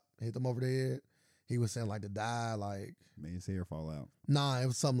 Rogaine, yep. Hit them over the head. He was saying like the dye like made his hair fall out. Nah, it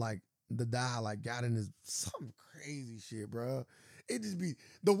was something like the dye like got in his some crazy shit, bro. It just be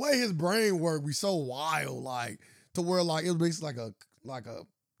the way his brain worked be so wild, like to where like it was basically like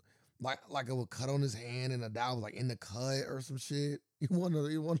it would cut on his hand and the dye was like in the cut or some shit. He won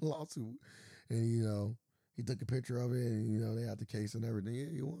a lawsuit, and he took a picture of it, and they had the case and everything. Yeah,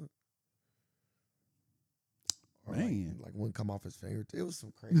 he won. Or man, like wouldn't come off his finger. It was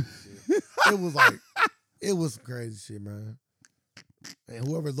some crazy shit. It was some crazy shit, man. And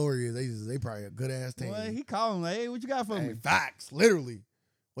whoever lawyer is, they probably a good ass team. Well, he called him like, "Hey, what you got for me?" Facts, literally.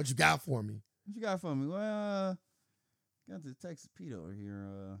 What you got for me? What you got for me? Well, got the Texas Pete over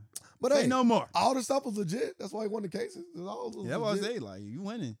here. But hey, no more. All the stuff was legit. That's why he won the cases. All was that's what I say. Like, you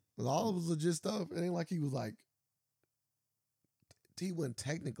winning. All was legit stuff. It ain't like he was like he went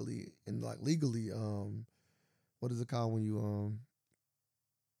technically and like legally. What is it called when you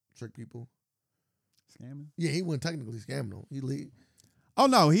trick people? Scamming? Yeah, he wasn't technically scamming them. Oh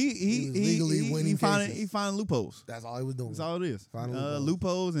no, he legally winning cases. He finding loopholes. That's all he was doing. That's all it is.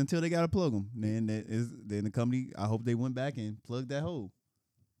 Loopholes until they gotta plug them. Then the company. I hope they went back and plugged that hole.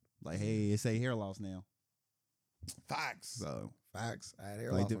 Like, hey, it say hair loss now. Facts. So facts. I had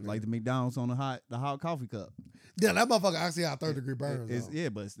hair like loss the McDonald's on the hot coffee cup. Yeah, that motherfucker actually had 3rd-degree burns. Yeah,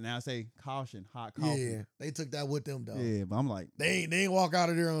 but it's now say caution, hot coffee. Yeah, they took that with them though. Yeah, but I'm like, they ain't walk out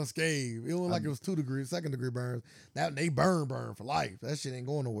of there unscathed. It wasn't like it was 2-degree burns. That they burn for life. That shit ain't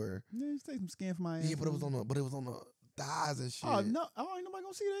going nowhere. Yeah, just take some skin from my ass. Yeah, but it was on the thighs and shit. Oh no, ain't nobody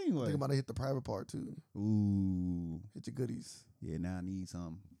gonna see that anyway. Think about to hit the private part too. Ooh, hit your goodies. Yeah, now I need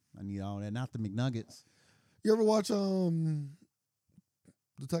some. I need all that, not the McNuggets. You ever watch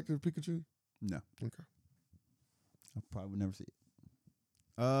Detective Pikachu? No. Okay. I probably would never see it.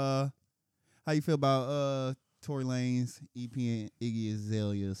 How you feel about Tory Lanez, EP, and Iggy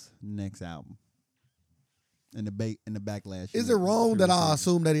Azalea's next album? And the backlash. Is it wrong that I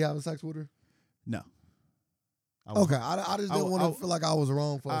assume that he having sex with her? No. Okay, I just didn't want to feel like I was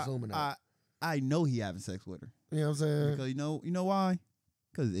wrong for assuming that. I know he having sex with her. You know what I'm saying? Because you know why?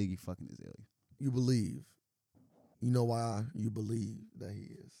 Because Iggy fucking Azalea. You believe. You know why you believe that he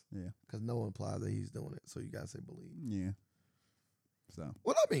is. Yeah. Because no one implies that he's doing it. So you got to say believe. Yeah. So.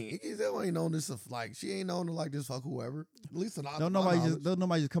 Well, I mean, Iggy Azalea ain't known this like, she ain't known to like this fuck whoever. At least not. Don't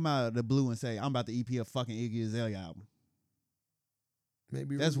nobody just come out of the blue and say, I'm about to EP a fucking Iggy Azalea album.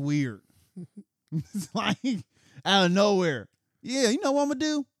 Maybe. That's weird. It's like out of nowhere. Yeah, you know what I'm going to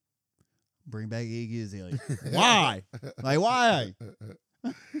do? Bring back Iggy Azalea. Why? Like, why?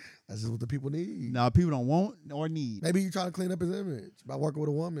 That's just what the people need. No, people don't want or need. Maybe you trying to clean up his image by working with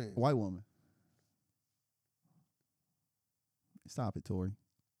a woman. White woman. Stop it, Tory.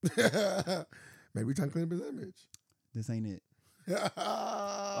 Maybe you trying to clean up his image. This ain't it.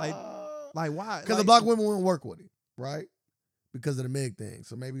 like why? Because the black women won't work with him, right? Because of the Meg thing.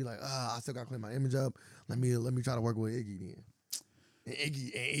 So maybe like, I still got to clean my image up. Let me try to work with Iggy then. And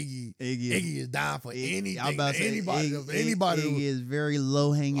Iggy Iggy is down for anything. I'm about to say, Anybody. Iggy is very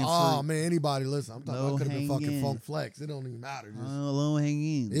low hanging fruit. Oh man, anybody. Listen, I'm talking about could have been fucking Low-hanging. Funk Flex. It don't even matter. Just, Low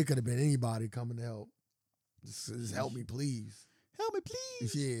hanging. it could have been anybody coming to help. Just help me, please. Help me,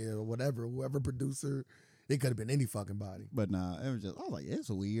 please. Yeah, or whatever. Whoever producer. It could have been any fucking body. But nah, it was just. I was like, it's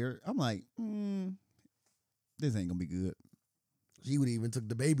weird. I'm like, this ain't gonna be good. She would even took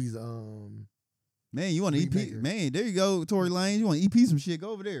the baby's Man, you want to EP? Remaker. Man, there you go, Tory Lanez. You want to EP some shit? Go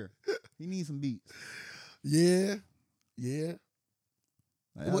over there. He needs some beats. Yeah.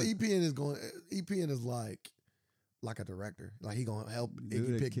 Like, Well, EPN is like a director. Like he gonna help Dude,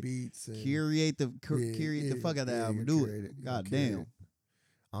 Iggy pick beats and curate the fuck out of the album. Do curate it. He God gonna curate damn. it.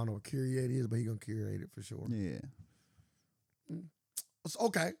 I don't know what curate is, but he gonna curate it for sure. Yeah.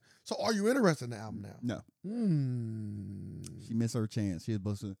 Okay. So are you interested in the album now? No. She missed her chance. She was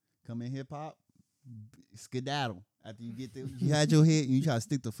supposed to come in hip hop, skedaddle after you get there. You had your hit and you try to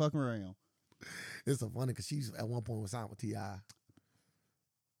stick the fuck around. It's so funny because she's at one point was signed with T.I.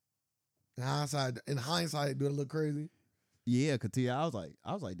 In hindsight, do it look crazy? Yeah, cause T.I. I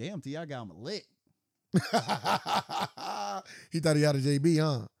was like, damn, T.I. got him a lick. He thought he had a JB,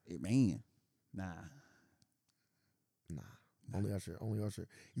 huh? Hey, man, nah. Only Usher.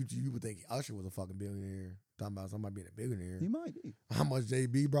 You would think Usher was a fucking billionaire. Talking about somebody being a billionaire. He might be. How much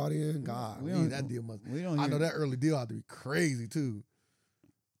JB brought in? God, that deal must. We don't I know hear- that early deal had to be crazy too.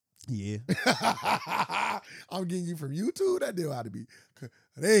 Yeah. I'm getting you from YouTube. That deal had to be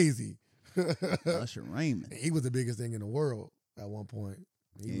crazy. Usher Raymond. He was the biggest thing in the world at one point.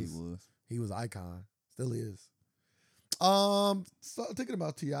 He was. He was icon. Still is. So thinking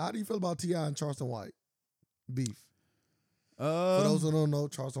about T.I., how do you feel about T.I. and Charleston White beef? For those who don't know,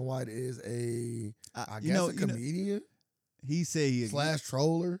 Charleston White is I guess a comedian. He said he /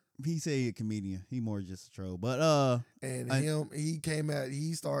 troller. He said he a comedian. He more just a troll. But he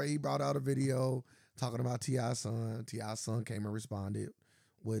brought out a video talking about T.I.'s son. T.I.'s son came and responded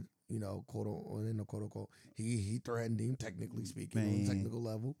with, quote unquote, he threatened him, technically speaking, on a technical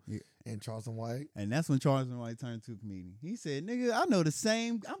level. Yeah. And Charleston White. And that's when Charleston White turned to a comedian. He said, nigga, I know the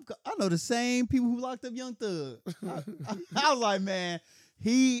same people who locked up Young Thug. I was like, man,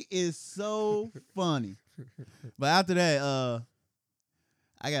 he is so funny. But after that,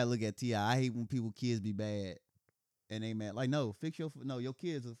 I gotta look at T.I. I hate when kids be bad and they mad. Like, no, your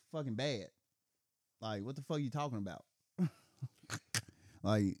kids are fucking bad. Like, what the fuck you talking about?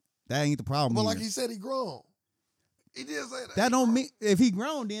 Like, that ain't the problem. But here. like he said, he grown. He did say that. That don't mean if he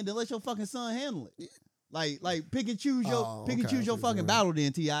grown, then let your fucking son handle it. Like pick and choose your fucking battle.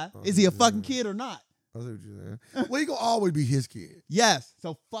 Then T.I. Is he a fucking kid or not? I see what you're saying. Well, he gonna always be his kid. Yes.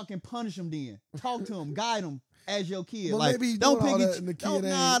 So fucking punish him then. Talk to him, guide him as your kid. Well, like maybe he don't doing pick all that and the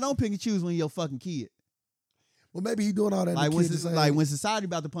kid don't pick and choose when you're your fucking kid. Well, maybe he doing all that. Like when society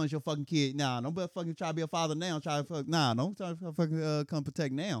about to punish your fucking kid. Nah, don't fucking try to be a father now. Don't try to fucking come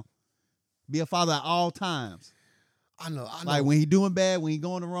protect now. Be a father at all times. I know. Like when he doing bad, when he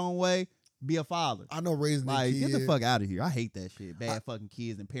going the wrong way, be a father. I know raising a kid. Get the fuck out of here. I hate that shit. Bad fucking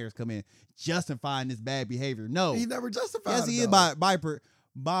kids and parents come in justifying this bad behavior. No. He never justified yes, it. He is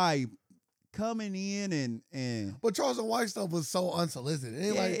by coming in and But Charleston White stuff was so unsolicited.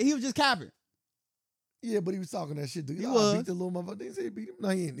 He was just capping. Yeah, but he was talking that shit. Dude, he was. Beat the little motherfucker. They say he beat him. No,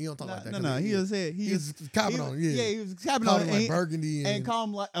 he don't talk like that. No. He just said he was capping on him. Yeah, he was capping on him like Burgundy and call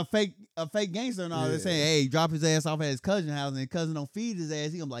him like a fake gangster and all. They're saying, hey, drop his ass off at his cousin's house and his cousin don't feed his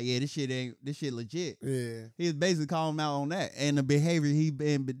ass. He gonna be like, yeah, this shit legit. Yeah, he was basically calling him out on that and the behavior he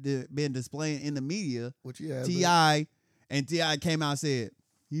been displaying in the media. Which he has. T.I. came out and said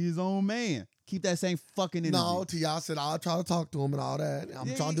he's his own man. Keep that same fucking energy. No, T.I. said I'll try to talk to him and all that.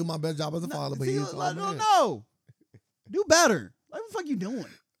 I'm trying to do my best job as a father, but he's like, no. Do better. Like, what the fuck you doing?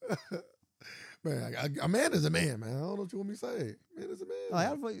 Man, a man is a man, man. I don't know what you want me to say. Man is a man.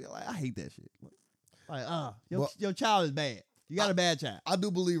 Like, I hate that shit. Like, your child is bad. You got a bad child. I do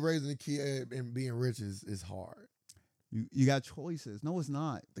believe raising a kid and being rich is hard. You got choices. No, it's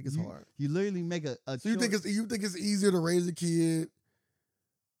not. I think it's hard. You literally make a so you think it's easier to raise a kid?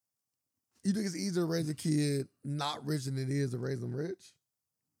 You think it's easier to raise a kid not rich than it is to raise them rich?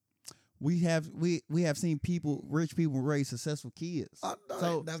 We have seen rich people raise successful kids.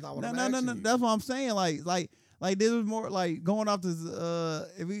 So that's not what I'm asking. No. That's what I'm saying. Like this was more like going off this.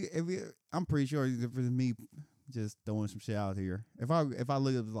 I'm pretty sure if it's me just throwing some shit out here. If I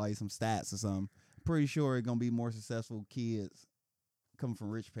look at like some stats or something, I'm pretty sure it's gonna be more successful kids coming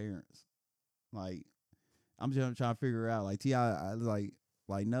from rich parents. Like I'm just trying to figure out. Like T.I.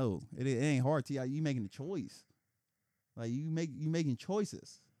 Like no, it ain't hard. T.I. You making a choice. Like you making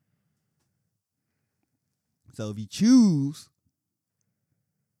choices. So if you choose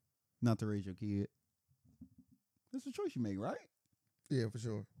not to raise your kid. That's a choice you make, right? Yeah, for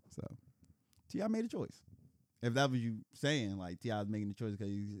sure. So, T.I. made a choice. If that was you saying, like, T.I. was making the choice because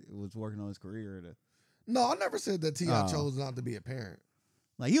he was working on his career. No, I never said that T.I. chose not to be a parent.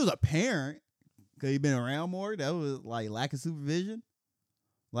 Like, he was a parent because he been around more. That was, like, lack of supervision.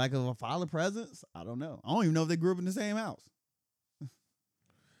 Lack of a father presence. I don't know. I don't even know if they grew up in the same house.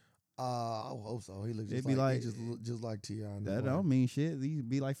 I hope so. He looks just be like, just like T.I. That don't mean shit. He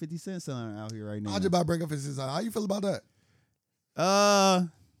be like 50 Cent son out here right now. I just about to bring up his side. How you feel about that?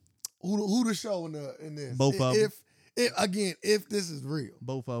 Who the show in this? Both of them. If this is real.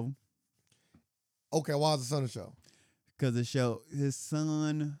 Both of them. Okay, why is the son the show? Because the show, his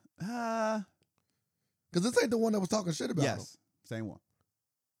son, because this ain't the one that was talking shit about him. Yes, same one.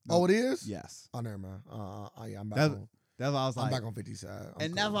 Oh, it is? Yes. Oh, never mind. Yeah, I'm back on. That's why I was like, I'm back on 50 side.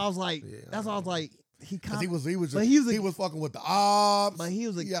 that's why I was like, he was fucking with the ops. But he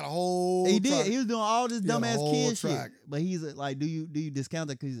had a whole. He did. He was doing all this dumbass kid track. shit. But he's like, do you discount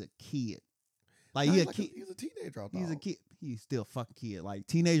that because he's a kid? Like he's a kid. He's a teenager. He's a kid. He's still a fucking kid. Like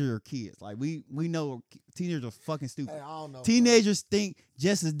teenagers are kids. Like we know teenagers are fucking stupid. Hey, I don't know. Teenagers think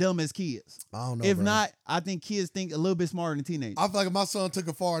just as dumb as kids. I don't know. If bro. not, I think kids think a little bit smarter than teenagers. I feel like if my son took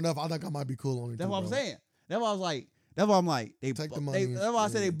it far enough, I think I might be cool on it. That's too, what I'm bro. saying. That's why I was like. That's why I'm like. Take the money. That's why I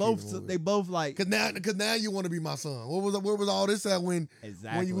said they both like. Cause now you want to be my son. Where was all this at when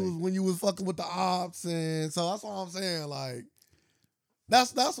you was fucking with the ops, and so that's what I'm saying. Like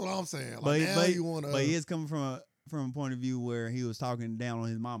that's what I'm saying. Like but you want to. But he is coming from a point of view where he was talking down on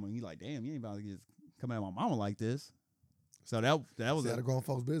his mama, and he's like, damn, you ain't about to just come at my mama like this. So that was a grown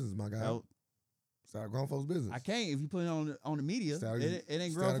folks business, my guy. It's not a grown folks business. I can't if you put it on the media. It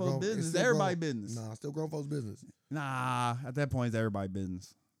ain't grown folks business. It's everybody everybody's business. Nah, still grown folks business. Nah, at that point it's everybody's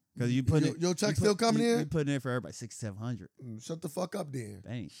business. Because you put your check still coming in. You putting in for everybody $600-700. Shut the fuck up, then.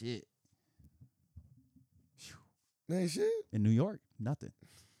 That ain't shit. That ain't shit. In New York, nothing.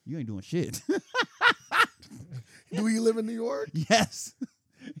 You ain't doing shit. Do you live in New York? Yes.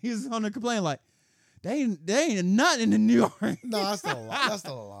 He's on the complaint like, they ain't nothing in New York. No, that's still a lot.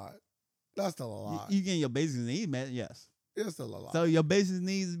 That's still a lot. You getting your basic needs met? Yes. It's still a lot. So your basic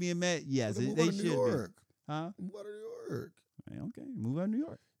needs is being met? Yes. They should be. Huh? Move out of New York. Okay, move out of New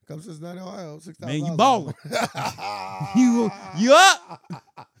York. Come to Cincinnati, Ohio. 6,000. Man, you balling. you up?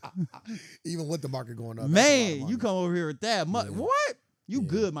 Even with the market going up. Man, you come over here with that. Yeah. What? You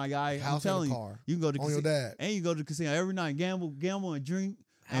good, my guy. House I'm telling car. you. You can go to on your dad. And you go to the casino every night, gamble and drink.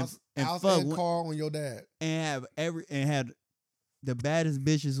 House fuck and car on your dad. And have the baddest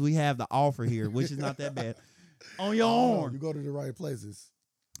bitches we have to offer here, which is not that bad. On your own. You go to the right places.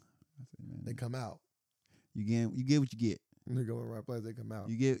 They come out. You get what you get. They go to the right place, they come out.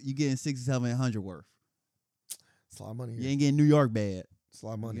 You getting $6,700 worth. It's a lot of money here. You ain't getting New York bad. It's a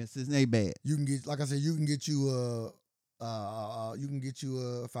lot of money. You get Cincinnati bad. You can get, like I said, you can get you a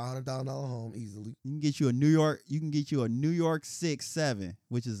 $500,000 home easily. You can get you a New York 6-7,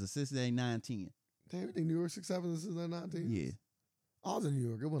 which is a Cincinnati 9-10. Damn, you think New York 6-7 is Cincinnati 9-10? Yeah. I was in New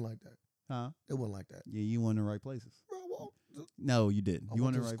York. It wasn't like that. Huh? It wasn't like that. Yeah, you went in the right places. Bro, no, you didn't. You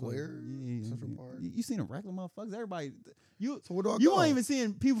went in the right Square, places. Central Park. You seen the regular motherfuckers. Everybody. So where do I You go? weren't even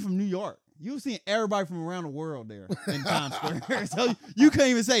seeing people from New York. You were seeing everybody from around the world there in Times Square. So you couldn't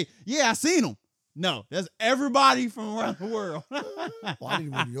even say, yeah, I seen them. No, that's everybody from around the world. Well, I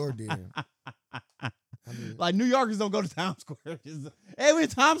didn't go to New York then. Like New Yorkers don't go to Times Square. Hey, we in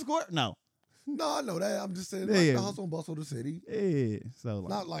Times Square? No. No, I know that. I'm just saying, Yeah. the hustle and bustle of the city. Yeah. So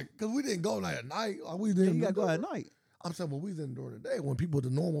not like, because we didn't go like at night. Like, we yeah, didn't. you got to go at night. I'm saying when we was in during the day, when the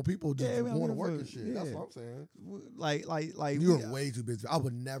normal people just want to work and shit. Yeah. That's what I'm saying. Like You're way too busy. I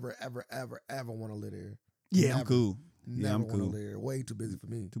would never, ever, ever, ever want to live there. Yeah, never. I'm cool. Never Yeah, I'm want to cool. live there. Way too busy for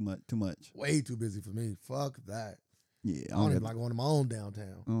me. Too much. Way too busy for me. Fuck that. Yeah, I don't even like going to my own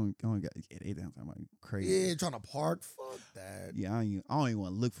downtown. I don't got they downtown like crazy. Yeah, trying to park. Fuck that. Yeah, I don't even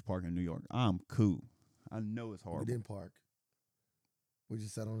want to look for parking in New York. I'm cool. I know it's hard. We didn't park. We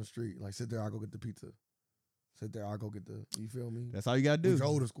just sat on the street. Like, sit there, I'll go get the pizza. Sit there, I'll go get the, you feel me? That's all you got to do. We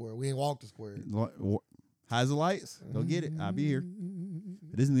drove the square. We ain't walked the square. Highs the lights. Go get it. I'll be here.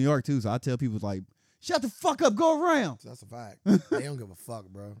 This is New York, too, so I tell people, like, shut the fuck up. Go around. That's a fact. They don't give a fuck,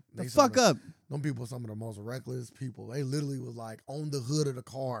 bro. The fuck up. Them people are some of the most reckless people. They literally was, like, on the hood of the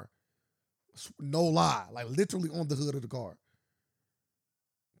car. No lie. Like, literally on the hood of the car.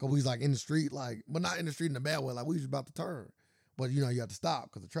 Because we was, like, in the street, like, but not in the street in a bad way. Like, we was about to turn. But, you know, you have to stop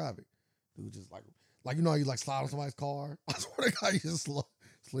because of traffic. Dude was just, like, you know how you, like, slide on somebody's car? I swear to God, you just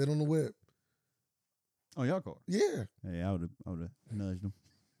slid on the whip. Oh, y'all car? Yeah. Hey, I would have nudged him.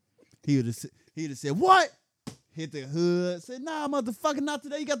 He would have said, what? hit the hood. Said, nah, motherfucker, not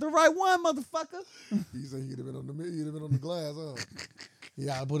today. You got the right one, motherfucker. He said he'd have been on the glass, huh? He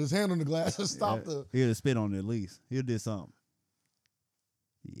gotta put his hand on the glass and stop the. He'd have spit on it at least. He'll do something.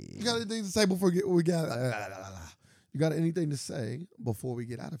 Yeah. You got anything to say before we get? You got anything to say before we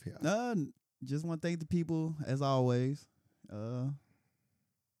get out of here? Just want to thank the people as always. And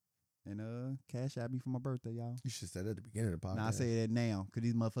cash at me for my birthday, y'all. You should say that at the beginning of the podcast. Nah, I say that now because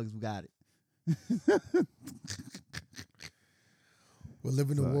these motherfuckers got it. We're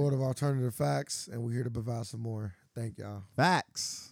living in a world of alternative facts, and we're here to provide some more. Thank y'all. Facts.